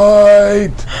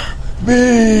light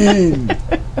mean?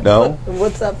 No?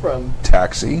 What's that from?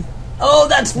 Taxi. Oh,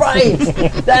 that's right.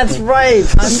 That's right.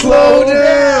 Slow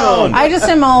down! I just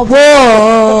am all do What?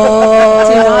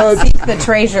 not seek the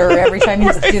treasure every time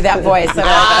you do that voice.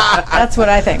 That's what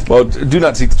I think. Well, do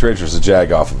not seek the treasure is a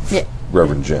jag off of Yeah.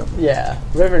 Reverend Jim. Yeah,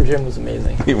 Reverend Jim was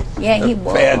amazing. Yeah, he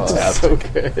was. Fantastic.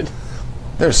 So good.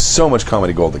 There's so much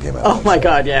comedy gold that came out. Oh my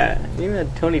God, yeah. Even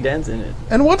had Tony Danza in it.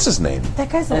 And what's his name? That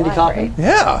guy's Andy alive, Kaufman? right?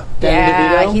 Yeah. Danny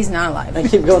Yeah, DeVito? he's not alive. I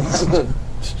keep going.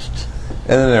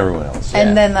 And then everyone else.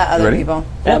 And then the other ready? people.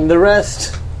 And the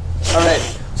rest. All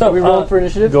right. So we roll for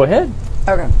initiative. Go ahead.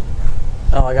 Okay.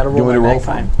 Oh, I got to roll. You want me to my roll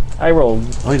magpie. for I rolled.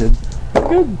 Oh, he did.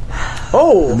 Oh, Th-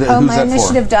 Oh, who's my that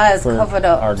initiative die is For covered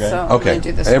up, our guy. so I'm for? Okay. going to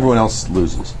do this. Everyone else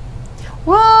loses.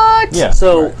 What? Yeah.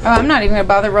 so Oh, I'm not even going to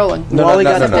bother rolling. No, Wally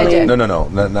no, got no, a no, no, 20. no, no, no,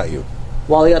 no, not you.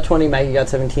 Wally got 20, Maggie got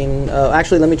 17.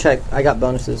 Actually, let me check. I got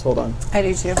bonuses. Hold on. I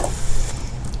do too.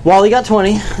 Wally got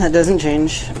 20. That doesn't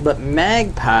change. But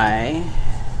Magpie,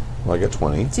 Well, I got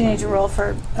 20. Do you need to roll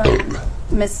for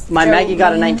Miss my Maggie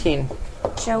got a Jolene? 19.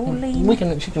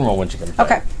 Jolene. She can roll when she comes.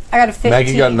 Okay. I got a 15.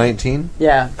 Maggie got 19.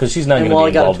 Yeah. Because she's not And going to Wally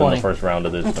be got a involved in the 20. first round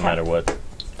of this, no matter what.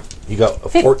 You got a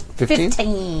 15?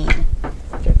 15.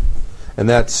 And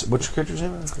that's, what's your character's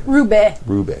name? Ruby.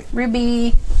 Ruby.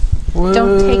 Ruby.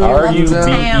 Don't take your love to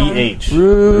town. RUBEH.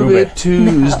 Ruby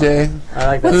Tuesday. I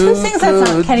like What's that. who sings that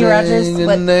song? Kenny Rogers. Putting a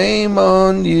What? name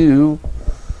on you.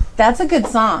 That's a good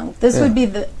song. This Yeah. would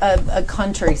be a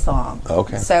country song.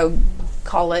 Okay. So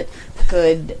call it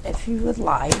good if you would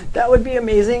like. That would be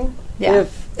amazing. Yeah.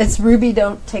 If It's Ruby,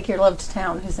 Don't Take Your Love to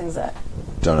Town. Who sings that?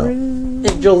 Don't know.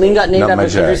 if Jolene got named Not after my a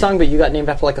country jag. song, but you got named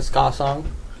after like a ska song,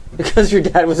 because your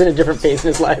dad was in a different phase in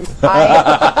his life.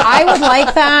 I would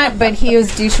like that, but he was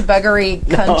douchebuggery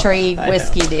country I know.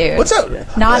 whiskey dude. What's up?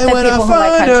 Not And the when people I who like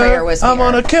find country her, or whiskey. I'm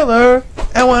gonna kill her.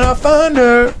 And when I find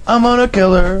her, I'm gonna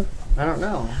kill her. I don't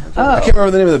know. I can't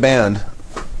remember the name of the band.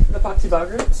 The Foxy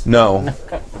Boggers? No.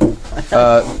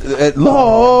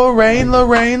 Lorraine,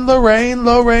 Lorraine, Lorraine,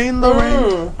 Lorraine,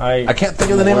 Lorraine. I can't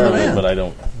think of the name of the band. but I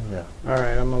don't. Yeah. All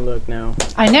right, I'm gonna look now.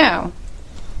 I know.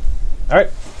 All right.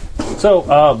 So,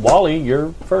 Wally,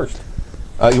 you're first.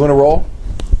 You want to roll?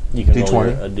 You can D20? roll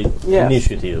Yes.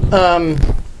 initiative. I'm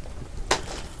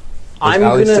Allie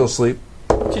gonna. still asleep?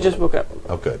 She just woke up.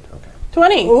 Oh, good. Okay.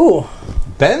 20. Ooh.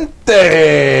 Bente! Do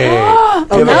you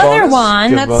have a Another bonus? one.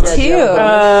 Do you have a That's bonus? two.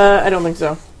 I don't think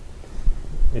so.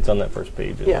 It's on that first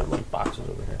page. There's Yeah. like boxes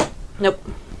over here. Nope.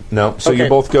 No. So you Okay.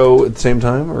 both go at the same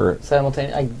time, or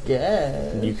Simultaneous, I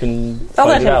guess. You can I'll find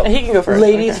let it out. him. He can go first.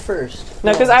 Ladies Okay. first.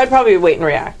 No, because I'd probably wait and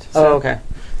react. Oh, So. okay.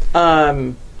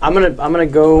 I'm gonna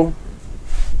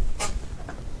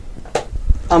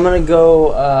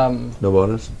go. no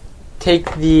bonus?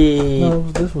 Take the No,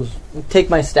 this was take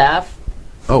my staff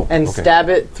Oh, and okay. stab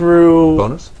it through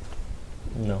Bonus?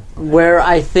 no. where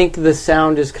I think the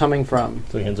sound is coming from.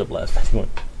 So he ends up last. You went.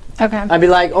 Okay. I'd be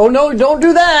like, "Oh no, don't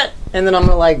do that!" And then I'm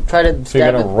gonna like try to So you're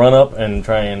stab gonna it, run up and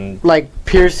try and like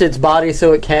pierce its body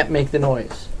so it can't make the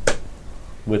noise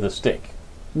with a stick.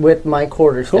 with my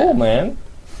quarter staff. Cool, man.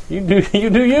 You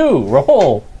do you.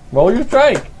 Roll your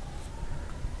strike.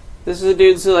 This is a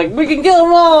dude who's like, we can kill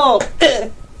them all.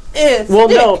 Well,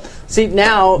 no. See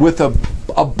now, With a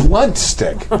blunt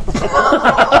stick.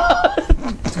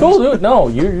 It's cool, do it. No,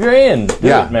 you're in. Do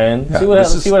Yeah. it, man. Yeah, See what this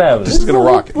happens. is- See what happens. This is going to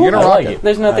rock it. You're going I to rock like it. it.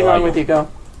 There's nothing I like wrong with it. you. Go.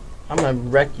 I'm gonna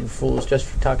wreck you fools just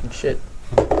for talking shit.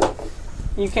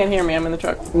 You can't hear me. I'm in the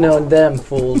truck. No, them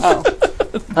fools. Oh.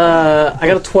 I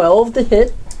got a 12 to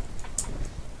hit.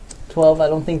 12, I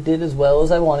don't think did as well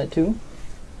as I wanted to.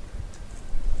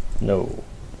 No.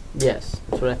 Yes,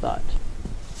 that's what I thought.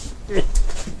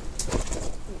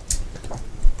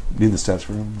 Need the stats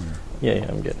for him? or- Yeah,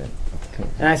 I'm getting it.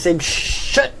 And I said,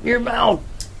 "Shut your mouth!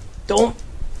 Don't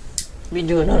be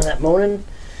doing none of that moaning."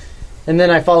 And then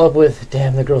I follow up with,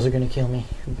 "Damn, the girls are gonna kill me."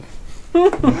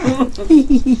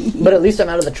 But at least I'm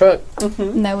out of the truck.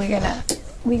 No, we gonna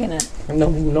No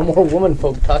more woman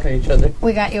folk talking to each other.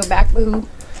 we got your back, boo.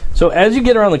 So as you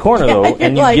get around the corner, though,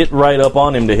 and you Like- get right up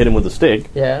on him to hit him with a stick,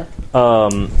 Yeah.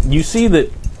 you see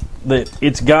that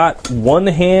it's got one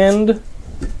hand.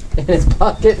 In his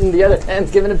pocket, and the other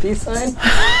hand's giving a peace sign.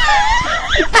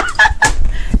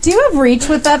 Do you have reach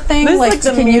with that thing? This is Like, like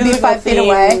the can you be musical 5 feet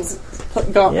away? themes.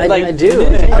 Go, Yeah, like, I do.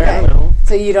 Okay.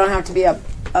 So you don't have to be up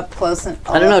close and.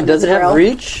 I don't know. Does it have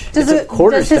reach? Does It's a it?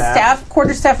 quarter Does his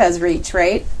quarterstaff has reach,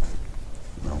 right?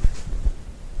 No.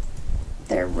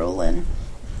 They're rolling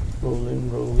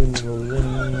Rolling. with the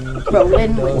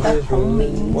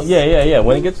homies. Well, yeah.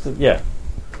 When it gets to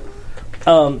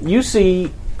you see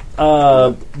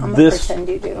I'm gonna this pretend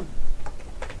you do.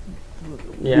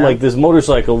 Yeah. like this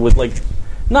motorcycle with like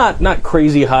not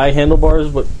crazy high handlebars,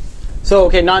 but So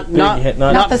okay, not not the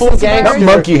full Cincinnati- gangster, Not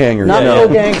monkey hangers. not Yeah,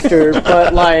 full yeah. gangster,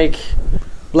 but like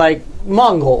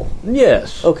Mongol.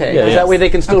 yes. Okay, Yeah, 'cause yeah. that way they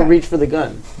can still Okay. reach for the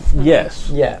gun. Yes.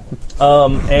 Yeah.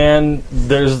 And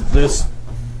there's this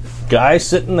guy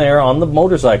sitting there on the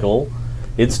motorcycle.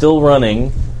 It's still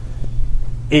running,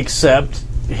 except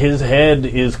his head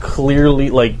is clearly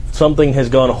like something has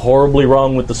gone horribly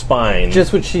wrong with the spine.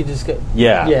 Just what she just got.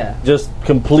 Yeah. Just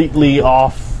completely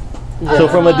off. So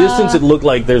from a distance, it looked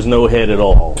like there's no head at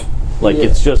all. Like Yeah.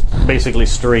 it's just basically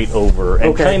straight over,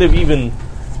 and Okay. kind of even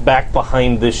back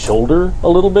behind this shoulder a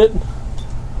little bit.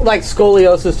 Like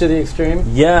scoliosis to the extreme.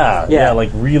 Yeah, Yeah. like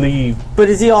really. But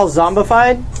is he all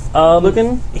zombified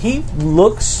looking? He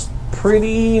looks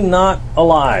pretty not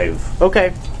alive.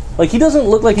 Okay. Like he doesn't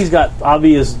look like he's got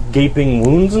obvious gaping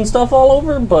wounds and stuff all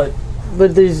over, but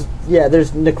But there's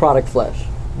necrotic flesh.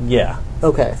 yeah,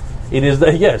 Okay. it is the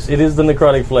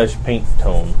necrotic flesh paint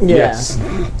tone. Yeah. Yes.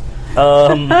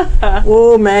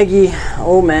 Oh Maggie.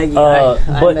 Oh Maggie. I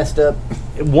but- messed up.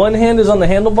 One hand is on the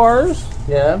handlebars.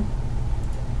 Yeah.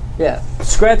 Yeah.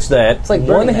 Scratch that. like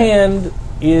one Burning Man. hand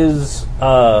is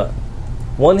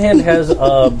one hand has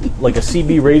like a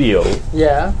CB radio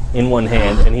Yeah. in one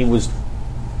hand, and he was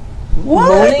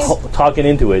What? talking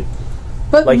into it.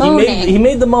 But Like moaning. he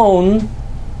made the moan,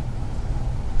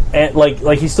 and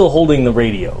like he's still holding the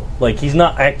radio. Like he's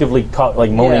not actively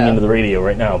moaning Yeah. into the radio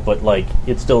right now, but like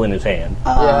it's still in his hand.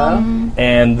 Yeah.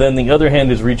 And then the other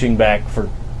hand is reaching back for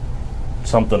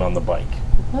something on the bike.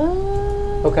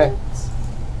 Okay.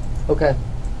 Okay.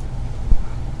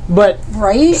 But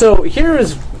right? so here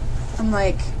is I'm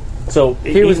like, So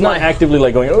Here was he's not my- actively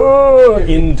like going oh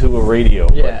into a radio,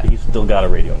 Yeah. but he's still got a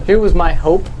radio. here was my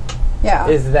hope yeah.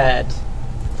 is that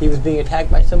he was being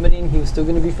attacked by somebody and he was still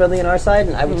going to be friendly on our side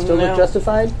and I would still No. look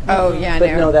justified. Oh yeah,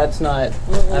 But no, that's not.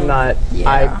 I'm not.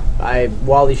 Yeah. I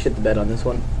Wally shit the bed on this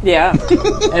one, Yeah.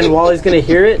 and Wally's gonna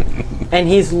hear it, and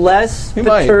he's less might.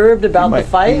 perturbed about the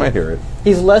fight. You might hear it.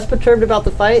 He's less perturbed about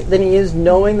the fight than he is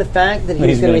knowing the fact that he's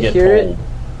He's gonna get hear told.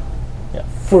 it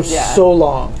for Yeah. so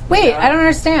long. Wait, I don't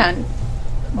understand.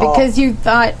 Because you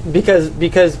thought,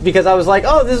 Because I was like,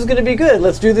 oh, this is going to be good.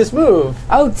 Let's do this move.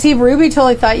 oh, see, Ruby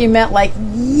totally thought you meant like,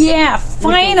 yeah,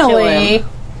 finally,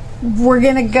 we're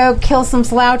going to go kill some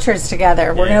slouchers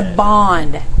together. We're going to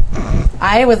bond.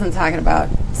 I wasn't talking about,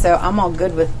 so I'm all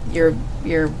good with your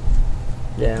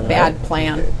Yeah. bad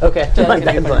plan. Okay. My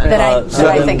bad plan. That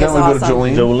I think is then we go to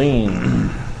awesome. Jolene.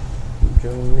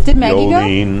 Jolene. Did Maggie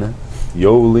go?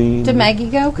 Yolene. Did Maggie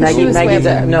go? 'Cause Maggie- she was Maggie's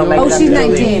way- at- no, Oh, Maggie's she's at Jolene.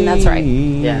 19. That's right.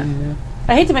 Yeah.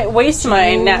 I hate to waste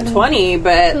my nat 20,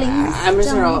 but I'm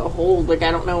just gonna hold. Like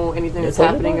I don't know anything that's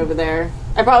happening over there.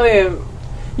 I probably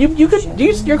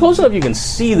You're close enough. You can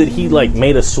see that he like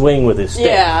made a swing with his stick.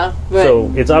 yeah. But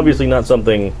So it's obviously not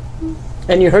something.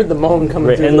 And you heard the moan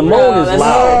coming through. And the moan is that's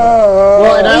loud.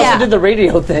 Well, and I Yeah. also did the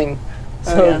radio thing.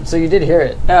 So, yeah. so you did hear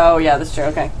it. oh yeah, that's true.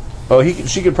 Okay. Oh,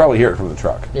 she could probably hear it from the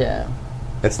truck. Yeah.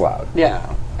 It's loud. Yeah.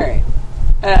 All right.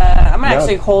 I'm gonna No.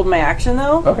 actually hold my action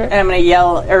though. Okay. And I'm gonna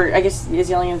yell, or I guess is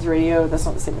yelling into the radio. That's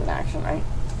not the same as an action, right?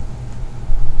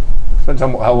 Depends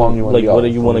on how long you want Like, to yell. what do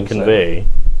you want to convey?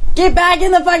 Get back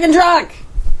in the fucking truck.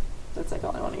 That's like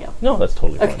all I want to yell. No, that's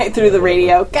totally fine. Okay, through the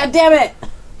radio. God damn it!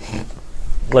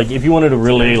 Like, if you wanted to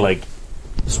relay like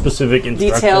specific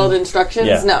instructions. Detailed instructions.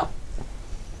 Yeah. No.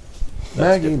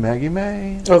 Maggie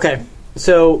May. Okay.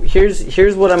 So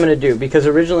here's what I'm going to do, because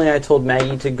originally I told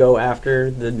Maggie to go after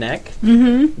the neck,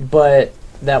 but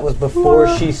that was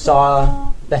before she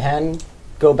saw the hand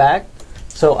go back.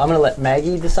 So I'm going to let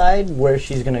Maggie decide where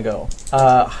she's going to go.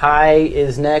 High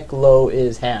is neck, low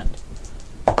is hand.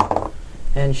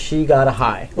 And she got a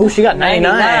high. Oh, she got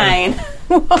 99.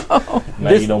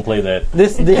 Maggie, don't play that.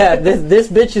 This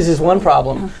bitch is his one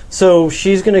problem. So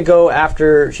she's going to go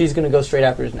straight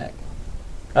after his neck.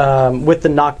 With the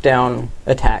knockdown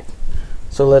attack.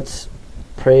 So let's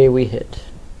pray we hit.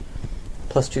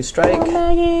 +2 strike.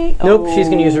 Maggie. Nope, she's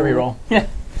going to use her reroll. Yeah.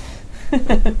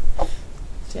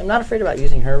 See, I'm not afraid about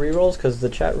using her rerolls because the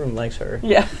chat room likes her.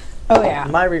 Yeah. Oh, yeah.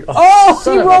 My reroll. Oh,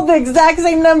 son you of a rolled the exact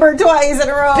same number twice in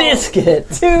a row. biscuit.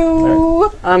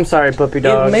 2. I'm sorry, puppy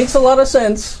dog. It makes a lot of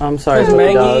sense. I'm sorry, Because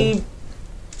puppy Maggie dog.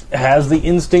 has the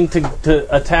instinct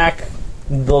to attack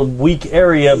the weak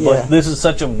area, but Yeah. this is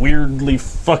such a weirdly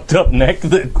fucked up neck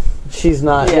that She's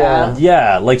not. Yeah.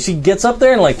 yeah, like she gets up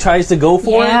there and like tries to go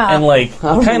for Yeah. it and like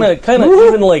kind of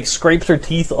even like scrapes her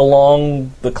teeth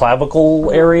along the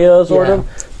clavicle area sort Yeah.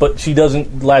 of, but she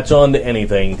doesn't latch on to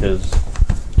anything because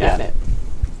Got it.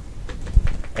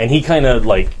 and he kind of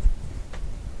like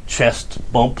chest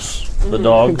bumps the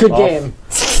dog. Good off. game.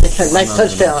 Nice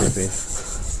touchdown.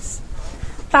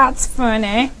 That's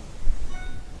funny.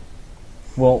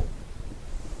 Well,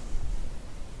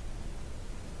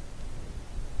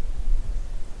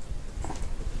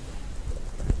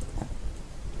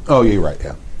 Oh, yeah, you're right.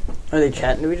 Yeah, Are they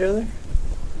chatting to each other?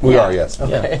 we are. Yes.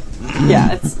 Okay.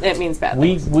 Yeah, it means bad.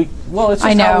 we well, it's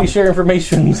I just how know. we share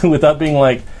information without being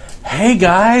like, "Hey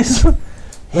guys,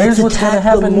 here's what's going to attack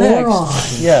happen the moron."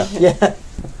 next." Yeah.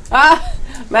 Yeah.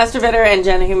 Master Vitter and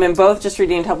Jenna Human both just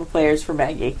redeemed helpful players for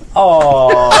Maggie. Oh,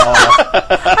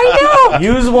 I know.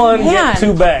 use one, Man. get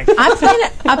two back.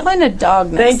 I'm playing a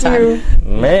dog next Thank you.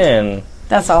 Man,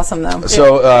 That's awesome, though.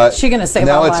 So She gonna save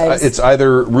now our it's lives. it's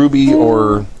either Ruby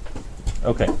or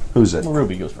okay. who's it? Well,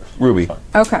 Ruby goes first. Ruby.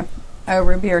 Okay. Oh,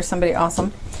 Ruby or somebody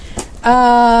awesome.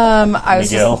 I was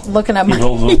Miguel. just looking up He my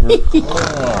rolls over.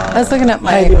 I was looking at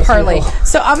my Harley.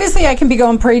 So obviously I can be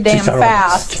going pretty damn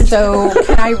fast. So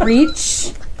can I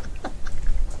reach?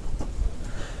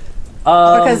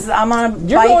 Because I'm on a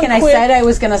you're bike going and I quick. said I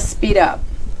was going to speed up.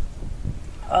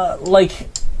 Like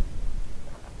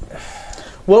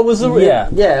What was the? Yeah.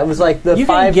 Yeah, it was like the You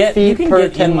can 5 get- feet you can per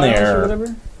get 10 in miles there. or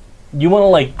whatever. you want to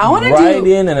like I wanna ride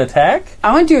do- in and attack.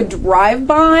 I want to do a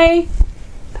drive-by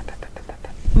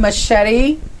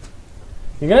machete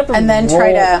You're gonna have to and then roll.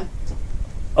 try to...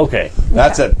 Okay.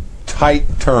 That's a tight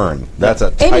turn. That's a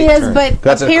It tight is, turn. but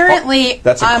That's apparently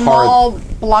that's a I'm car. all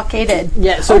blockaded.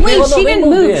 Yeah. So Oh, here's- wait, Well, no, she they didn't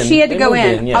moved move. in. She had to They go moved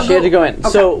in. in, yeah. I'll she had to go in. Okay.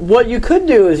 So what you could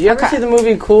do is, you ever Okay. see the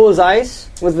movie Cool as Ice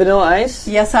with Vanilla Ice?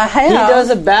 Yes, I have. He does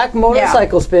a back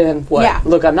motorcycle spin. What? Yeah.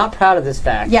 Look, I'm not proud of this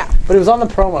fact. Yeah. But it was on the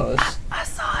promos. I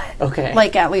saw it. Okay.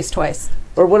 Like at least twice.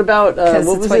 Or what about Because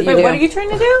what it's was what it? you Wait, do. what are you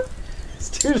trying to do?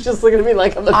 Dude's just looking at me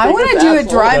like I'm the I want to biggest do a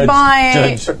asshole. drive-by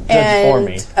Judge for and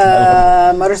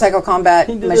me. motorcycle combat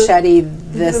did machete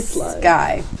did this a slide.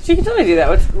 guy. She can totally do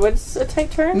that. What's a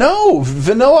tight turn? No,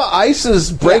 Vanilla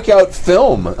Ice's breakout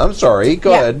film. I'm sorry.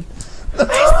 Go Yeah. ahead.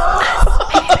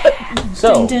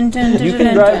 So Dun, dun, dun, you dun, can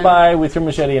dun, drive dun. by with your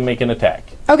machete and make an attack.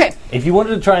 Okay. If you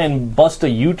wanted to try and bust a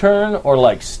U-turn or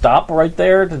like stop right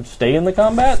there to stay in the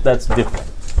combat, that's different.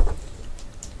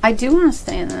 I do want to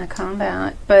stay in the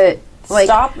combat, but Like,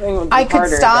 Stopping would be I could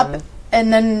harder stop, than-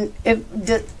 and then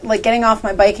like getting off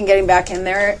my bike and getting back in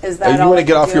there. Is that You all want I to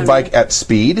get can off do your in bike at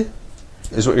speed?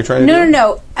 Is what you're trying to No, do?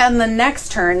 no, no. And the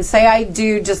next turn, say I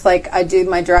do just like I do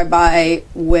my drive-by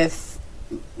with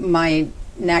my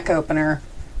neck opener,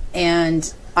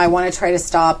 and I want to try to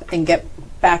stop and get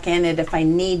back in it if I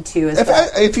need to.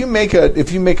 If you make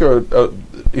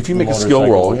a skill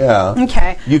roll, yeah,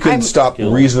 Okay. you can I'm- stop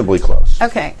Skill. reasonably close.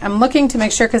 Okay, I'm looking to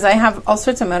make sure because I have all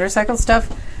sorts of motorcycle stuff,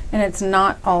 and it's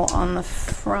not all on the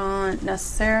front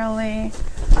necessarily.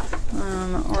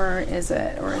 Or is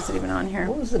it? Or is it even on here?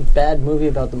 What was the bad movie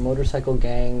about the motorcycle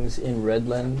gangs in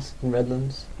Redlands?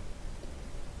 Redlands.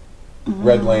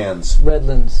 Redlands.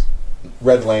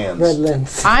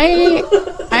 I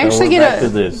actually We're back to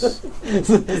get this.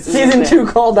 Season 2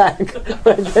 callback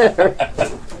right there.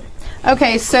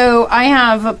 Okay, so I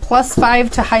have a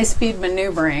 +5 to high speed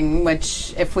maneuvering,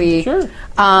 which if we Sure.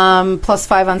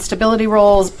 +5 on stability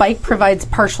rolls. Bike provides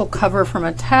partial cover from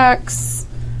attacks.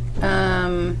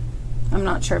 I'm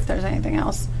not sure if there's anything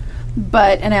else,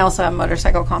 and I also have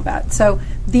motorcycle combat. So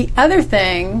the other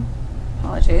thing,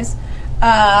 apologies,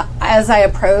 as I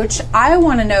approach, I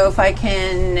want to know if I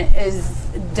can.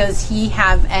 Does he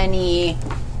have any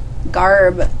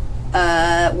garb?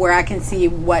 Where I can see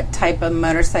what type of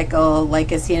motorcycle,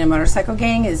 like, is he in a motorcycle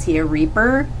gang? Is he a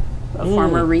reaper? A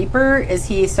former reaper? Is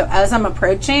he, so as I'm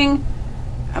approaching,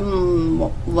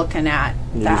 I'm looking at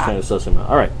You're just trying that. to suss him out.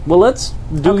 All right. Well, let's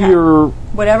do Okay. your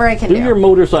Whatever I can do. your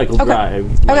motorcycle Okay.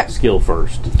 drive Okay. skill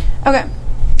first, Okay.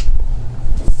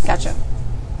 Gotcha.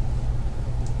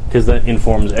 because that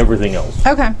informs everything else.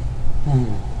 Okay.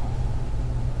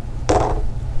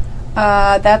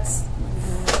 That's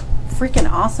freaking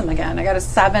awesome again. I got a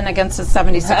 7 against a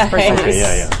 76%. Okay,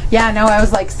 yeah. Yeah, no, I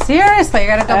was like, seriously, I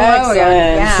got a double O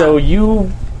again. Excellent. Yeah. So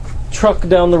you truck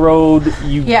down the road.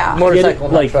 You Yeah. get Motorcycle,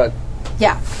 it, not like truck.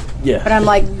 yeah. yeah. But I'm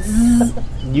like,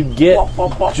 you get Wop,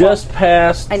 wop, wop, just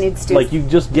past. I need to- like you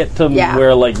just get to Yeah.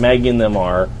 where like Maggie and them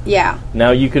are. yeah.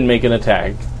 Now you can make an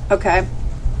attack. Okay.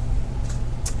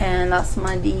 And that's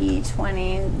my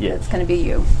D20. Yeah. It's going to be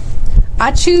you.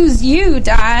 I choose you,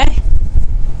 die.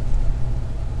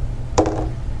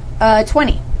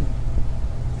 20.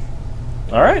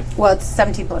 All right. Well, it's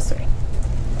 17 plus 3.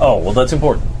 Oh well, that's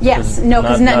important. Yes. No,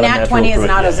 because not a nat natural 20 is crit,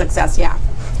 not a yeah. success. Yeah.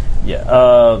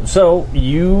 Yeah. So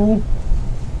you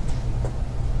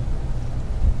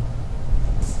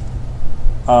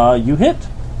you hit.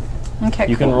 Okay,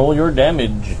 You cool. can roll your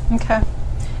damage Okay.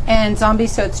 And zombie,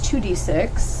 so it's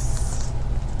 2d6.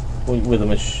 with a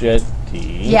machete.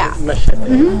 Yeah.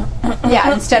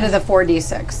 Yeah, instead of the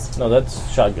 4d6. No,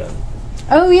 that's shotgun.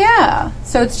 Oh, yeah.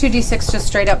 So it's 2d6 just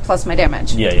straight up plus my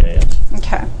damage. Yeah.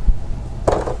 Okay.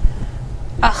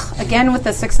 Ugh, again with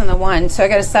the 6 and the 1. So I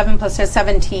got a 7 plus a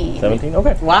 17. 17.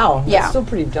 Okay. Wow. Yeah. That's still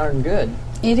pretty darn good.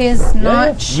 It is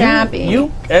not Yeah. shabby.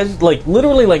 You as like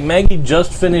literally like Maggie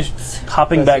just finished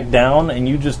hopping back down, and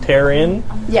you just tear in,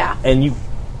 Yeah. and you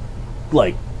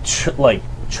like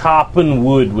chopping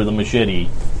wood with a machete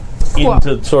Cool.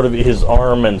 into sort of his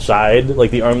arm and side,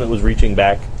 like the arm that was reaching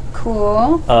back.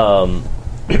 Cool.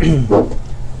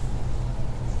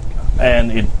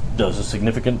 And it does a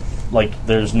significant, like,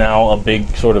 there's now a big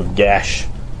sort of gash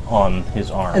on his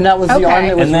arm. And that was the Okay. arm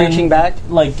that was And then, reaching back?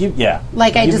 Like, yeah.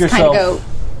 Like I Give just kind of yourself,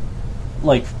 go,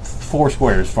 like, 4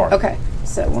 squares far. okay.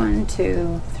 So 1,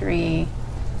 2, 3,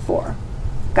 4.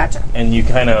 Gotcha. And you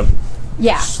kind of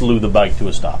Yeah. slew the bike to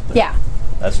a stop there. Yeah.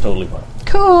 That's totally fine.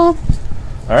 Cool.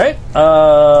 All right.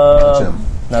 him.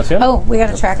 That's him. Oh, we got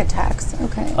to track attacks.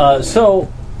 Okay. So,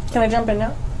 Can I jump in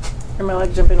now? Or am I allowed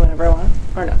to jump in whenever I want?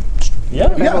 Or no?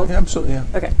 yeah. Yeah, absolutely. Yeah.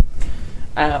 Okay.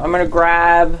 I'm going to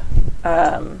grab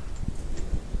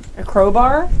a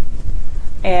crowbar.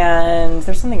 And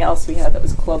there's something else we had that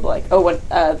was club-like. Oh,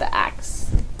 the axe.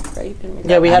 Right? Didn't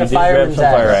Yeah, we had You a did grab fireman's some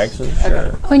fire axe. axes. Sure.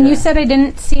 When you said I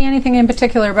didn't see anything in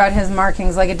particular about his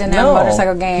markings, like it didn't have a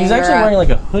motorcycle gang. He's actually or wearing like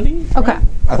a hoodie. Okay.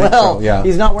 I think Well, so, yeah.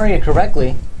 he's not wearing it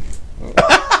correctly.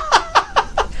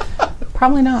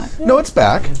 Probably not. No, it's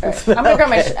back. I'm gonna grab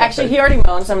my. Actually, he already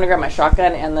moaned, so I'm gonna grab my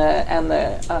shotgun and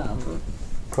the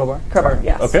Crowbar? crowbar.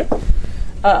 Yes. Okay.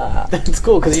 It's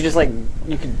cool because you just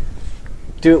you can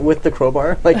do it with the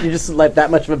crowbar. Like you're just like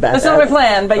that much of a badass. That's not my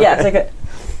plan, but yeah, it's like a.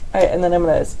 All right, and then I'm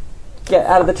gonna get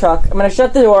out of the truck. I'm gonna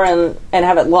shut the door and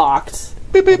have it locked.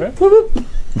 Beep, beep. Okay.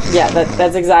 Yeah,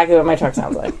 that's exactly what my truck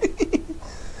sounds like.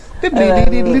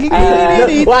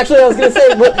 Well, actually, I was gonna say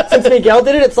since Miguel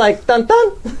did it, it's like dun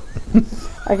dun.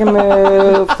 I can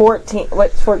move 14.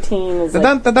 What's 14 is like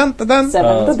Dun, dun, dun, dun, dun.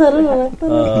 7.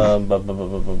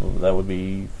 That would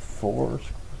be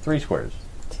 3 squares.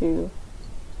 2.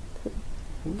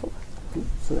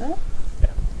 of that.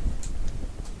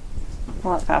 A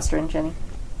lot faster than Jenny.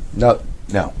 No.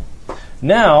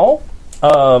 Now,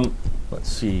 let's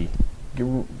see.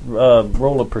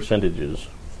 Roll of percentages.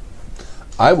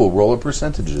 I will roll a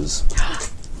percentages.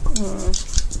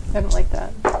 I don't like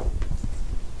that.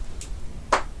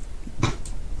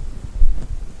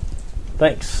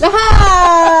 Thanks.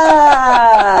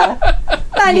 Ah!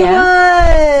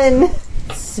 91!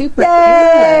 Super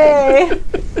Yay!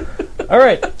 All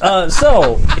right.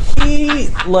 So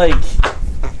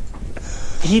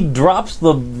he drops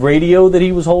the radio that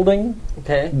he was holding,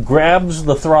 Okay. grabs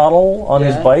the throttle on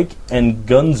his Yeah. bike, and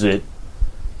guns it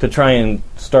to try and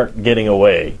start getting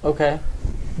away. Okay.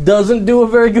 Doesn't do a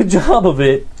very good job of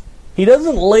it. He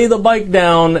doesn't lay the bike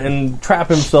down and trap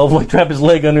himself, trap his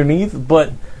leg underneath,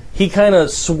 but he kind of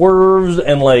swerves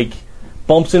and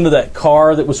bumps into that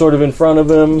car that was sort of in front of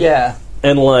him. Yeah.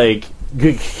 And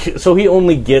so he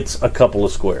only gets a couple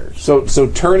of squares. So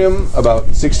turn him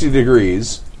about 60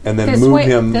 degrees, and then This move way?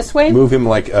 him. This way? Move him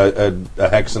like a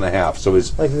hex and a half. So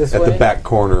he's Like this at the way? back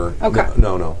corner. Okay.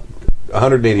 No.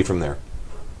 180 from there.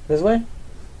 This way?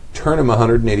 Turn him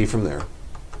 180 from there,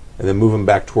 and then move him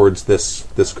back towards this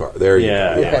car. There you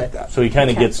Yeah, go. yeah. Like that. So he kind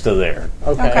of gets to there.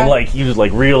 Okay. Okay. And he was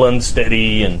real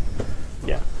unsteady and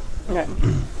yeah. Okay.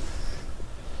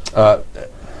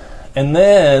 And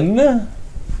then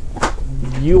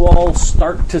you all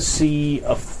start to see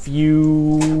a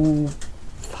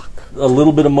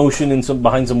little bit of motion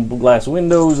behind some glass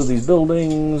windows of these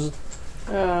buildings.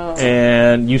 Oh.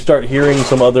 And you start hearing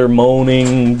some other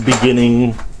moaning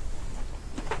beginning,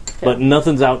 but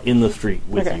nothing's out in the street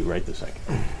with Okay. you right this second.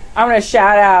 I'm going to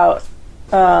shout out,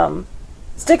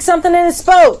 stick something in his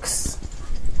spokes.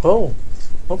 Oh.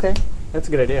 Okay. That's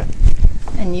a good idea.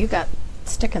 And you got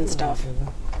sticking stuff.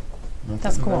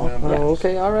 That's cool. Oh,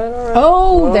 okay. All right.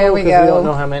 Oh, there we 'cause We don't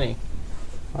know go. how many.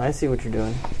 I see what you're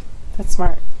doing. That's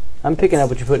smart. I'm picking up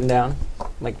what you're putting down.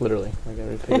 Literally. I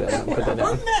gotta pick that up and put that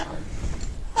down.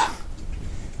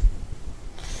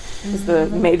 Is the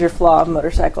major flaw of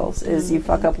motorcycles is you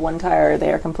fuck up one tire,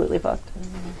 they are completely fucked.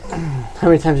 How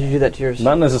many times did you do that to yours?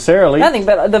 Not necessarily. Nothing,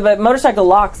 but the motorcycle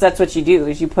locks, that's what you do,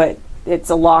 is it's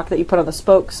a lock that you put on the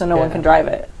spokes so no one Yeah. can drive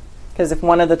it. Because if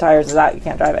one of the tires is out, you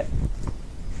can't drive it.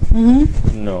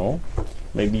 No.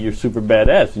 Maybe you're super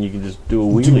badass and you can just do a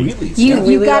wheelie.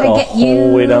 You gotta the get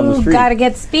whole way down the street. gotta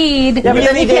get speed. Yeah, but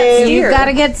then you can't You steer.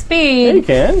 gotta get Yeah, you speed.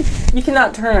 can. You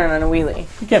cannot turn on a wheelie.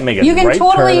 You can't make a You can right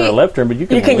totally- turn or a left turn, but you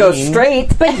can You can go lean.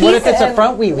 straight, but What if it's a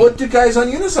front wheelie? What do guys on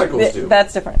unicycles do?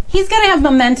 That's different. He's gonna have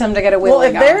momentum to get a wheel. Well,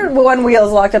 if their one wheel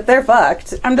is locked up, they're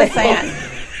fucked. I'm just saying.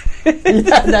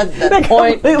 that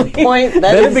point. That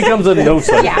Then it is. becomes a no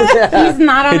sign. Yeah, he's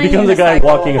not on It a becomes a guy unicycle.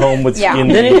 walking home with Yeah. skin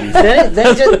Then he, cheese.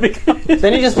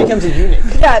 then he just becomes a eunuch.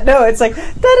 Yeah, no, it's like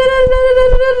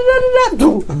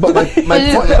da-da-da-da-da-da-da-da-da. But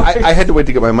my point, I had to wait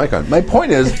to get my mic on. My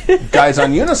point is, guys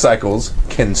on unicycles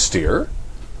can steer.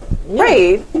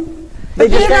 Right. They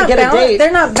just They're can't not get a date.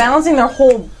 They're not balancing their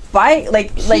whole bike.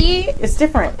 Like it's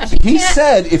different. He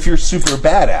said, "If you're super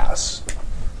badass,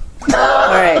 All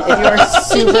right, if you're He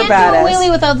super can't do a badass. wheelie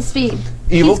without the speed.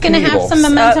 Evil He's gonna have Knievel." some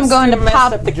momentum going to you messed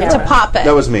pop up the to camera. pop it.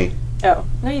 That was me. Oh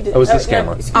no, you didn't. That was Oh, this yeah,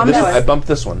 camera. excuse I'm me. This, just- I bumped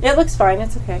this one. It looks fine.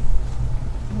 It's okay.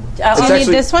 Do you need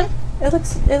actually- this one? It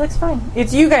looks fine.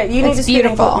 It's you guys. You need It's to speak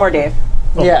up beautiful. more, Dave.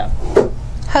 Yeah.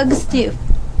 Hugs too.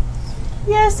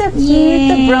 Yes, the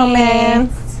Yeah.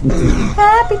 romance.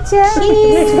 Happy Jack.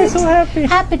 Makes me so happy.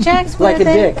 Happy Jacks Like a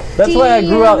dick. That's why I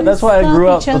grew out. That's why I grew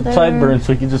out Each the other. sideburns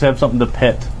so you could just have something to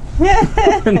pet.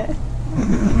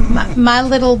 My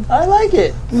little I like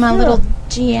it.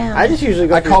 GM. I just usually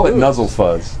go. I for call it food. nuzzle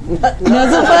fuzz.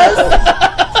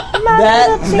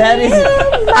 That is.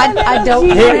 I don't.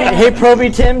 Hey,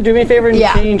 Proby Tim, do me a favor and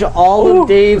Yeah. change all of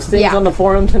Dave's things Yeah. on the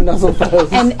forum to Nuzzle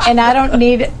Fuzz. And I don't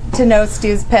need to know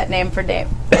Stu's pet name for Dave.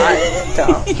 Hey,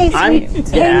 sweet. I'm- Hey,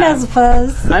 yeah.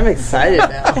 Nuzzlefuzz. I'm excited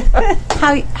now.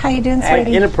 How you doing, Like,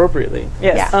 sweetie? inappropriately.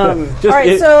 Yes. Yeah. Just All right,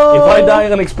 if so- I die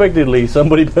unexpectedly,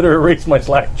 somebody better erase my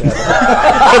Slack channel.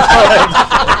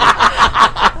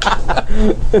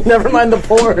 Never mind the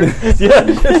porn. Yeah,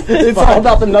 It's all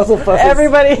about the Nuzzle Fuzz.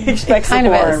 Everybody expects kind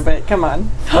the of porn, is. but come on.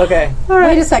 Okay.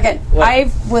 Wait a second. I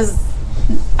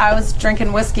was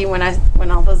drinking whiskey when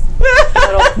all those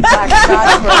little black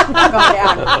shots were going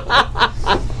down.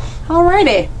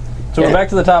 Alrighty. So we're back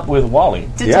to the top with Wally.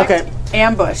 Detect Okay.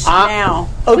 ambush now.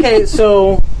 Okay,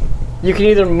 so you can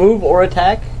either move or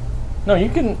attack. No, you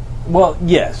can. Well,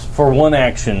 yes, for one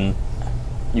action,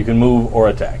 you can move or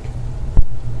attack.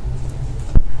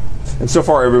 And so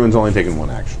far, everyone's only taken one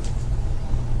action.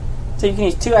 So you can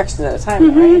use 2 actions at a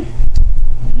time, right?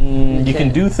 You can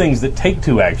do things that take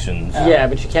 2 actions. Yeah,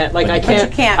 but you can't. Like, But I you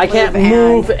can't. can't I can't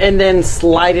move move and then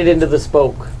slide it into the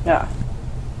spoke. Yeah.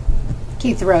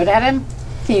 Can you throw it at him?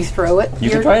 Can you throw it? You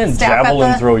can your try and staff at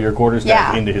javelin the- throw your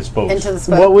quarterstaff Yeah. into his spokes. into the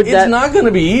spoke. What would It's that? not going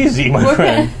to be easy, my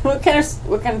friend. What kind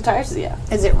of tires does he have?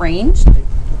 Is it ranged?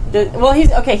 Well,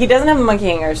 he's okay. He doesn't have a monkey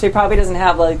hanger, so he probably doesn't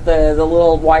have like the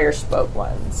little wire spoke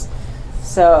ones.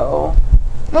 So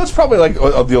No, it's probably like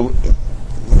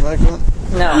like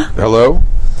no. hello.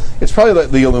 It's probably like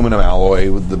the aluminum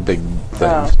alloy with the big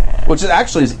things, okay. which is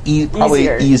actually probably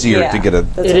easier Yeah. to get It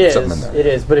is. something in there. It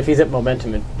is. But if he's at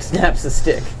momentum, it snaps the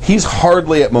stick. He's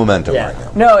hardly at momentum Yeah.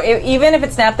 right now. No, even if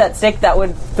it snapped that stick, that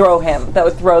would throw him. That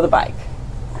would throw the bike,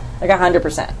 like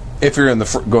 100%. If you're in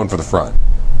the going for the front,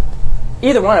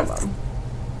 Either one of them.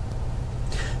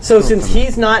 So since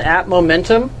he's not at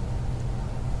momentum,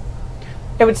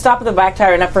 It would stop at the back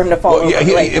tire enough for him to fall well, over.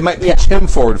 yeah, like- it might pitch him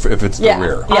forward if it's Yeah. the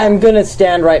rear. Yeah. I'm gonna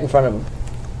stand right in front of him.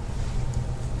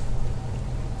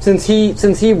 Since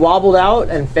he wobbled out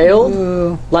and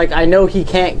failed, like I know he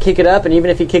can't kick it up, and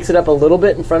even if he kicks it up a little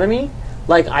bit in front of me,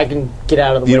 like I can get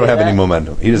out of the way. You don't of have that. any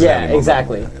momentum. He doesn't have Yeah, any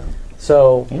exactly. momentum.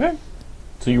 So, Okay.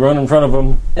 So you run in front of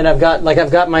him. and I've got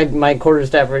my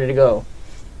quarterstaff ready to go.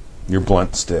 Your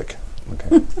blunt stick.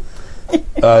 Okay.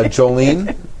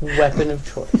 Jolene, Weapon of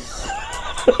choice.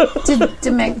 to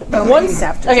make Once,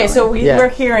 okay, so Yeah. we're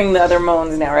hearing the other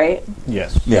moans now, right?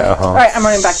 Yes. yeah, All right, I'm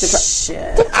running back to the truck.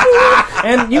 Shit.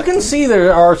 And you can see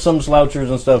there are some slouchers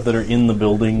and stuff that are in the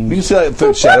building. You can see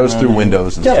like, shadows through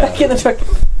windows and Jump stuff. back in the truck.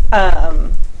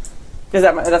 Is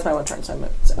that's my one turn? So I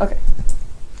moved. So, okay.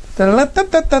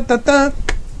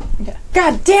 Yeah.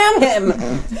 God damn him!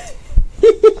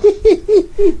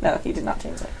 No, he did not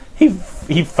change that.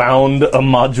 He found a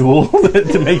module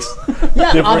that makes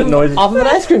different noises. Off of an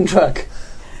ice cream truck.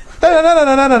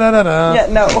 Yeah,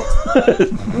 no,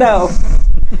 no.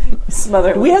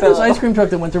 Smother. We had this Phil. ice cream truck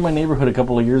that went through my neighborhood a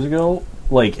couple of years ago,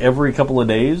 like every couple of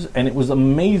days, and it was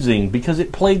amazing because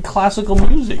it played classical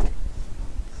music.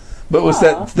 But was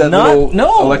that Not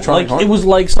little electronic like horn? it was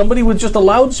like somebody with just a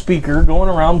loudspeaker going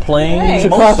around playing Hey.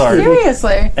 Mozart.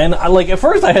 Seriously. And at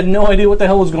first I had no idea what the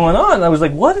hell was going on. I was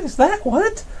like, "What is that?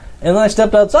 What?" And then I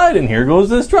stepped outside, and here goes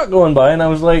this truck going by, and I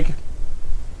was like,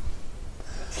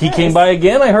 he came by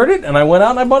again. I heard it, and I went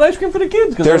out and I bought ice cream for the kids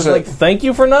because I was like, "Thank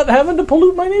you for not having to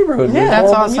pollute my neighborhood." with That's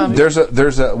all the awesome. music."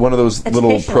 There's a one of those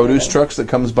little Education produce even. trucks that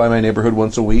comes by my neighborhood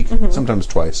once a week, sometimes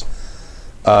twice.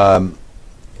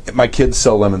 My kids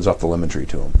sell lemons off the lemon tree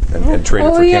to them and trade it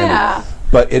Oh, for yeah. candy.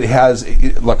 But it has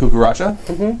La Cucaracha.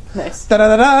 Nice.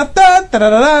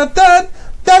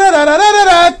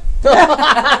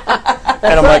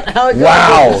 And I'm like,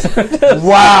 wow,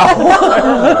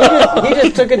 wow. He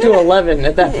just took it to 11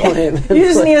 at that point. You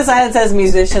just need a sign that says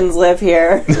 "Musicians live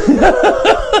here."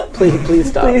 please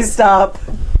stop. Please stop.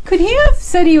 Could he have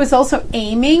said he was also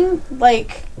aiming,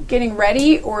 like getting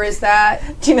ready, or is that?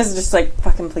 Gina's just like,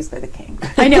 "Fucking please play the king."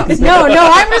 I know. No,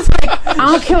 I'm just like,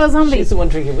 I'll kill a zombie. She's the one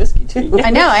drinking whiskey too. I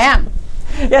know, I am.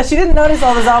 Yeah, she didn't notice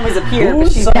all the zombies appear, Who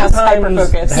but she's now hyper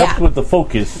sometimes focused. helps Yeah. with the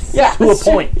focus Yeah, to a that's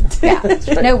true. point.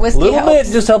 Yeah. No whiskey A little helps.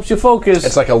 bit just helps you focus.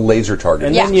 It's like a laser target.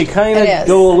 and Yeah, then you kind it of is.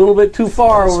 go a little bit too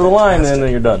far over the line, and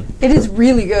then you're done. It is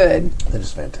really good. That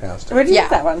is fantastic. Where'd you Yeah. get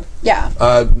that one? Yeah.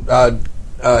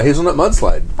 Hazelnut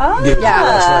Mudslide. Gave it Yeah.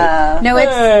 last night. No,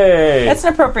 it's Hey, That's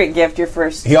an appropriate gift. Your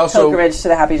first He also- pilgrimage to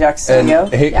the Happy Jacks And studio.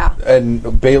 Yeah.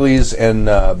 and Bailey's and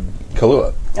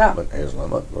Kahlua. Oh. But Hazelnut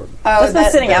Mud. That's been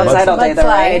sitting outside all day, though,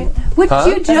 right? Would Huh?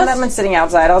 you Hasn't that just? been sitting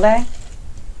outside all day?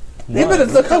 Yeah, but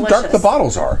look how dark Delicious. the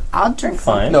bottles are. I'll drink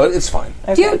some. fine. No, it's fine.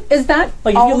 Do you, is that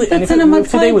Like all if, you, and that's if, in a if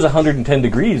today mudslide? was 110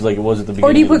 degrees, like it was at the beginning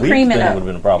Or do you of the put week, cream in then it? it would have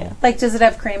been a problem. Like, does it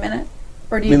have cream in it,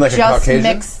 or do you mean like a just Caucasian?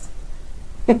 mix?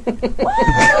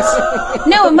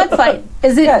 No, a mudslide.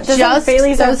 Is it doesn't just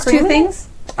Bailey's have those cream two in it? things?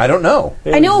 I don't know.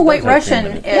 I know a It White does have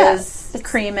cream Russian in it. is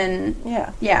cream and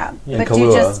Yeah. yeah. And But do you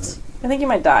Kahlua. just I think you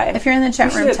might die. if you're in the chat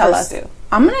You should room, do it tell first, us. too.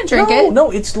 I'm gonna drink it. No,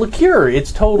 it's liqueur.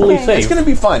 It's totally Okay. safe. It's going to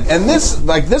be fun. And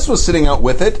this was sitting out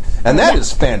with it, and that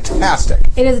is fantastic.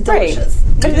 It is Great. delicious.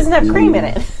 But it doesn't have cream in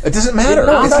it. It doesn't matter.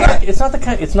 No, It's it's not not. It's not the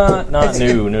kind. It's not. It's- No.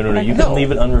 You can no. leave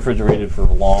it unrefrigerated for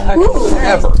long.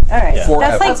 forever. All right. Yeah.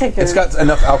 Forever. That's like- It's got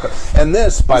enough alcohol. And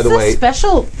this, by the It's a way,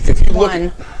 special if you look,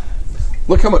 one.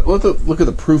 look how much. Look at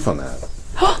the proof on that.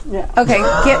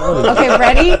 Okay,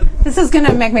 ready? This is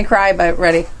gonna make me cry, but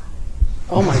ready.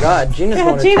 Oh my God, Gina's Yeah,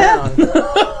 going to Gina.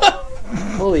 town.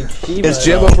 Holy Gina. Is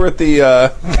Jim over at the?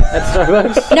 At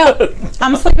Starbucks? No,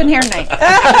 I'm sleeping here tonight.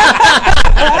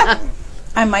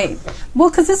 I might. Well,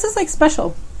 because this is like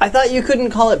special. I thought you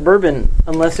couldn't call it bourbon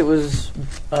unless it was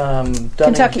done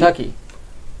Kentucky. in Kentucky.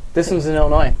 This one's in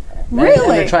Illinois.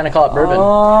 Really? They're trying to call it bourbon.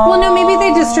 Well, no, maybe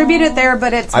they distribute it there,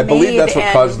 but it's I believe made that's what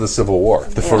in- caused the Civil War,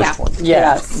 the first one.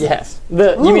 Yes.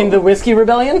 You mean the whiskey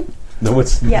rebellion? No,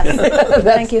 it's. Yes.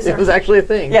 Thank you, sir. It was actually a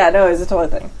thing. Yeah, no, it's a total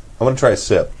thing. I'm gonna try a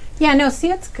sip. Yeah, no, see,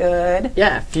 it's good.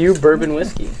 Yeah, few bourbon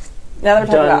whiskey. Now that we're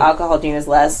talking Done. about alcohol, Gina's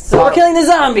less. So we're killing the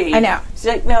zombie. I know. She's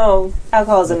like, no,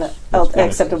 alcohol is an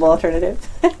acceptable alternative.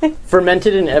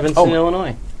 Fermented in Evanston,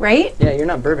 Illinois. Right? Yeah, you're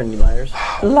not bourbon, you liars.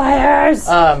 Liars.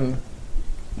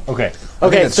 Okay.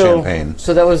 Okay, it's so champagne.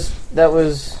 so that was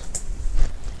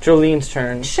Jolene's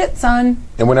turn. Shit, son.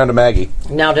 And we're down to Maggie.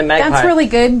 Now to Magpie. That's really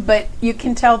good, but you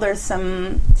can tell there's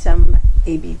some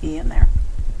ABV in there.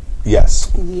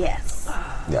 Yes. Yes.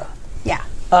 Yeah.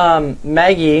 Yeah.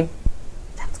 Maggie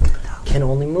That's good, though. can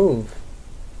only move.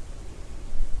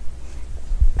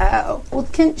 Oh. Well,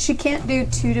 she can't do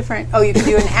two different... Oh, you can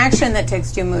do an action that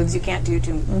takes 2 moves. You can't do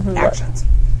 2 actions.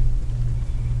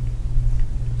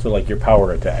 So like your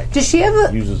power attack Does she have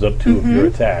a... uses up 2 of your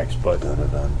attacks, but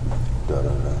Dun-dun-dun,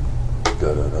 dun-dun-dun,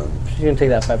 dun-dun-dun. She's gonna take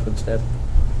that 5-foot step.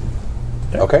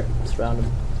 Okay. Surround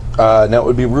him. Now it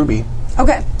would be Ruby.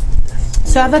 Okay.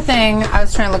 So I have a thing. I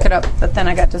was trying to look it up, but then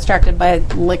I got distracted by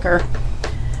liquor.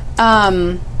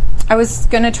 I was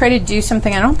going to try to do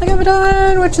something I don't think I've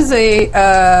done, which is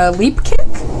a leap kick.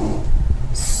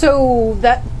 So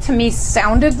that, to me,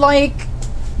 sounded like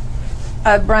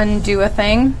a run, do a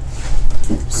thing.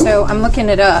 So I'm looking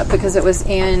it up because it was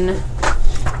in,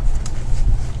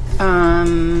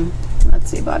 let's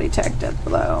see, body tech, death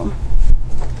below.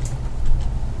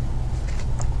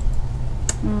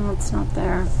 It's not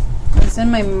there. It's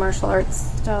in my martial arts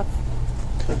stuff.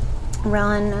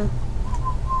 Run.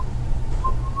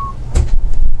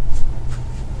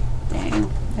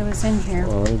 Dang. It was in here.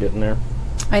 well, I'm getting there.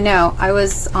 I know. I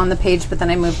was on the page, but then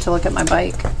I moved to look at my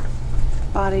bike.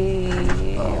 Body.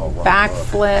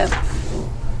 Backflip.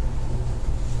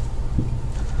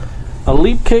 A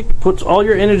leap kick puts all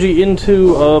your energy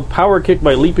into a power kick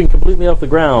by leaping completely off the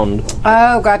ground.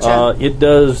 Oh, gotcha. It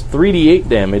does 3d8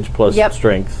 damage plus Yep.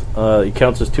 strength. It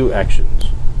counts as 2 actions.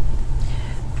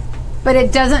 But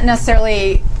it doesn't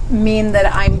necessarily mean that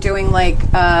I'm doing like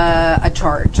a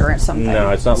charge or something. No,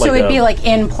 it's not so like it'd a- be like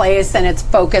in place and it's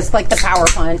focused like the power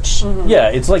punch. Yeah,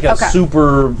 it's like a Okay.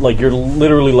 super, like you're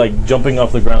literally like jumping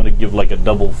off the ground to give like a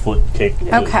double foot kick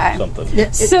to Okay.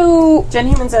 something. So, Jen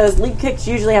Human says leap kicks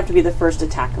usually have to be the first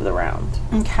attack of the round.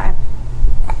 okay.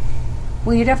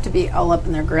 Well, you'd have to be all up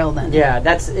in their grill then. Yeah,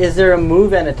 is there a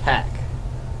move and attack?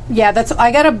 Yeah,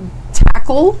 I got a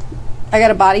tackle. I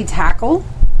got a body tackle.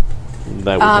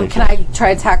 That would make Can sense. I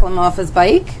try to tackle him off his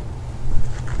bike?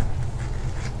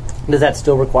 Does that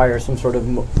still require some sort of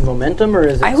momentum, or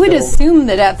is it I would still- assume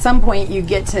that at some point you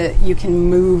can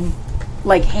move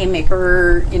like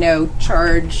haymaker,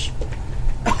 charge.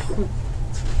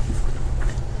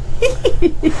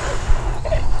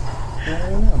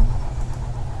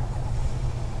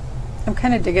 I'm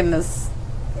kind of digging this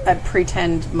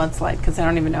pretend mudslide because I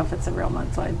don't even know if it's a real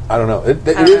mudslide. I don't know. It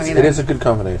don't know is. either. It is a good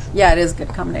combination. Yeah, it is a good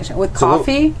combination with It's a little-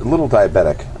 coffee, A little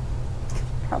diabetic.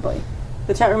 probably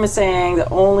The chat room is saying the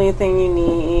only thing you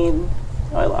need...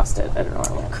 Oh, I lost it. I don't know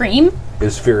where it went. cream.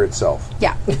 Is fear itself.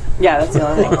 Yeah, Yeah, that's the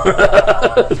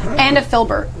only thing. and a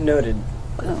filbert. noted?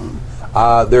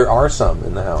 There are some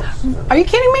in the house. Are you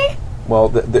kidding me? Well,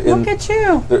 Look at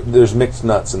you. there's mixed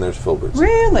nuts and there's filberts.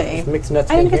 Really? Mixed nuts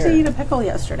I didn't in get to here. eat a pickle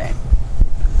yesterday.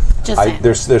 Just saying.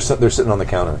 They're sitting on the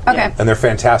counter. Okay. And they're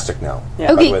fantastic now. Yeah.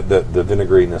 By Okay. the way, the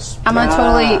vinegriness. I'm on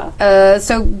totally.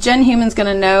 So Jen Human's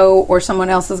going to know, or someone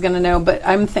else is going to know, but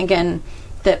I'm thinking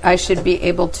that I should be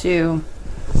able to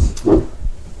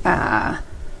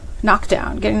knock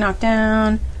down, getting knocked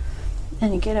down,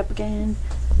 and you get up again.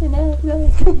 See,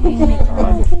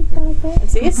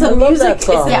 it's I a love music. that It's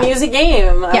song. a Yeah. music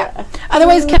game. Yeah.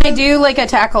 Otherwise, can I do like a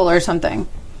tackle or something?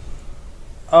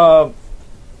 Ice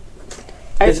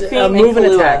Is it cream a move and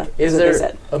Kahlua attack? Is what they there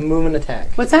said. a move and attack?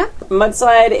 What's that?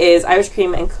 Mudslide is Irish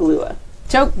cream and Kahlua.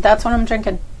 Joke. That's what I'm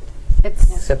drinking.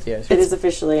 It's Except the ice. It is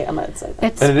officially a mudslide.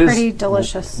 it's And it is pretty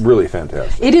delicious. Really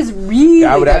fantastic. It is really.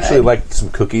 I would good. actually like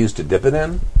some cookies to dip it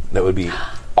in. That would be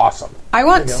awesome. I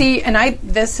want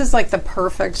this is like the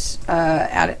perfect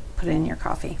put it in your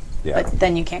coffee. Yeah. But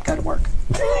then you can't go to work.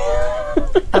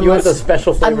 You want the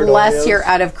special flavored Unless Oreos? you're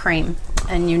out of cream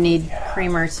and you need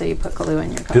creamer, so you put Kahlua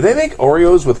in your coffee. Do they make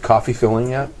Oreos with coffee filling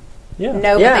yet? Yeah.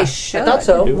 No, Yeah, but I they should. thought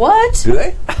so. What? Do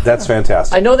they? That's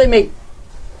fantastic. I know they make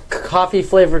coffee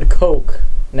flavored Coke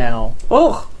now.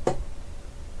 Oh,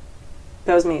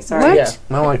 that was me. Sorry. What? Yeah.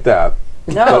 Not like that.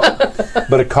 No.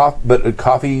 But a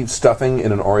coffee stuffing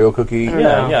in an Oreo cookie.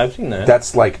 Yeah, I've seen that.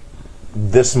 That's like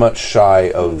this much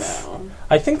shy of.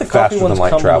 I think the coffee Faster than ones light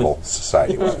come travel with.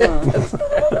 society.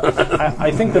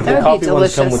 I think that the That would be coffee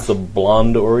ones come delicious. with the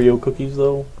blonde Oreo cookies,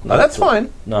 though. No, that's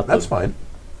fine. Not That's the fine.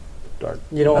 dark.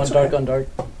 You don't That's want dark okay. on dark.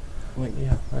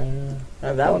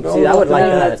 Yeah. That would see. I would like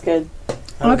No, that. that's good.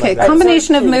 Okay, that.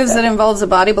 combination of So- moves that involves a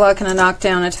body block and a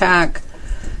knockdown attack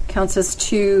counts as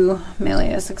 2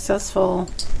 melee. A successful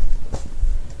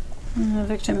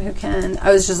victim who can.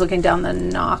 I was just looking down the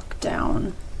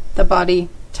knockdown, the body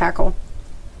tackle.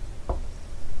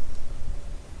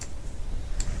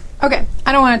 Okay,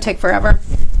 I don't want to take forever.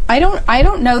 I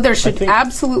don't know. There should think-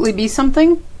 absolutely be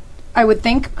something. I would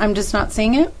think. I'm just not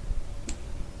seeing it.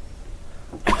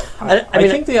 I I mean,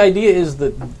 think the idea is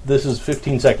that this is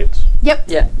 15 seconds. Yep.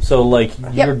 yeah. So, like,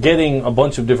 Yep. you're getting a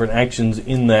bunch of different actions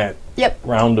in that Yep.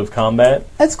 round of combat.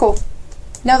 That's cool.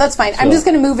 No, that's fine. I'm So- just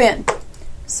going to move in.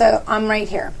 So I'm right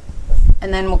here.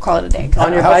 And then we'll call it a day. 'cause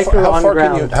On your How bike far, or how on far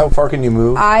ground? can you? How far can you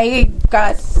move? I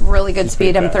got really good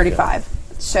speed. I'm fast, 35.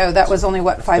 So that was only,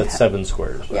 what, 5? That's 7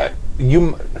 squares. Yeah.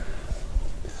 You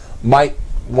might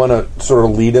want to sort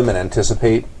of lead him and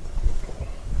anticipate.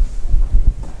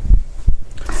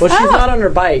 Well, she's not on her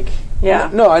bike. Yeah.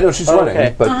 No, I know she's Oh, running,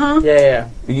 okay. but Yeah.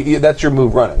 that's your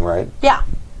move running, right? Yeah.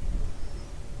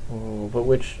 Oh, but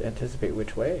anticipate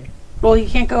which way? Well, you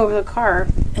can't go over the car,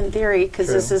 in theory, because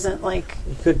True. this isn't like...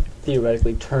 You could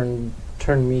theoretically turn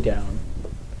me down.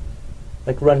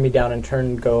 Like run me down and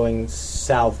turn going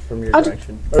south from your I'll do-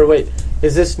 direction. Or wait,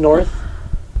 is this north?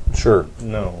 Sure.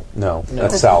 No. No, No.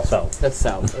 that's south. South. That's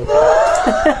south.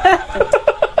 Okay.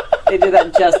 They did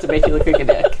that just to make you look like a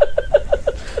dick.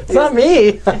 It's not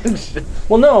me.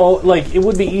 Well, no, like, it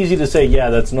would be easy to say, yeah,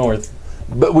 that's north.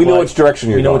 But we know But which direction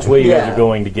you're We know going. which way you guys Yeah. are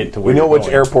going to get to where We know you're which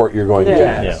going. airport you're going Yeah.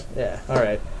 to. Yeah. Yeah. All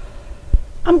right.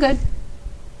 I'm good.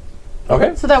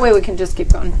 Okay. So that way we can just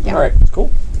keep going. Yeah. All right. Cool.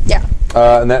 Yeah.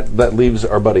 And that leaves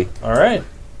our buddy. All right.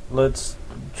 Let's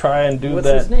try and do What's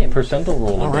that his name? percentile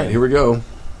roll again. Here we go.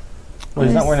 Well,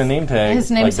 he's not wearing a name tag.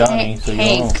 His name's like Donnie, Hank. so you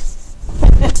Hank.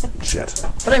 don't know. Shit.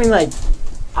 But I mean, like,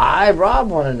 Rob,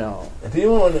 want to know. If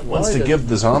anyone wants Why to does- give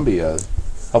the zombie a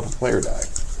help a player die.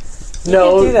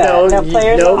 No, can't do that. no, No,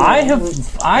 players no. only.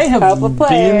 I have Help a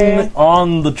player. been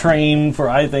on the train for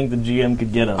I think the GM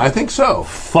could get him. I think so.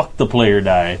 Fuck the player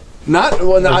die.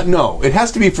 No. It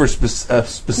has to be for a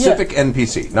specific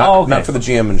NPC, not Oh, okay. not for the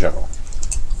GM in general.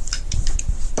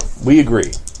 We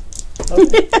agree. No,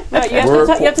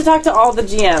 you have to talk to all the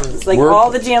GMs. Like, We're-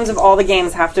 all the GMs of all the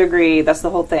games have to agree. That's the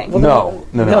whole thing. No.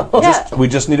 Yeah. We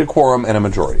just need a quorum and a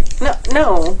majority.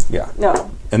 No. Yeah. No.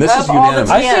 And this Of is all the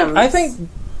unanimous. GMs. I think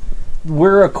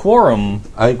we're a quorum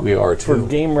I think we are for too.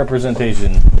 game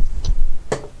representation.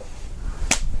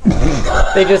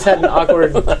 They just had an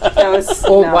awkward That was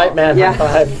old no. white man Yeah.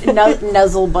 vibe.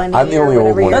 Nuzzle bunny. I'm the or only old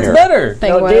whatever one your That's here. better. thing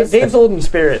No, was. Dave's old in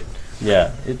spirit.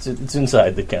 Yeah, it's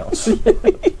inside that counts.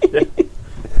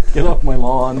 Get off my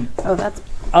lawn. Oh, that's...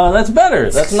 That's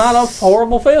better. That's not a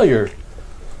horrible failure.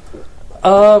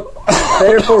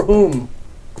 Better for whom?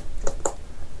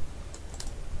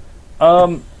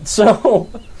 So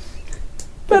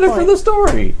better for the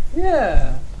story.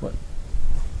 Yeah. What?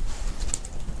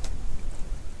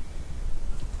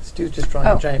 Stu's just drawing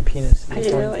Oh. a giant penis.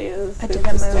 He really is. I He's did a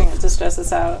just move. doing it to stress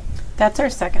us out. That's our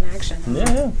second action.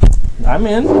 Yeah, I'm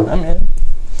in.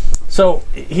 So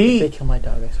They he kill my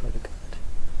dog, I swear to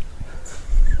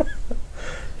God.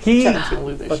 he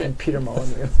Fucking Peter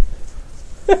Molyneux.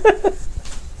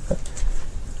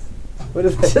 What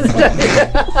is this?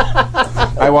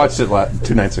 I watched it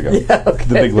 2 nights ago. The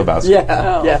Big Lebowski. Yeah,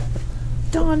 Oh. yeah.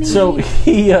 Donnie. so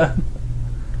he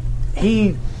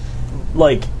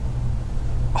like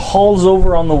hauls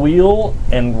over on the wheel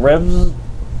and revs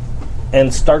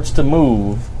and starts to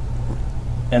move,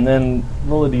 and then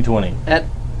roll a d20. At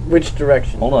which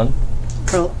direction? Hold on.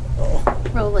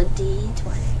 Roll a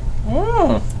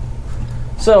d20.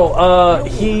 So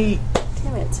he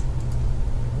Damn it.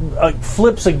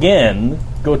 flips again,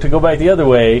 go back the other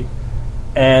way,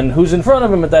 and who's in front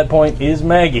of him at that point is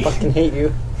Maggie. Fucking hate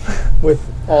you. With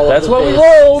all That's of the what we face.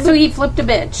 rolled. So he flipped a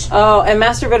bitch. Oh, and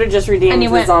Masturbator just redeemed And you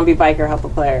the went- zombie biker help a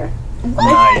player.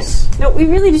 Nice. No, we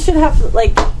really should have,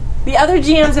 like, the other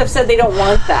GMs have said they don't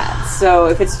want that. So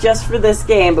if it's just for this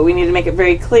game, but we need to make it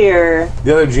very clear.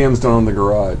 The other GMs don't own the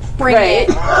garage. Bring Right. it.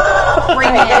 Bring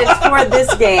That it. it's for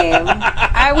this game.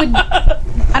 I would...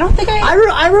 I don't think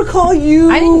I recall you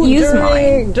I didn't use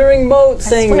mine. during Moat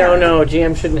saying, swear. no,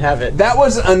 GM shouldn't have it. That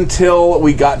was until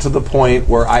we got to the point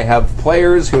where I have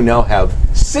players who now have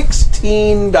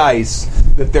 16 dice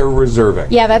that they're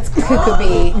reserving. Yeah, that's cuckoo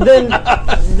bee. Then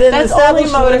That's only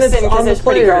establish Modus limits Sin because on the there's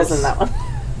pretty players. girls in that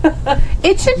one.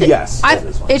 It should... Yes, I, that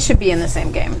is fine. it should be in the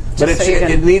same game. But just so you it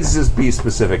can- needs to be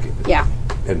specific. Yeah.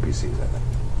 NPCs, I think.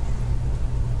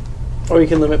 Or you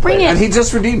can limit Bring players. And he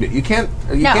just redeemed it. You can't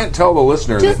tell the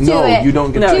listener Just that do no, it. you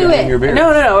don't get No. to Do redeem it. your beer.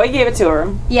 No, I gave it to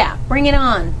her. Yeah, bring it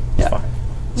on. It's fine.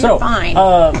 You're fine.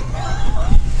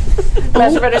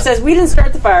 Master Better says, we didn't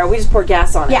start the fire, we just poured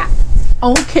gas on it. Yeah.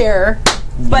 Don't care.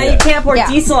 But you can't pour Yeah.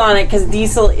 diesel on it because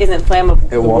diesel isn't flammable.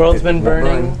 The world's been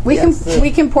burning. We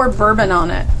can pour bourbon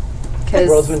on it. The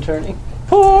world's been turning.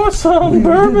 Pour some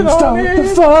bourbon on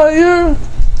it. fire.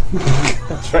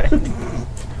 That's right.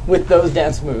 With those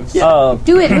dance moves. Do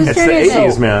it. Whose It's turn the is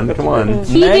 80s, it? man. Come on.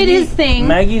 He did his thing.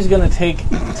 Maggie's going to take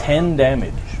 10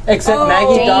 damage. Except Oh,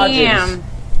 Maggie dodges. damn.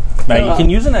 Maggie can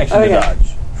use an action Okay. to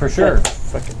dodge, for sure.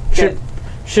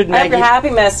 Should Maggie... After Happy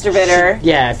Master Bitter.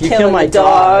 Yeah, if you killing kill my the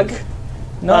dog.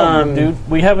 No, dude,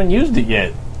 we haven't used it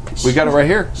yet. We got it right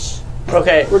here.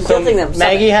 Okay, We're so guilting them.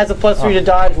 Maggie has a +3 to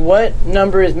dodge. What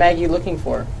number is Maggie looking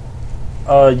for?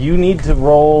 You need to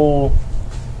roll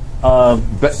Better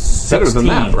than 16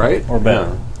 that, right? or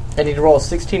better. I need to roll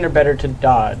 16 or better to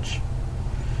dodge.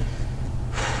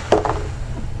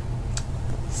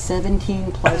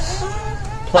 17 plus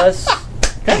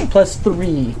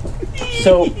 3.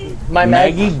 So my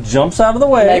Maggie jumps out of the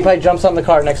way, Magpie jumps on the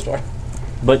car next door.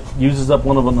 but uses up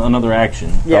one of another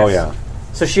action. Yes. Oh, yeah.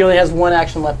 So she only has one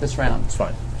action left this round. It's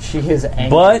fine. She is angry.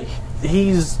 But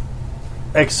he's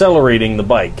accelerating the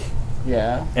bike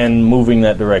Yeah. and moving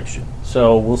that direction.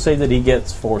 So we'll say that he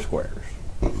gets 4 squares.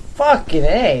 Fucking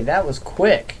A, that was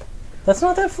quick. That's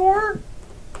not that far.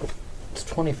 It's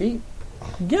 20 feet.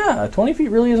 Yeah, 20 feet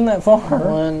really isn't that far.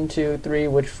 1, 2, 3,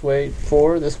 which way?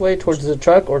 4, this way, towards the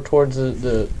truck, or towards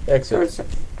the exit?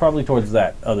 Probably towards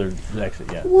that other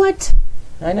exit, yeah. What?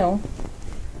 I know.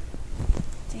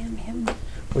 Damn him.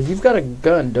 Well, you've got a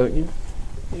gun, don't you?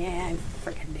 Yeah, I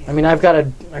freaking do. I mean, I've got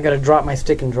to drop my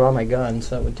stick and draw my gun,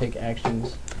 so that would take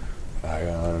actions. I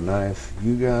got a knife.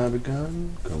 You got a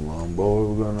gun. Come on, boy.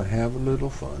 We're going to have a little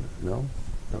fun. No?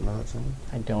 Don't know that song?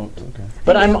 I don't. Okay.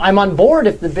 But I'm on board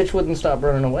if the bitch wouldn't stop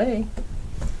running away.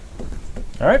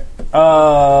 All right.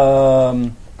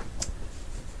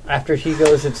 After he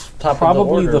goes, it's top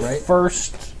Probably of the order, the right?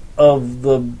 first of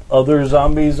the other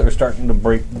zombies are starting to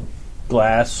break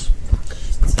glass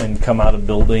and come out of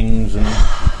buildings, and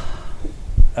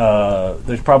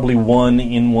there's probably one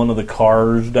in one of the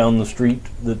cars down the street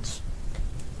that's...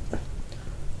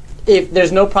 If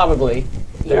there's no probably,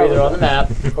 they're either on the map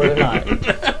or they're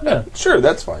not. Sure,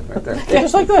 that's fine right there.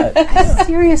 just like that.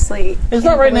 Seriously. It's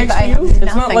not right next to you.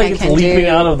 It's not like it's leaping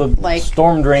out of the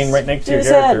storm drain right next to your Who's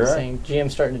that? character. Right? Saying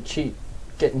GM's starting to cheat,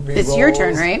 getting re-rolls. It's your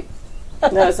turn, right?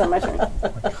 No, it's not my turn.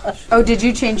 Oh, did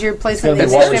you change your place in the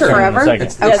It's their initiative turn forever? in a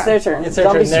second. Yes, it's their turn. It's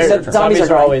their turn. Zombies are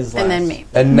going. always last. And then me.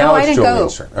 And now no, it's I didn't go.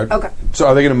 Jolene's turn. Okay. So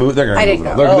are they going to move? They're going I to didn't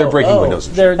move. go. They're breaking Oh. windows.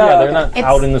 They're not It's-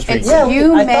 out in the street. it's yet.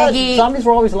 you, I thought Maggie. zombies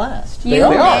were always last. You, They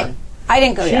are. Ma- I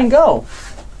didn't go She yet. didn't go.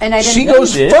 And I didn't She go.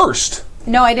 goes did. first.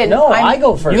 No, I didn't. No, I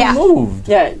go first. You Yeah. moved.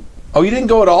 Yeah. Oh, you didn't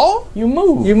go at all? You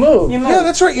moved. You moved. Yeah,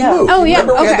 that's right. You moved. Oh, yeah,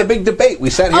 Remember we had okay. the big debate. We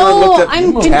sat here Oh, and looked I'm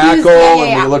at confused. tackle, Yeah.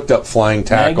 and we looked up flying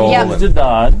tackle. Maggie Yeah. used to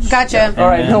dodge. Gotcha. All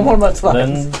right, And no more mud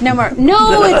then slides. No more.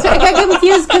 No, I got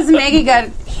confused because Maggie got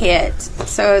hit.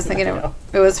 So I was thinking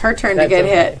it was her turn to get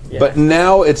hit. Yeah. But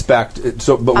now it's back. But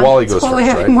I'm Wally goes totally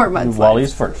first, having right? more mud slides.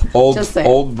 Wally's first. Old, Just saying.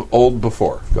 old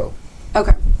before. Go.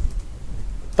 Okay.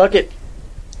 Fuck it.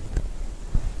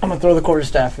 I'm gonna throw the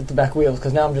quarterstaff at the back wheels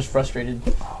because now I'm just frustrated.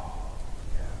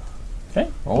 Okay,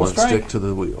 roll a One strike. stick to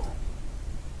the wheel.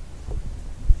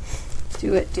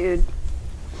 Do it, dude.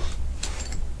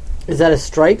 Is that a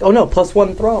strike? Oh no,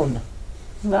 +1 thrown.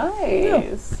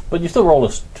 Nice. But you still roll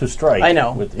to strike. I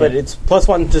know, with- but yeah. it's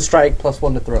 +1 to strike,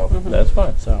 +1 to throw. That's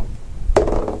fine. So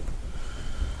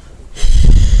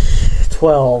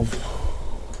 12.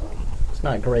 It's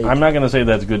not great. I'm not going to say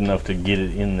that's good enough to get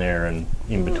it in there and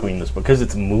in between this because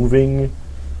it's moving.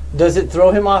 Does it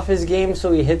throw him off his game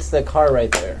so he hits the car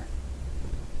right there?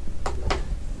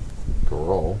 Go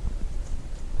roll.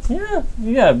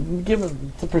 Yeah. Give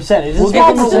him. The percentage. We'll give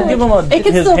him a It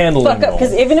could his still handling fuck up roll.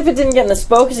 because even if it didn't get in the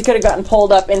spokes, he could have gotten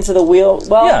pulled up into the wheel.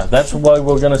 Well, Yeah, that's why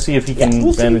we're going to see if he can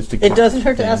We'll see. manage to. It doesn't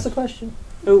hurt to ask the question.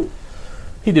 ooh,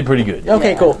 He did pretty good.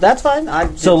 Okay, Yeah. cool. That's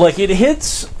fine. So like it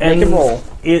hits and Make him roll.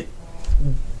 It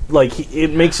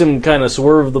it makes him kind of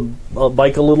swerve the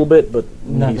bike a little bit, but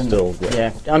he's still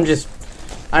Yeah, I'm just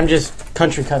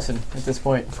country cussing at this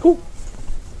point. cool.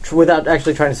 Without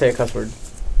actually trying to say a cuss word.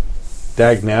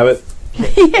 Dag nabbit.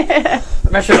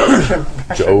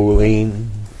 Jolene.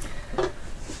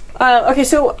 okay.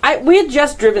 So we had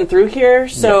just driven through here,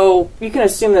 so you can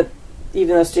assume that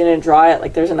even though Stu didn't draw it,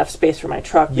 like there's enough space for my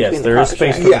truck. Yes, between there the is car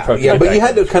space shack. for the truck. Yeah, but you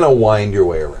had to kind of wind your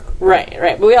way around. Right.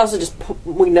 But we also just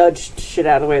we nudged shit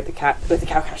out of the way with the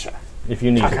cow crusher. If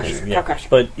you need Cow-crusher, to. Yeah. cow-crusher.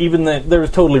 But even then, there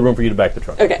was totally room for you to back the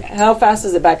truck. Okay, how fast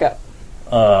does it back up?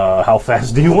 How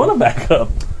fast do you want to back up?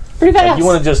 Pretty fast. Like, you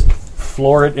want to just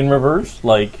floor it in reverse?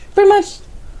 Like, pretty much.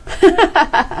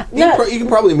 You can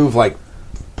probably move like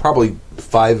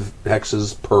 5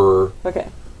 hexes per Okay.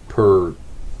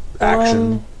 action.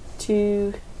 1,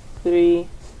 2, 3,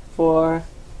 4,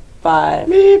 5.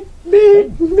 Beep,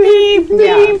 beep, beep,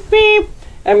 Yeah. Beep.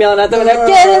 I'm yelling at them.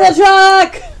 Get in the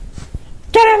truck!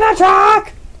 Get in the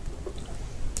truck!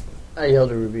 I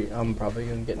yelled at Ruby, I'm probably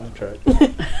going to get in the truck.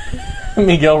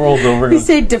 Miguel rolls over and You goes,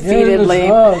 say defeatedly.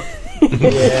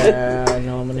 Yeah, I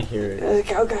know I'm going to hear it. The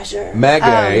cow crusher.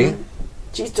 Maggie.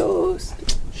 Cheetos.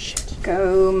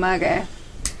 Go Muggy.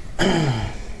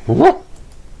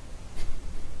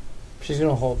 She's going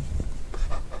to hold.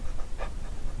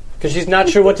 Because she's not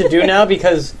sure what to do now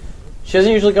because she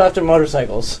doesn't usually go after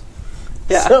motorcycles.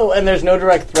 Yeah. So, and there's no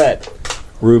direct threat.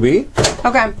 Ruby.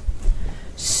 Okay.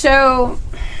 So,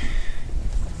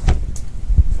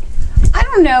 I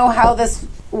don't know how this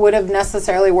would have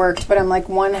necessarily worked, but I'm like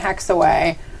 1 hex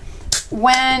away.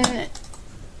 When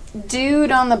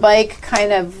dude on the bike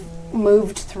kind of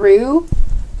moved through,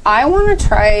 I want to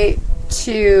try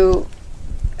to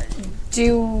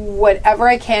do whatever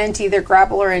I can to either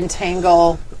grapple or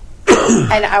entangle,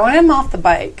 and I want him off the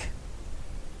bike.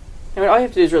 I mean, all you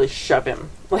have to do is really shove him.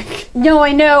 Like, No,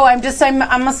 I know. I'm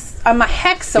a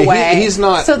hex Yeah, away. he's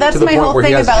not So that's to the my point whole where he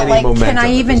thing has about any like, can momentum I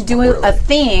at even this do point, a really.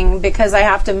 thing because I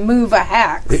have to move a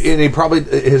hex? And he probably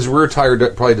his rear tire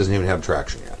probably doesn't even have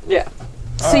traction yet. yeah.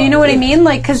 So you know what I mean?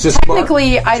 Like, because Sissy bar?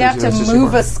 technically I'd Should have we to do a sissy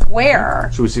move bar? a square,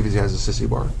 Should we see if he has a sissy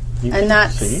bar? and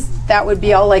that would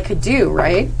be all I could do,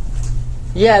 right?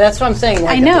 Yeah, that's what I'm saying.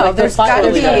 Like, I know, Like there's gotta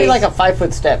there's gotta be- be like a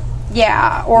 5-foot step.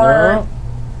 Yeah, No.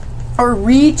 or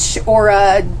reach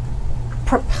or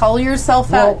propel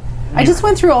yourself out. Well, I just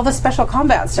went through all the special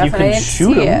combat stuff You and I can didn't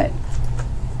shoot see him. it.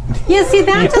 Yeah, see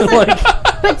that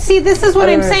doesn't. But see, this is what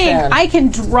I I'm don't saying. understand. I can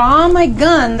draw my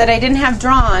gun that I didn't have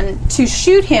drawn to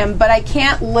shoot him, but I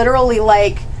can't literally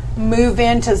like move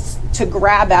in to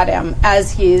grab at him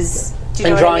as he's. Do you know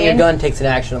And what drawing I mean? your gun takes an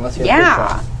action unless you have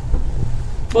Yeah.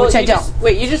 quick Well, Which I you just- don't.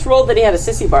 Wait, you just rolled that he had a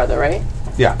sissy bar, though, right?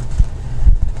 Yeah.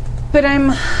 But I'm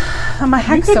a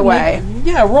hex could away.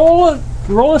 Yeah, roll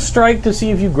a strike to see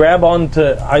if you grab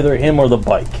onto either him or the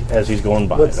bike as he's going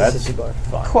by. What's the That's sissy bar?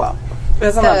 fine. Cool.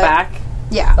 That's on the The- back.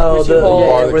 Yeah. Oh, Which the you hold-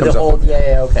 bar that where the comes up hold. from-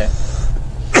 Yeah, okay.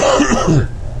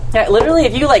 Yeah, literally,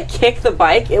 if you like kick the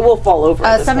bike, it will fall over.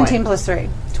 At this 17 point. plus 3,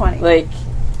 20. Like,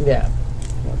 Yeah.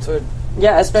 That's what.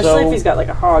 yeah, especially So- if he's got like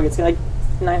a hog, it's like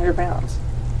 900 pounds.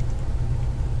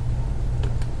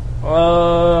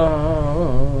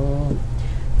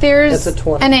 There's That's a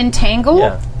 20. an entangle.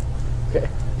 Yeah. Okay.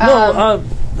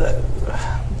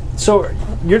 So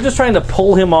you're just trying to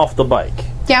pull him off the bike.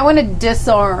 Yeah, I want to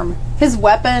disarm. His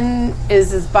weapon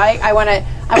is his bike. I want to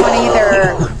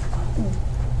either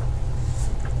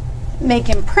make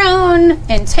him prone,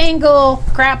 entangle,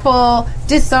 grapple,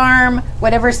 disarm,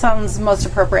 whatever sounds most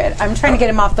appropriate. I'm trying to get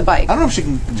him off the bike. I don't know if she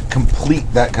can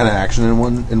complete that kind of action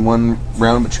in one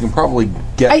round, but she can probably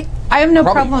get. I have no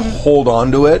probably problem. hold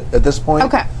on to it at this point.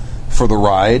 Okay. For the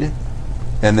ride,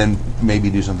 and then maybe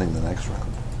do something the next round.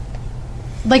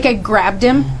 Like I grabbed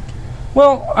him.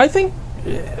 Well, I think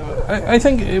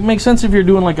it makes sense if you're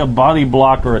doing like a body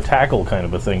block or a tackle kind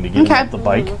of a thing to get Okay. him off the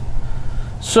bike.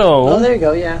 So, Oh, there you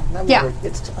go. Yeah. That would Yeah. work.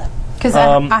 It's still left. Because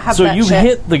I have so that you shit.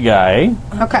 hit the guy.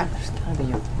 Okay.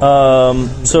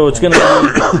 So it's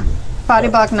gonna Body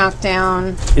block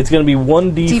knockdown. be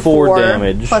 1d4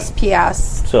 damage. Plus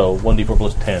PS. So 1d4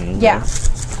 plus 10. Yeah.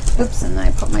 Oops, and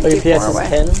I put my Oh, your D4 PS is away.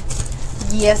 10?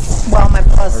 Yes. Well, my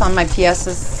plus on my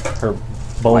PS Her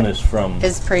bonus from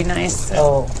is pretty nice.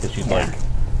 Oh. because she's Yeah. like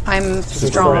I'm super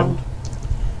strong.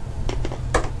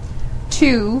 friend.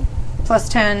 2 plus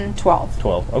 10, 12.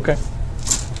 12. Okay.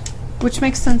 Which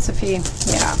makes sense if he,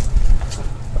 yeah.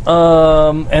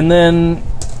 And then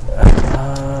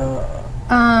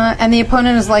And the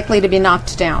opponent is likely to be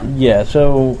knocked down. yeah.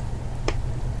 So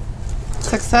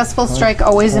Successful strike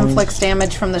always inflicts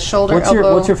damage from the shoulder,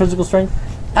 elbow. what's your physical strength?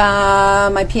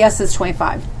 My PS is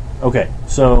 25. Okay,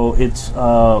 so it's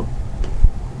 1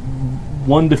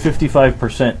 to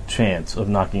 55% chance of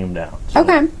knocking him down. So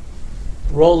Okay.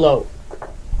 Roll low.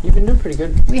 You've been doing pretty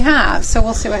good. We have, so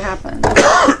we'll see what happens.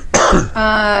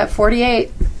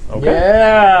 48. Okay.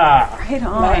 Yeah. Right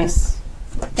on. Nice.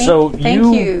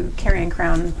 Thank you, Carrying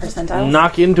Crown percentile.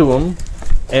 Knock into him,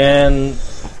 and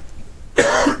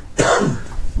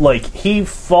like he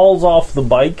falls off the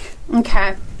bike.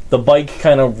 Okay. The bike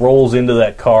kind of rolls into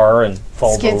that car and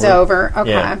falls Skids over. over.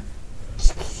 Okay. Yeah.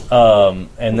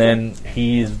 And then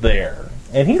he's there,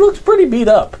 and he looks pretty beat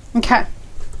up. Okay.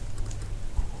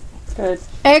 Good.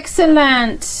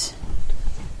 Excellent.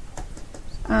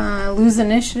 Lose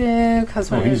initiative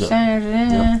because Oh, he's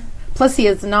up. Plus he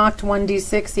is knocked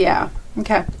 1d6. Yeah.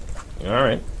 Okay. All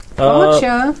right.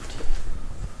 Gotcha.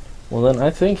 Well, then I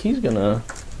think he's gonna.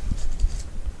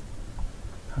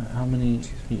 How many?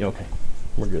 Okay,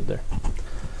 we're good there.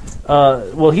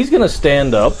 Well, he's gonna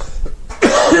stand up.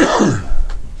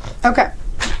 Okay.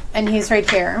 And he's right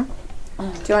here. Do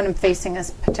you want him facing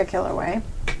this particular way?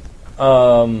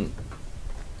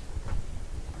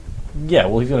 Yeah.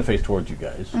 Well, he's gonna face towards you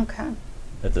guys Okay.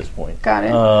 at this point. Got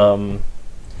it.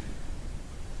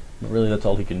 Really, that's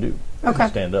all he can do. Okay.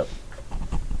 Stand up.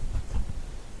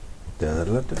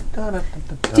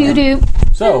 Do-do.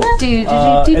 So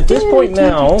at this point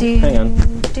now, hang on.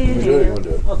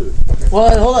 I'll do it.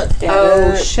 Well, hold on.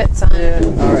 Oh, shit, son.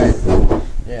 All right.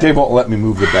 Yeah. Dave won't let me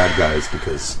move the bad guys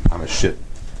because I'm a shit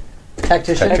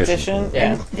Tactician. tactician.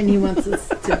 Yeah. And he wants us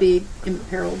to be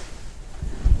imperiled.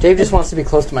 Dave just wants to be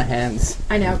close to my hands.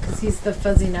 I know, because he's the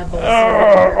fuzzy nubbles.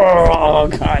 Oh,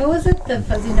 God. What was it? The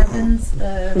fuzzy nubbins?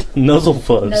 The Nuzzle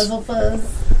fuzz. nuzzle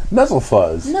fuzz? Nuzzle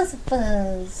fuzz. Nuzzle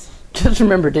fuzz. Just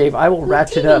remember, Dave, I will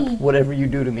ratchet up whatever you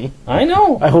do to me. I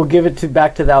know. I will give it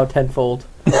back to thou tenfold.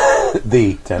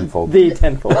 The tenfold. The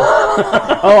tenfold.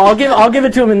 Oh, I'll give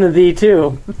it to him in the thee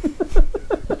too.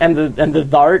 and the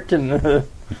dart and the.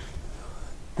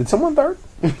 Did someone dart?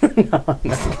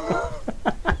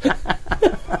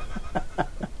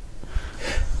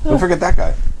 Don't forget that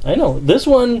guy. I know. This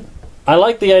one, I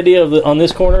like the idea of on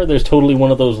this corner. There's totally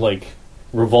one of those like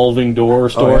revolving door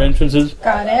store yeah. entrances.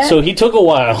 Got it. So he took a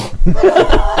while. But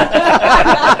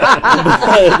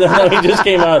then he just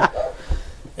came out,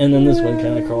 and then this one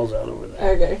kind of crawls out over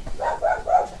there. Okay.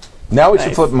 Now we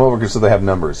should flip them over so they have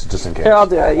numbers, just in case. Here, I'll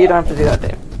do it. You don't have to do that,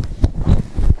 Dave.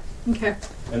 Okay.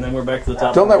 And then we're back to the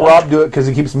top. Don't let Rob do it because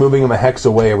he keeps moving him a hex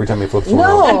away every time he flips one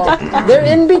over. No, they're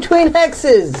in between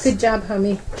hexes. Good job,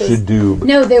 homie. Shadoob.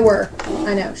 No, they were.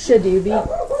 I know. Shadoobie.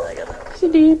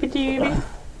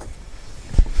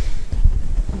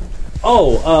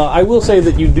 Oh, I will say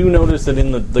that you do notice that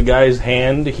in the guy's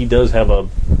hand, he does have a,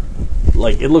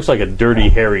 like, it looks like a dirty,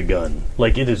 hairy gun.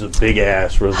 Like, it is a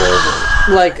big-ass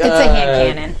revolver. Like It's a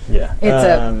hand cannon. Yeah.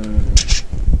 It's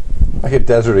Like a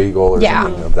Desert Eagle or Yeah.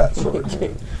 something of that sort.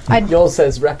 Joel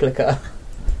says replica.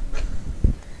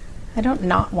 I don't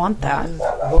not want that.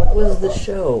 What was the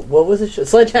show?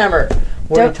 Sledgehammer.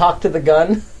 Where Don't- he talked to the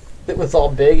gun. It was all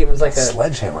big. It was like a.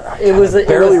 Sledgehammer. It was.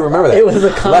 barely remember that. It was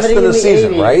a comedy Less than in a the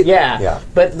season, 80s. right? Yeah. Yeah.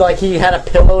 But like he had a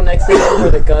pillow next to him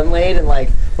where the gun laid, and like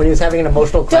when he was having an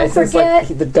emotional Don't crisis, forget-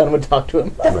 the gun would talk to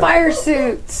him. The fire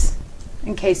suits.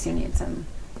 In case you need some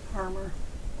armor.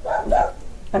 I'm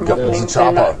There's a opening. chopper.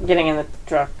 I'm not getting in the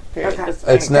truck. Period. Okay. Just-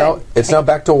 It's now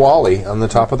back to Wally on the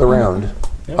top of the round.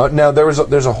 Now there's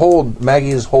a hold.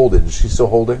 Maggie's holding. She's still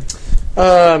holding.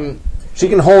 She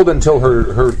can hold until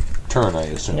her turn, I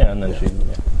assume. Yeah, and then she...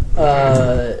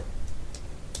 Yeah.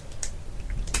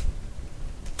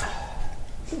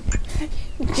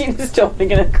 Gina's still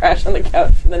gonna crash on the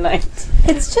couch for the night.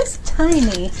 It's just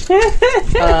tiny.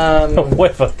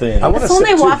 Wafer thin. I want to It's sit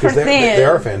only too wafer because they thin.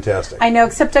 are fantastic. I know,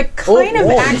 except I kind of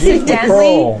whoa,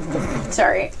 accidentally.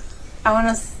 Sorry. I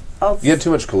want to. You had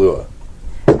too much Kahlua.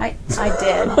 I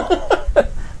did.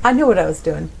 I knew what I was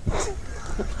doing.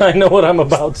 I know what I'm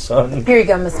about, son. Here you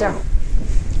go, mister.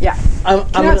 Yeah. I'm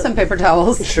Can I have some paper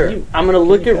towels? Sure. I'm gonna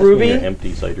look at Ruby, Your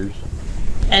empty ciders.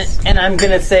 and I'm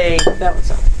gonna say That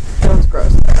one's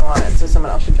gross. I don't want it, so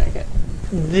someone else should drink it.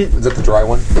 Is that the dry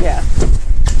one? Yeah.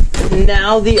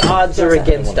 now the odds are I don't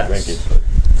against want to drink us. it, but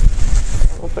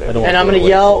We'll put I it. don't And want I'm to gonna throw it away.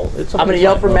 yell. It's I'm something gonna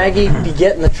yell fine, for though. Maggie to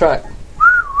get in the truck.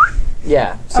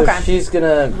 Yeah. So Okay. she's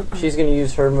gonna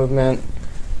use her movement,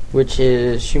 which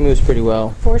is she moves pretty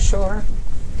well. For sure.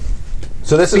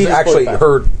 So this Speed is is actually 45.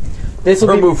 her This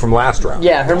will be move from last round.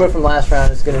 Yeah, her move from last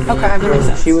round is gonna be. Okay, makes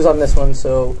sense. She was on this one,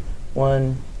 so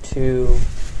 1, 2.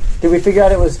 Did we figure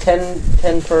out it was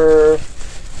 10 per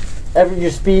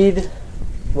your speed?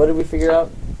 What did we figure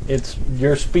out? It's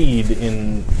your speed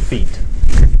in feet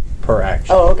per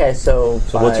action. Oh, okay. So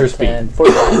So what's her 5, 10, speed?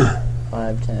 45,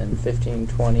 5, 10, 15,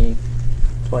 20,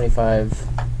 25,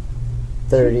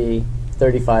 30,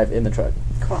 35 in the truck.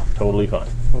 Totally fine.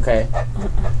 Okay.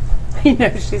 You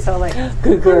know, she's all like,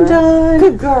 Good girl.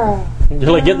 Good girl.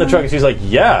 You're like, get in the truck, and she's like,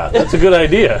 yeah, that's a good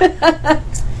idea.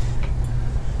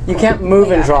 You can't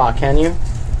move and draw, can you?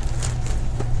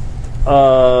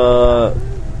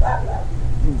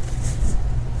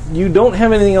 You don't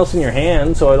have anything else in your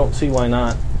hand, so I don't see why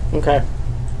not. Okay.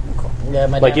 Yeah,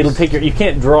 my Like, it'll damage- take your... You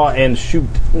can't draw and shoot,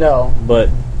 No. but...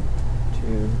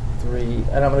 2, 3,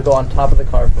 and I'm going to go on top of the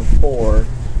car for 4,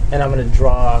 and I'm going to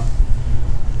draw.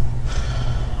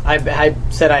 I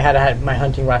said I had my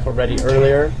hunting rifle ready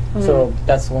earlier, so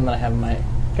that's the one that I have in my.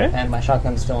 Okay. And my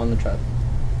shotgun's still in the truck.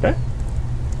 Okay.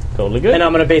 Totally good. And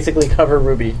I'm going to basically cover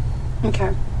Ruby,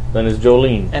 Okay. Then is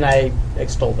Jolene. and I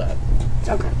extol that.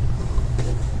 Okay.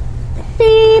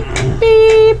 Beep,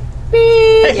 beep,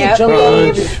 beep. Yep. Jump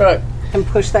on the truck. And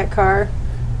push that car.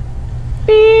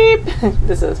 Beep.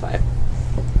 This is 5.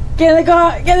 Get in the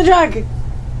car. Get in the truck.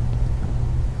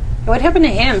 What happened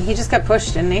to him? He just got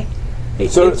pushed, didn't he?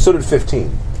 So did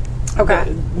 15.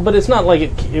 Okay. But it's not like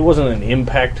it wasn't an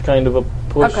impact kind of a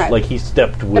push. Okay. Like, he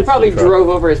stepped with I probably the truck. drove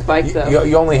over his bike though.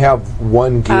 You only have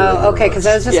one gear. in Oh, okay. reverse. Because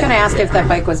I was just Yeah. going to ask if that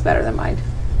bike was better than mine.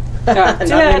 Not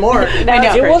anymore. I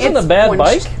know. It wasn't It's a bad one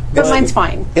bike, but mine's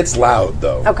fine. It's loud,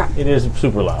 though. Okay. It is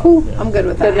super loud. Cool. Yeah. I'm good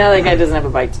with But that. now that guy doesn't have a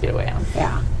bike to get away on.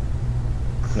 Yeah.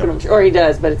 Or he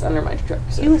does, but it's under my truck.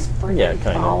 So. He was freaking Yeah,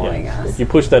 kind of. following Yeah. us. You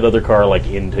push that other car like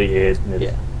into it. And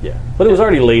Yeah. Yeah. But it was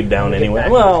already laid down Get anyway. back to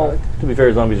the Well, truck. to be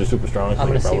fair, zombies are super strong. So I'm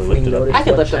you going to can see if probably we lift it notice up. I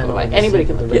could what lift up a channel bike. the Anybody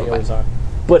can the lift up a radios bike. are.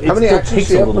 But How it many still actions takes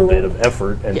do you a have little per bit round? of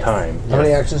effort and Yes. time. How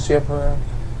many actions do you have per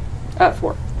round?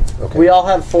 4. Okay. We all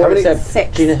have 4 How many- except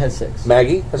 6. Gina has 6.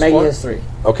 Maggie has Maggie 4? has 3.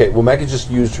 Okay, well, Maggie just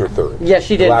used her third. Yeah,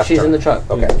 she did. Last She's turn. in the truck.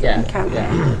 Okay. Yeah. Okay.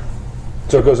 Yeah.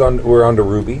 So it goes on. We're on to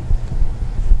Ruby.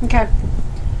 Okay.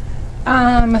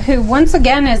 Who once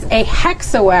again is a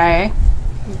hex away.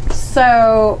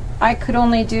 So I could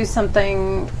only do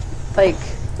something like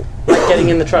Like getting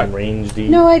in the truck. Range D.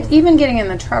 no, even getting in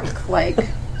the truck. Like,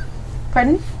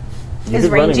 pardon? you Is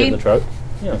could run and get rangy? in the truck.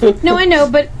 Yeah. No, I know,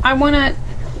 but I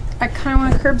kind of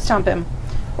want to curb stomp him,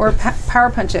 or power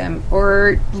punch him,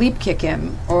 or leap kick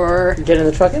him, or Get in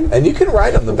the truck in? And you can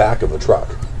ride on the back of a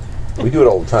truck. We do it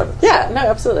all the time. Yeah, no,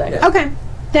 absolutely. okay.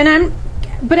 Then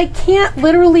but I can't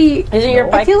literally. Isn't your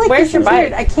I bike? feel like Where's this your is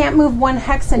weird. bike? I can't move one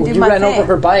hex and Well, do you my ran thing. over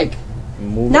her bike.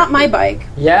 Move Not it. my bike.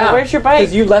 Yeah. Where's your bike?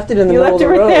 Because you left it in the You middle left of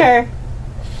it the right road. there.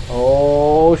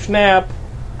 Oh, snap.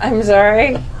 I'm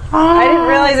sorry. I didn't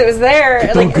realize it was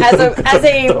there. Like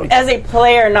as a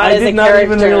player, not I as a did not character.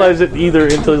 even realize it either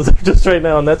until just right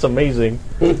now, and that's amazing.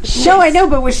 No, I know,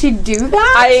 but would she do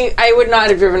that? I would not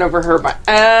have driven over her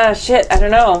bike. Shit, I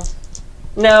don't know.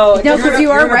 No, no, because you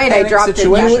are right. I dropped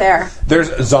it back there.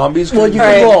 There's zombies. Well, you All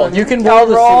right. can roll. You can roll I'll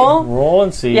to roll. Roll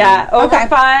and see. Yeah, over Okay.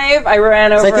 5. I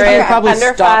ran over I think it. you probably Under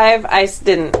stopped. 5, I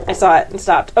didn't. I saw it and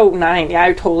stopped. Oh, 9. Yeah,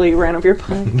 I totally ran over your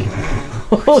bike.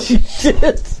 Holy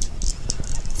shit.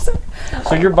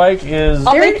 So your bike is...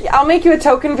 I'll make you a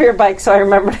token for your bike so I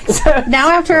remember next time.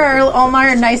 Now, after all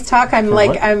our nice talk, I'm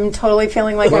like, what? I'm totally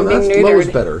feeling like Well, I'm being that's Lowe's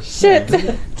neutered. better. Shit.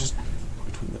 Just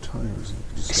between the tires.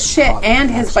 Shit, and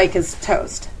his bike is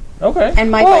toast, Okay. and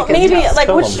my Well, bike is maybe toast. like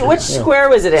Tell which them. which Yeah. square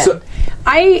was it in? So-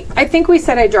 I think we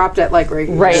said I dropped it like right.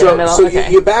 Right. in the middle. So Okay.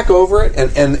 you back over it,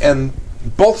 and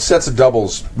both sets of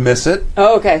doubles miss it,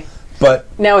 Oh, okay. but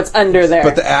Now it's under there.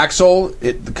 the axle,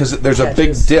 because there's a big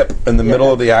Catches. dip in the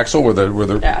middle of the axle where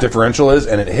the Yeah. differential is,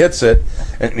 and it hits it,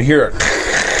 and you hear it.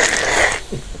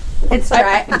 It's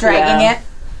dragging Yeah. it.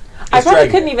 I probably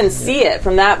dragging. couldn't even see it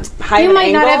from that high You an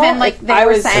might not angle. have been like If they I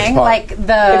were was, saying, It's fine. like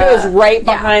the. If it was right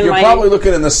behind You're my. probably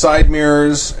looking in the side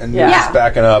mirrors, and you're Yeah. just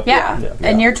backing up. Yeah.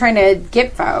 And you're trying to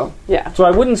get foe. Yeah. So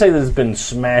I wouldn't say that it's been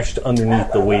smashed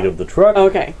underneath the weight of the truck,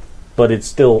 Okay. but it's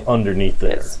still underneath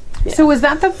there. Yes. Yeah. So was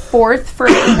that the fourth for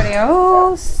everybody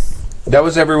else? That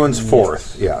was everyone's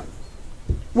fourth. Yeah.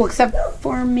 Well, except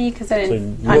for me because I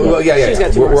didn't. So I'm- Well, yeah. She's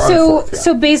got 2 We're more. on So, fourth, yeah.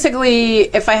 so basically,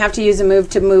 if I have to use a move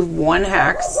to move one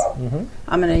hex,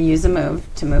 I'm going to use a move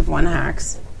to move one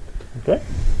hex. Okay.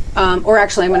 Or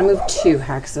actually, I'm going to move 2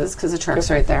 hexes because the truck's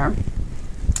right there.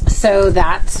 So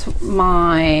that's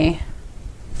my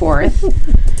fourth.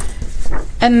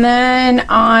 And then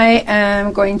I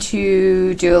am going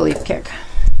to do a leap kick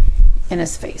in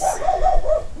his face.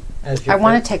 As your I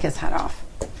want pick. to take his head off.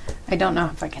 I don't know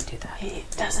if I can do that. He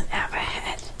doesn't have a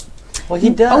head. Well, he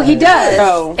does. Oh, he does.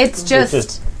 Oh. It's just, It's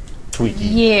just tweaky.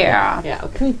 yeah. Yeah.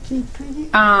 Okay.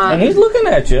 And he's looking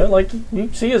at you, like you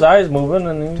see his eyes moving,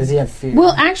 and Does he have fear?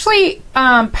 Well, actually,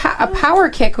 a power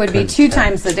kick would be 2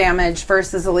 times the damage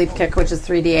versus a leap kick, which is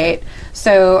 3d8.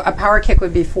 So a power kick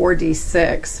would be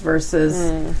 4d6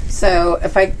 versus. So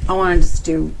if I want to just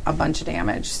do a bunch of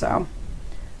damage, so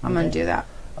I'm going to do that.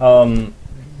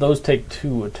 those take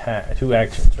 2 actions,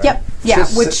 right? Yep. Yeah.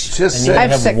 Just Which just And you I say.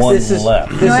 have have 6. 1 This is-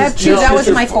 left. no, I have 2. That was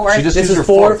my 4th. She just This used is her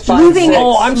 4, fourth. 5, Moving 6.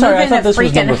 Oh, I'm sorry. I moving thought a this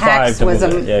was freaking number 5 hex to was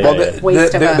move a it. Yeah, Well, yeah, yeah.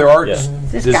 waste of a. there are. Yeah.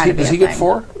 There's Does gotta he, be does a he get thing.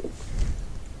 4?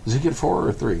 Does he get 4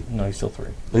 or 3? No, he's still 3.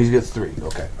 He gets 3.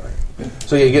 Okay. All right.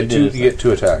 So yeah, you get 2. You get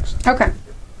 2 attacks. Okay.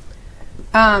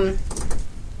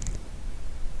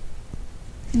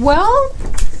 Well,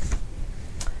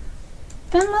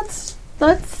 then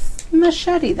let's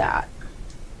machete that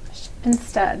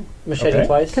instead, Machete Okay.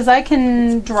 twice. because I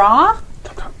can draw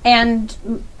and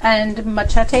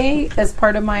machete as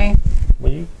part of my.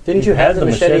 Well, you, Didn't you have had the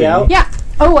machete out? Yeah.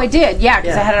 Oh, I did. Yeah,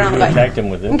 because I had it on You the button. attacked him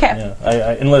with it. Okay. Yeah. I,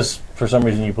 unless for some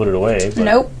reason you put it away. But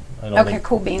Nope. I don't Okay, think-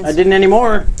 cool beans. I didn't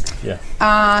anymore.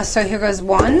 Yeah. So here goes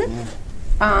 1.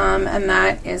 And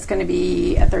that is going to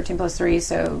be a 13 plus 3,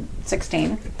 so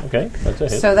 16. Okay, that's a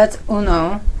hit. So that's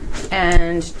uno.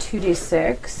 And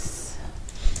 2d6.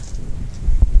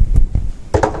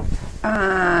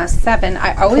 7.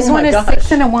 I always Oh my want a gosh.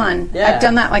 6 and a 1. Yeah. I've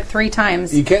done that like 3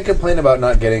 times. You can't complain about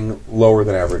not getting lower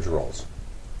than average rolls.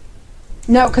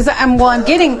 No, because I'm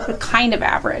getting kind of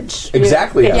average.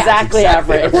 Exactly. Exactly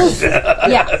average.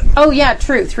 Yeah. Oh, yeah,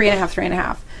 true. 3.5,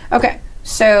 3.5. Okay.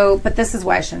 So, but this is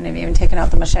why I shouldn't have even taken out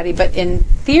the machete. But in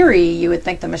theory, you would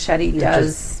think the machete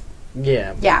does.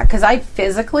 Yeah. Yeah, because I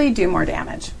physically do more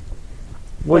damage.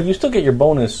 Well, you still get your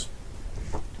bonus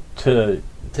to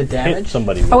To hit damage?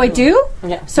 somebody. With Oh, I do?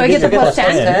 Yeah. So I You get the get plus the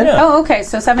plus 10? 10? Yeah. Oh, okay.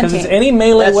 So Because 17. it's any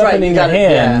melee That's weapon right, you in your got it,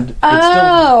 hand. it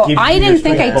Oh, still gives I you didn't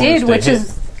think strength I did, bonus to which hit.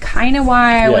 is kind of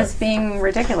why I Yeah. was being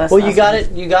ridiculous. Well, you last got time.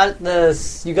 it.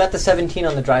 You got the 17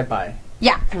 on the drive-by.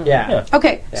 Yeah. Yeah.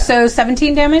 Okay, Yeah. so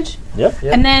 17 damage. Yep.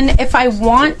 Yep. And then if I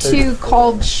want to 34.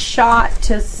 called shot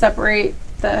to separate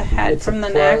the head It's from a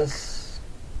the neck. plus-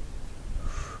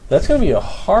 That's going to be a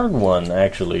hard one,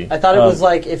 actually. I thought it was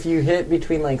like if you hit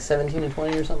between like 17 and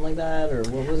 20 or something like that, or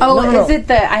what was it? Oh, No. is it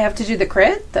the I have to do the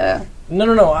crit? The No.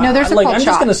 No, there's a like, called I'm just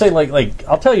shot. going to say, like,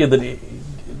 I'll tell you that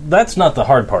that's not the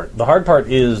hard part. The hard part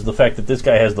is the fact that this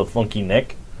guy has the funky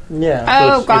neck. Yeah.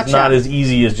 Oh, it's, gotcha. It's not as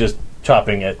easy as just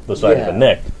chopping at the side of the Yeah.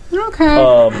 neck.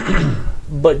 Okay.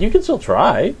 But you can still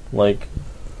try, like,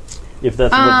 if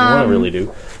that's what you want to really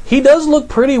do. He does look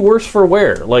pretty worse for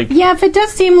wear. Like, yeah, if it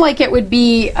does seem like it would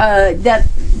be that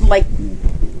like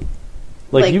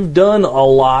like- you've done a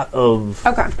lot of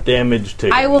Okay. damage to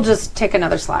I him will just take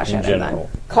another slash in at him then. general.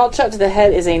 Called shot to the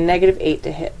head is a -8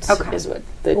 to hit. Okay. Is what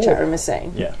the chat room is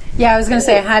saying. Yeah. Yeah, I was gonna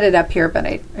say I had it up here, but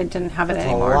I didn't have it That's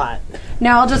anymore. a lot.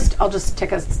 No, I'll just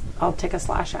take a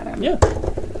slash at him. Yeah.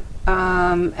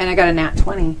 And I got a nat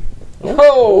 20.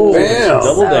 Oh, bam!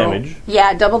 Double So- damage.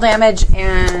 Yeah, double damage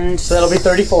and So that'll be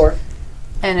 34.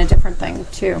 and a different thing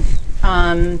too.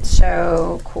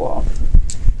 So cool.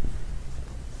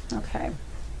 Okay.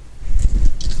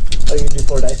 Oh, you do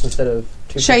 4 dice instead of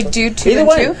 2. Should I do 2 Either and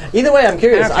way, 2? Either way, I'm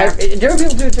curious. Okay. Different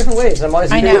people do it different ways. I'm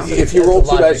always I curious know. If you roll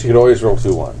 2 dice, you could always roll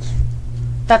 2 ones.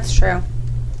 That's true.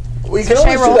 Well, you can Should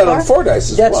I always do roll that on 4? 4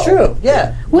 dice as That's well. true.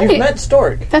 Yeah. Wait. You've met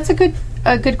Stork. That's a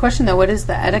good question though. What is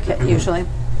the etiquette usually?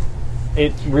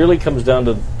 It really comes down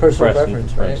to Personal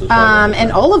preference, preference, right? as far as-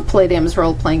 And all of Palladium's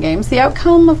role-playing games, the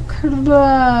outcome of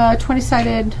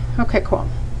 20-sided. Okay, cool.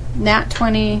 Nat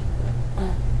 20.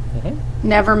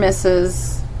 Never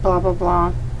misses. Blah blah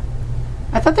blah.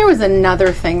 I thought there was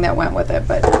another thing that went with it,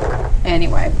 but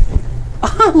anyway.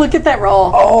 Look at that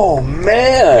roll. Oh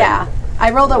man! Yeah, I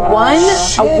rolled a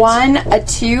 1, a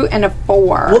 2, and a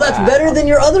 4. Well, that's better than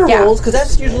your other Yeah. rolls because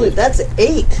that's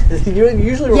 8. You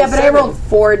usually roll yeah, but 7. I rolled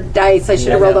 4 dice. I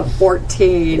should have Yeah. rolled a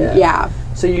 14. Yeah. Yeah.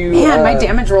 So you. Man, my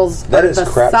damage rolls. That is the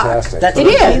craptastic. suck. That's It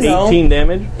what is. you know. 18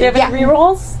 damage. Do you have any Yeah.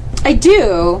 rerolls? I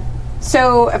do.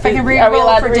 So if I can Are we re-roll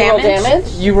allowed for to reroll damage?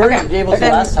 You were Okay. able to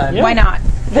Then last time. Why not?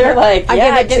 They're like, I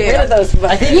yeah, give it get to rid of those.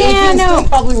 I think Yeah, 18 no. still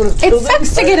probably would have It killed sucks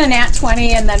to but- get a nat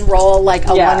 20 and then roll like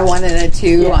a Yeah. 1, and a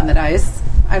 2 Yeah. on the dice.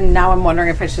 I'm wondering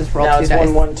if I should just roll Now 2 it's dice.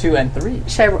 1, 1, 2, and 3.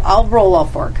 I'll roll all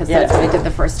 4 because that's Yeah. what I did the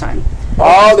first time.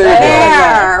 Oh, there you go.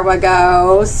 There we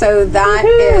go. So that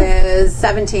is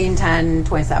 17, 10,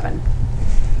 27.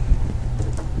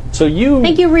 So you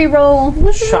Thank you, reroll.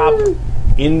 chop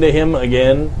into him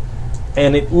again,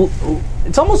 and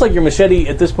it's almost like your machete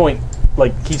at this point,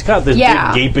 like he's got this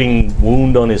Yeah. big gaping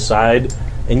wound on his side,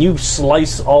 and you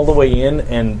slice all the way in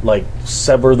and like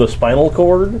sever the spinal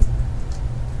cord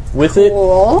with it,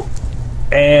 Cool.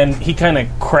 and he kind of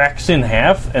cracks in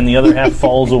half, and the other half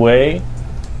falls away,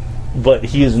 but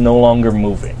he is no longer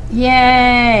moving.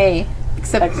 Yay.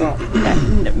 Except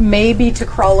Excellent. maybe to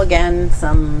crawl again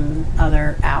some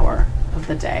other hour of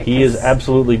the day. He is 'cause-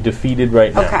 absolutely defeated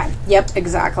right now. Okay. Yep,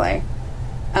 exactly.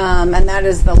 And that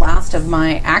is the last of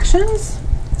my actions.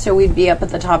 So we'd be up at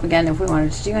the top again if we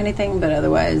wanted to do anything, but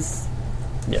otherwise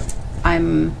Yeah.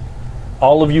 I'm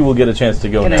All of you will get a chance to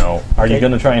go Gonna- now. Are you Okay.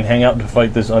 going to try and hang out to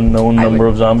fight this unknown I number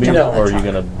would of zombies, jump on or are the you truck.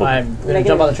 going to book? I'm going to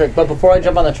jump on the truck. But before I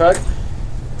jump on the truck,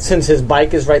 since his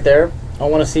bike is right there, I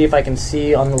want to see if I can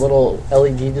see on the little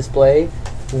LED display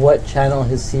what channel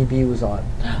his CB was on.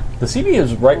 The CB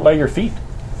is right by your feet.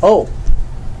 Oh,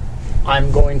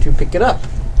 I'm going to pick it up.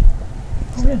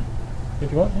 Oh, yeah.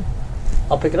 If you want. Yeah.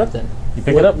 I'll pick it up then. You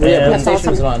pick it up, Yeah, and what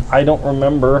station is it on? I don't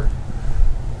remember.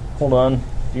 Hold on.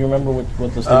 Do you remember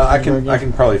what the station I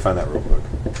can probably find that real quick.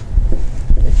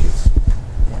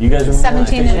 You guys remember?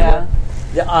 17 and Yeah.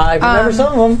 Yeah, I remember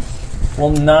some of them. Well,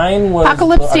 9 was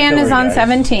Apocalypse the Dan is artillery on guys.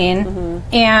 17,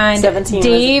 and 17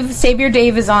 Dave, Savior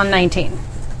Dave is on 19.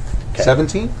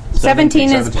 17? 17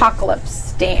 is 17.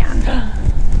 Apocalypse Dan.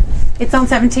 It's on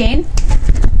 17?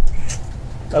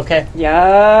 Okay.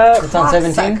 Yeah. It's on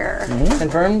 17? Sucker.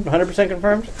 Confirmed? 100%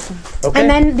 confirmed? Okay. And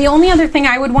then the only other thing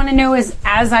I would want to know is,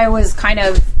 as I was kind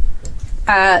of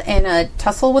in a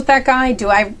tussle with that guy, do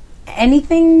I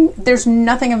anything? There's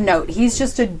nothing of note. He's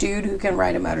just a dude who can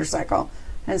ride a motorcycle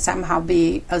and somehow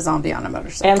be a zombie on a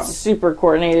motorcycle. And super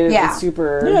coordinated. Yeah. And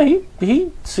super. Yeah,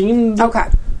 he seemed Okay.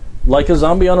 like a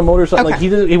zombie on a motorcycle. Okay.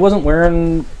 Like he wasn't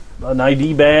wearing an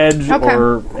ID badge Okay.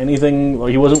 or anything. Or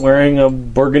he wasn't wearing a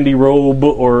burgundy robe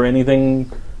or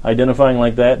anything identifying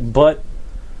like that. But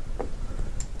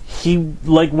he,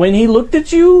 like, when he looked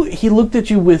at you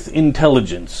with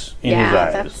intelligence in Yeah, his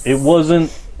eyes. that's- It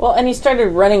wasn't. Well, and he started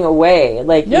running away,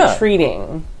 like Yeah.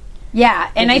 retreating. Yeah,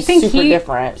 and Which I is think super he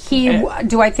different.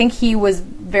 do. I think he was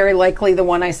very likely the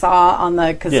one I saw on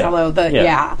the Casello.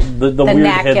 The The weird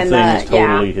neck head and thing the- is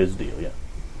totally his deal. Yeah.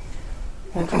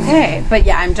 Okay, but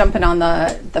yeah, I'm jumping on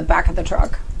the back of the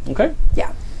truck. Okay. Yeah.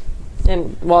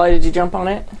 And Wally, did you jump on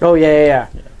it? Oh, yeah.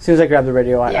 As soon as I grabbed the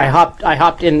radio, I Yeah.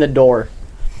 hopped in the door.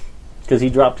 Because he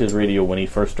dropped his radio when he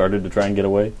first started to try and get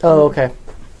away. Oh, okay.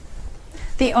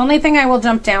 The only thing I will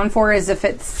jump down for is if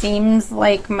it seems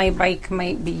like my bike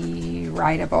might be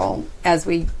rideable as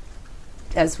we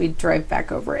drive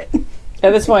back over it.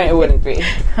 At this point, it wouldn't be.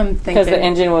 I'm Because the thinking.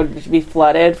 engine would be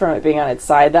flooded from it being on its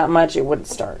side that much, it wouldn't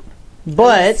start.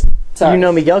 But, Sorry. you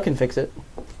know Miguel can fix it.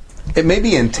 It may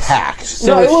be intact.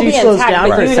 So no, if it will she be slows intact, down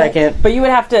but for a you would- second- But you would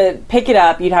have to pick it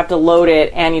up, you'd have to load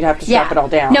it, and you'd have to strap it all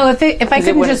down. No, if I 'Cause it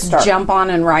could wouldn't just start. jump on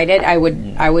and ride it, I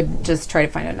would just try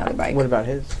to find another bike. What about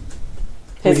his?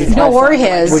 His is No, or less than-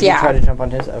 his. Would you Yeah. try to jump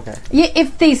on his? Okay. Yeah,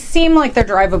 if they seem like they're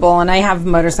drivable, and I have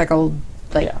motorcycle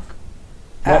Yeah.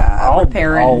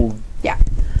 repair and I'll yeah.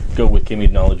 go with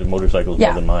Kimmy's knowledge of motorcycles Yeah.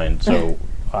 more than mine. So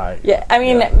I. Yeah, I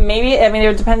mean, maybe,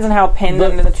 it depends on how pinned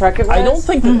But under the truck it was. I don't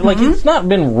think that, like, it's not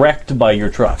been wrecked by your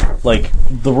truck. Like,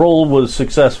 the roll was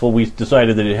successful. We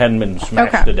decided that it hadn't been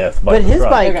smashed Okay. to death by But the his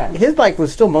truck. bike, Okay. his bike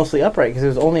was still mostly upright because it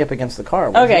was only up against the car.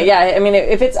 wasn't Okay, it? yeah, I mean,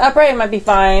 if it's upright, it might be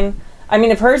fine. I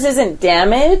mean, if hers isn't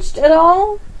damaged at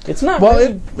all, It's not. Well,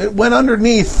 really- it went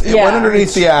underneath. It Yeah. went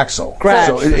underneath the axle, Scratched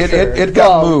so for it sure.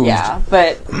 got moved. yeah,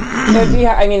 but it'd be,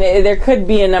 I mean, there could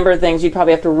be a number of things you'd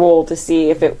probably have to roll to see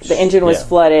if the engine was Yeah.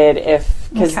 flooded,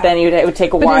 because Okay. then it would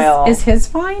take a But while. is his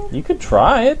fine? you could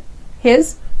try it.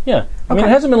 His? Yeah. I mean,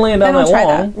 Okay. it hasn't been laying down Then I'll that try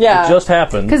long. that. Yeah. It just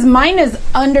happened. Because mine is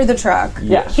under the truck.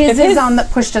 Yeah. His If is on the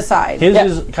pushed aside. His Yeah.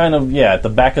 is kind of, at the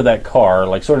back of that car,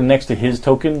 like sort of next to his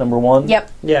token, number one.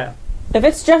 Yep. Yeah. If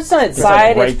it's just on its It's like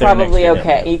side, right it's there next probably to him.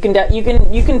 okay.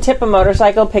 You can tip a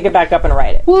motorcycle, pick it back up, and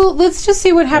ride it. Well, let's just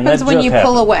see what happens that when just you pull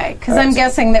happened. away. Because I'm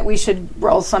guessing that we should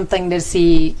roll something to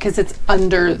see, because it's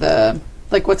under the,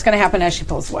 like, what's going to happen as she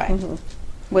pulls away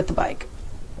with the bike.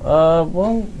 Well,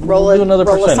 Roll we'll it- do another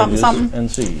roll a percentages something. and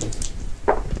see.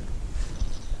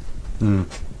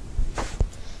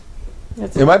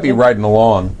 It might be riding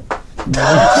along.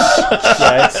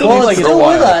 Yeah, it seems Well, like it's it's still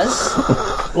with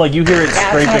us. like you hear it that's what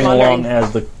I'm scraping wondering. along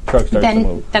as the truck starts to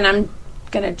move. Then I'm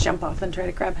going to jump off and try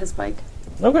to grab his bike.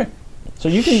 Okay, so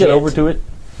you can get over to it.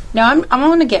 No, I'm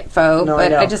going to get faux, No, I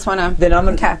but know. I just want to. Then I'm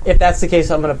gonna. Okay. If that's the case,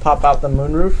 I'm gonna pop out the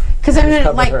moonroof. Because I'm Just gonna,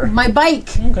 cover like, her. my bike.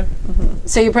 Okay.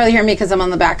 So you probably hear me because I'm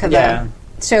on the back of Yeah. the.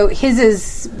 So his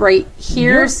is right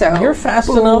here. So You're fast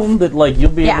boom. enough that like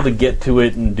you'll be Yeah. able to get to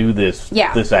it and do this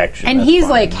Yeah. this action. And That's he's fine.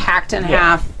 like hacked in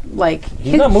half. Like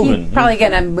He's not moving. He's probably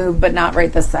gonna move, but not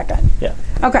right this second. yeah.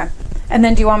 Okay. And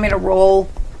then do you want me to roll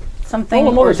something?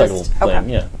 Roll a or motorcycle just- thing.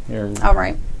 Okay. Yeah, You're, All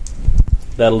right.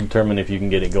 that'll determine if you can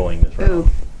get it going this round. Ooh,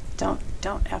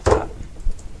 don't f up.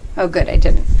 Oh, good, I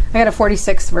didn't. I got a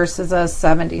 46 versus a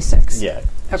 76. Yeah.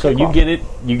 Okay, So cool.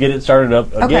 you get it started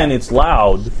up. Again, Okay. it's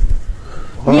loud.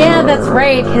 Yeah, that's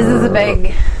right. His is a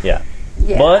big. Yeah.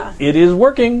 Yeah. But it is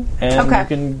working, and Okay. you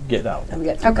can get out. We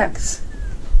got 2 Okay. bucks.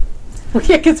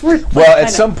 Yeah, because we're. Well, I at know.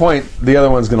 some point, the other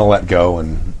one's going to let go,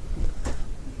 and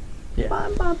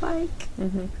On my bike.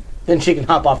 Then she can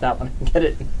hop off that one and get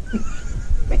it.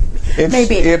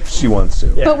 Maybe. if she wants to.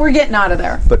 Yeah. But we're getting out of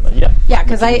there. Yeah. Yeah,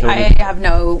 because I have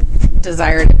no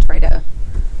desire to try to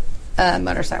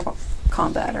motorcycle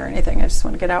combat or anything. I just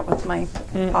want to get out with my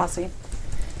posse.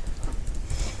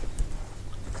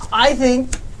 I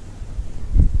think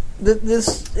that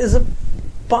this is a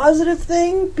positive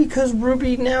thing because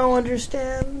Ruby now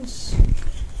understands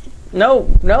No,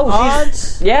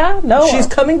 odds. She's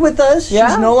coming with us. Yeah.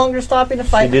 She's no longer stopping to She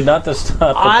fight. did not just stop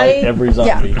to fight every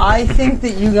zombie. I think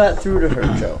that you got through to her,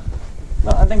 Joe.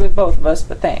 Well, I think with both of us,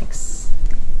 but thanks.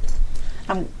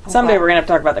 I'm Someday glad. we're gonna have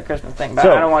to talk about the Christmas thing, but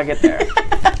So- I don't want to get there.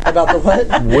 About the what?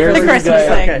 Where, The are you Christmas guys,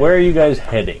 thing. Okay. where are you guys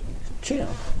heading? Chino.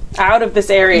 Out of this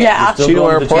area. Yeah, Still Chino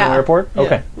going to Airport? Chino Yeah. Airport? Yeah.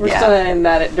 Okay. We're Yeah. still in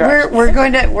that direction. we're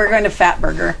going to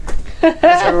Fatburger.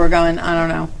 That's where we're going. I don't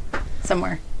know,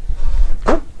 somewhere.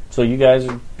 So you guys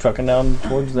are trucking down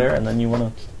towards there, and then you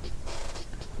want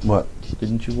to... What?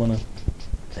 Didn't you want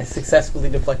to... I successfully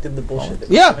deflected the bullshit. that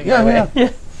was Yeah, coming yeah, our way. yeah.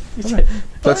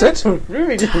 That's it.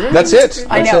 Ruby, That's it.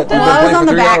 I That's know. it. We've Well, been I was playing on for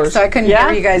the 3 back, hours. so I couldn't Yeah?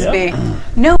 hear you guys Yeah. be.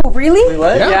 No, really?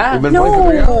 What? Yeah. We've been playing for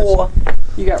 3 hours. No.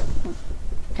 You got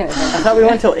kind of. I thought we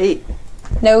went till 8.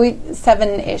 No,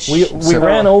 7-ish. We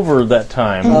ran over that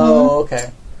time, Oh, okay.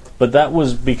 but that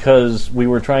was because we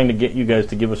were trying to get you guys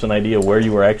to give us an idea where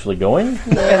you were actually going,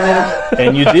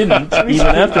 and you didn't, even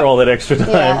after all that extra time.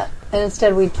 Yeah, and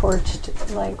instead we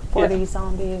torched like 40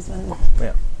 zombies and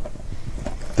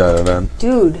Dun-dun-dun.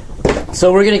 dude.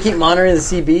 So we're gonna keep monitoring the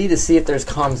CB to see if there's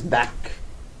comms back.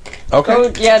 Okay.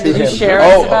 Oh, yeah. Did you Okay. share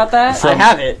Oh, us about that? I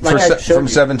have it. Like I showed from you.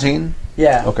 17?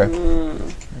 Yeah. Okay. To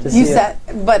You see it. said,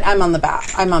 but I'm on the back.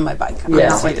 I'm on my bike. I'm Yeah.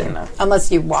 not I with didn't you. know.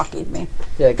 Unless you walkied me.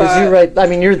 Yeah, because But- you're right. I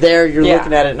mean, you're there. You're Yeah.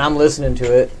 looking at it, and I'm listening to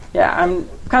it. Yeah, I'm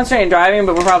concentrating driving,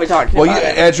 but we're probably talking Well, about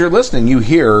it. as you're listening, you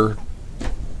hear...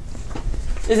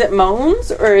 Is it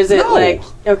moans or is it No. like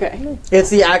okay? It's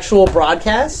the actual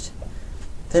broadcast.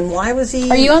 Then why was he?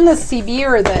 Are you on the CB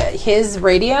or his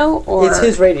radio? Or It's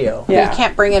his radio. Yeah. You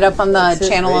can't bring it up on the It's his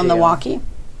channel on the radio. walkie.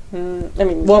 I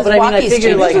mean, Well, but I mean, I Walkie's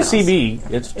figured like changing. It's a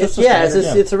CB. It's just a yeah, it's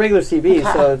standard, it's a regular CB.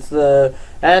 Okay. So it's the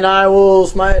and I will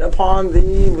smite upon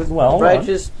thee with Well,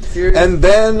 righteous fury. And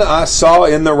then I saw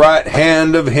in the right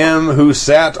hand of him who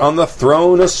sat on the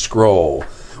throne a scroll,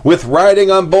 with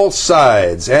writing on both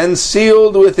sides, and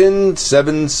sealed within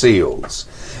 7 seals.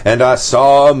 And I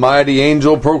saw a mighty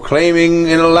angel proclaiming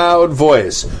in a loud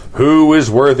voice, Who is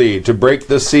worthy to break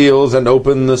the seals and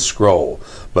open the scroll?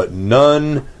 But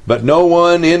no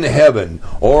one in heaven,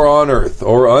 or on earth,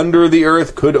 or under the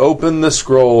earth could open the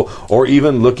scroll, or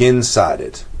even look inside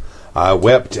it. I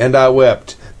wept and I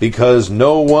wept, because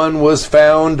no one was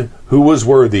found who was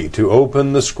worthy to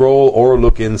open the scroll or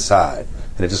look inside.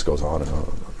 And it just goes on and on and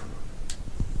on.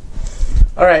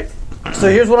 All right. So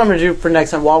here's what I'm going to do for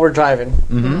next time while we're driving.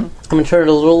 Mm-hmm. I'm going to turn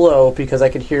it a little low because I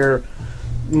could hear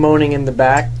moaning in the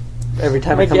back every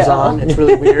time it comes Yeah. on. It's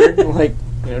really weird. Like,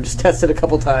 just test it a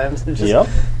couple times. And just, Yep.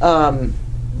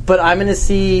 But I'm going to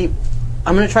see.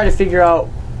 I'm going to try to figure out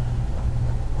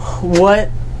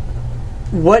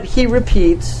what he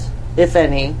repeats, if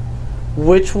any,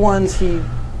 which ones he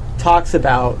talks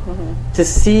about, to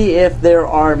see if there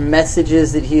are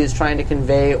messages that he is trying to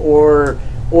convey or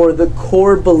the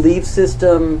core belief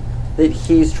system that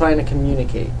he's trying to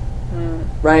communicate.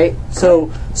 Right? So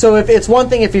if it's one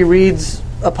thing if he reads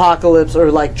Apocalypse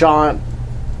or like John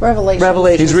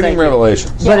Revelation. He's reading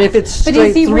Revelations. But if it's But straight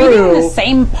is he through, reading the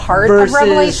same part versus of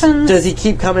Revelations? does he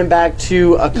keep coming back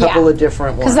to a couple of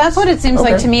different ones? Because that's what it seems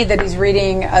like to me, that he's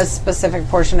reading a specific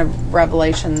portion of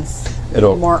Revelations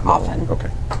more often. Okay.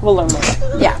 we'll learn more.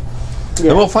 Yeah.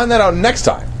 And we'll find that out next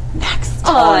time.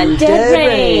 On Dead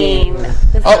Rain.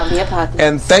 The Oh, zombie apocalypse.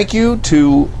 And thank you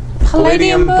to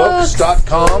Palladium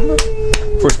PalladiumBooks.com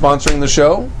for sponsoring the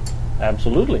show.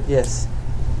 Absolutely. Yes.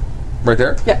 Right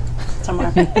there. Yeah,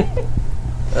 Somewhere.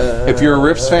 If you're a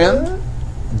Riffs fan,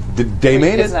 they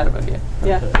made it's it. not about you.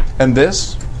 Yeah. And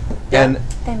this. And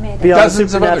They made it. Beyond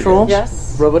Dozens of other Supernatural. games.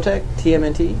 Yes. Robotech.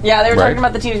 TMNT. Yeah, they were Right. talking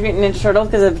about the Teenage Mutant Ninja Turtles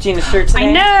because of Gina's shirt today.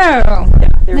 I know. Yeah,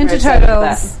 they were very Ninja excited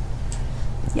about Turtles.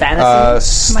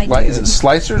 Fantasy. My is it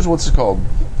Slicers? What's it called?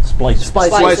 Splice.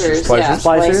 that. Splicers. Yeah,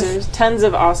 Splicers. Splicers. Tons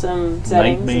of awesome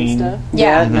settings Nightbane. and stuff.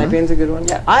 Yeah. Nightbane's a good one.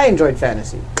 Yeah. I enjoyed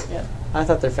Fantasy. Yeah. I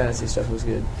thought their fantasy stuff was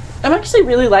good. I'm actually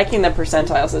really liking the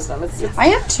percentile system. It's I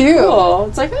am too. cool.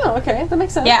 It's like, oh, okay, that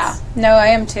makes sense. Yeah. No, I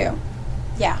am too.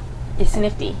 Yeah. It's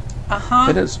nifty. Uh-huh.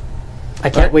 It is. I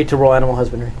can't wait to roll Animal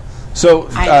Husbandry. So,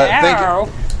 I thank you. know.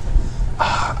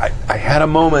 I had a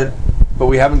moment, but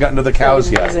we haven't gotten to the cows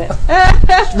Is yet. it?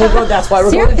 That's why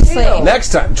we're going to Seriously. Chino. Next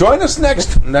time. Join us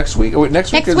next week. Wait,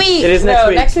 next week Next week. It is No, next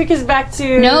week. next week is back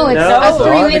to... No, it's No. a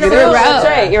 3 weeks in a row. That's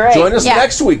right, you're right. Join us Yeah.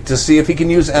 next week to see if he can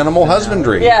use animal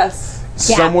husbandry. Yes.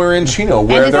 somewhere in Chino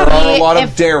where And there if are a we- lot of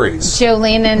if dairies.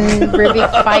 Jolene and Ruby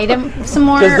fight him some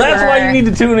more. Because that's why or- you need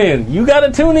to tune in. You got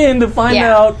to tune in to find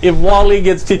Yeah. out if Wally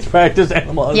gets to practice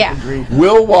animal Yeah. husbandry.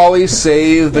 Will Wally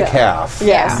save the calf?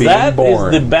 Yes. Being That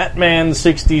born. is the Batman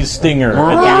 60s stinger. At the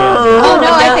end. Oh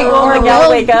no, I think Will or Miguel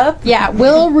wake up? Yeah,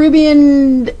 will Ruby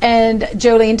and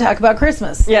Jolene talk about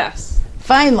Christmas? Yes.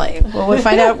 Finally, well, we'll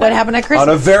find out what happened at On a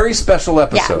Christmas. very special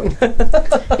episode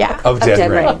Yeah, of Dead,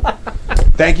 Dead Rain. Rain.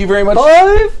 Thank you very much.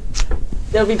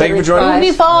 It'll be Thank you for Dead joining Rain us.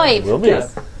 Ruby 5. Will be.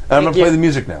 Yes. And I'm going to play the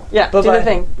music now. Yeah, do Bye-bye. the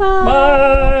thing.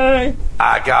 Bye.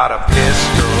 I got a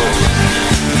pistol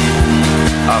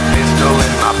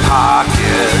in my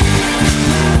pocket.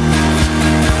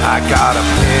 I got a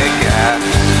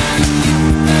pickaxe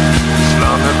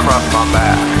slung across my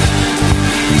back.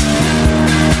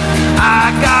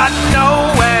 I got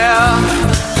nowhere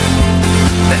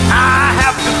that I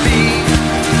have to be.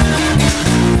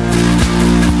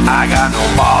 I got no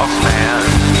boss man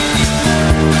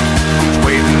who's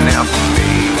waiting there for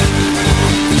me.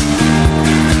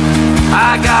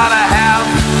 I got a half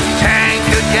tank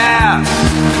of gas.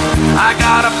 I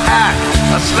got a pack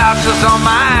of slouches on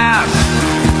my ass.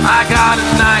 I got a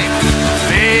knife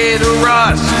made of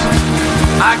rust.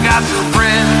 I got some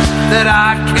friends that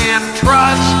I can't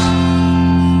trust.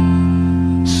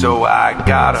 So I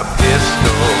got a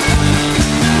pistol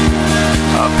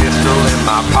in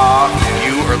my pocket.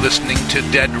 You are listening to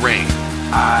Dead Rain,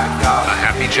 I got a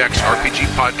Happy Jacks RPG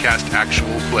podcast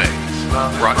actual play,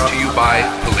 brought to you by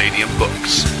Palladium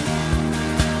Books.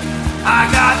 I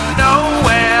got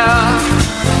nowhere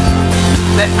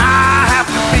that I have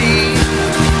to be.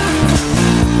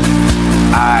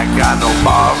 I got no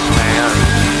boss man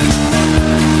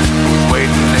who's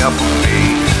waiting there for me.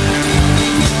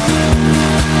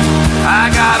 I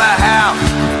got a half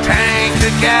tank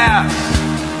of gas.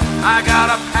 I got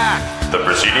a pack. The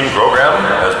preceding program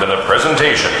has been a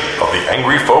presentation of the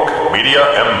Angry Folk Media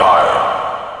Empire.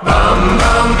 Bum,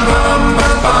 bum, bum,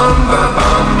 bum, bum,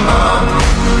 bum, bum.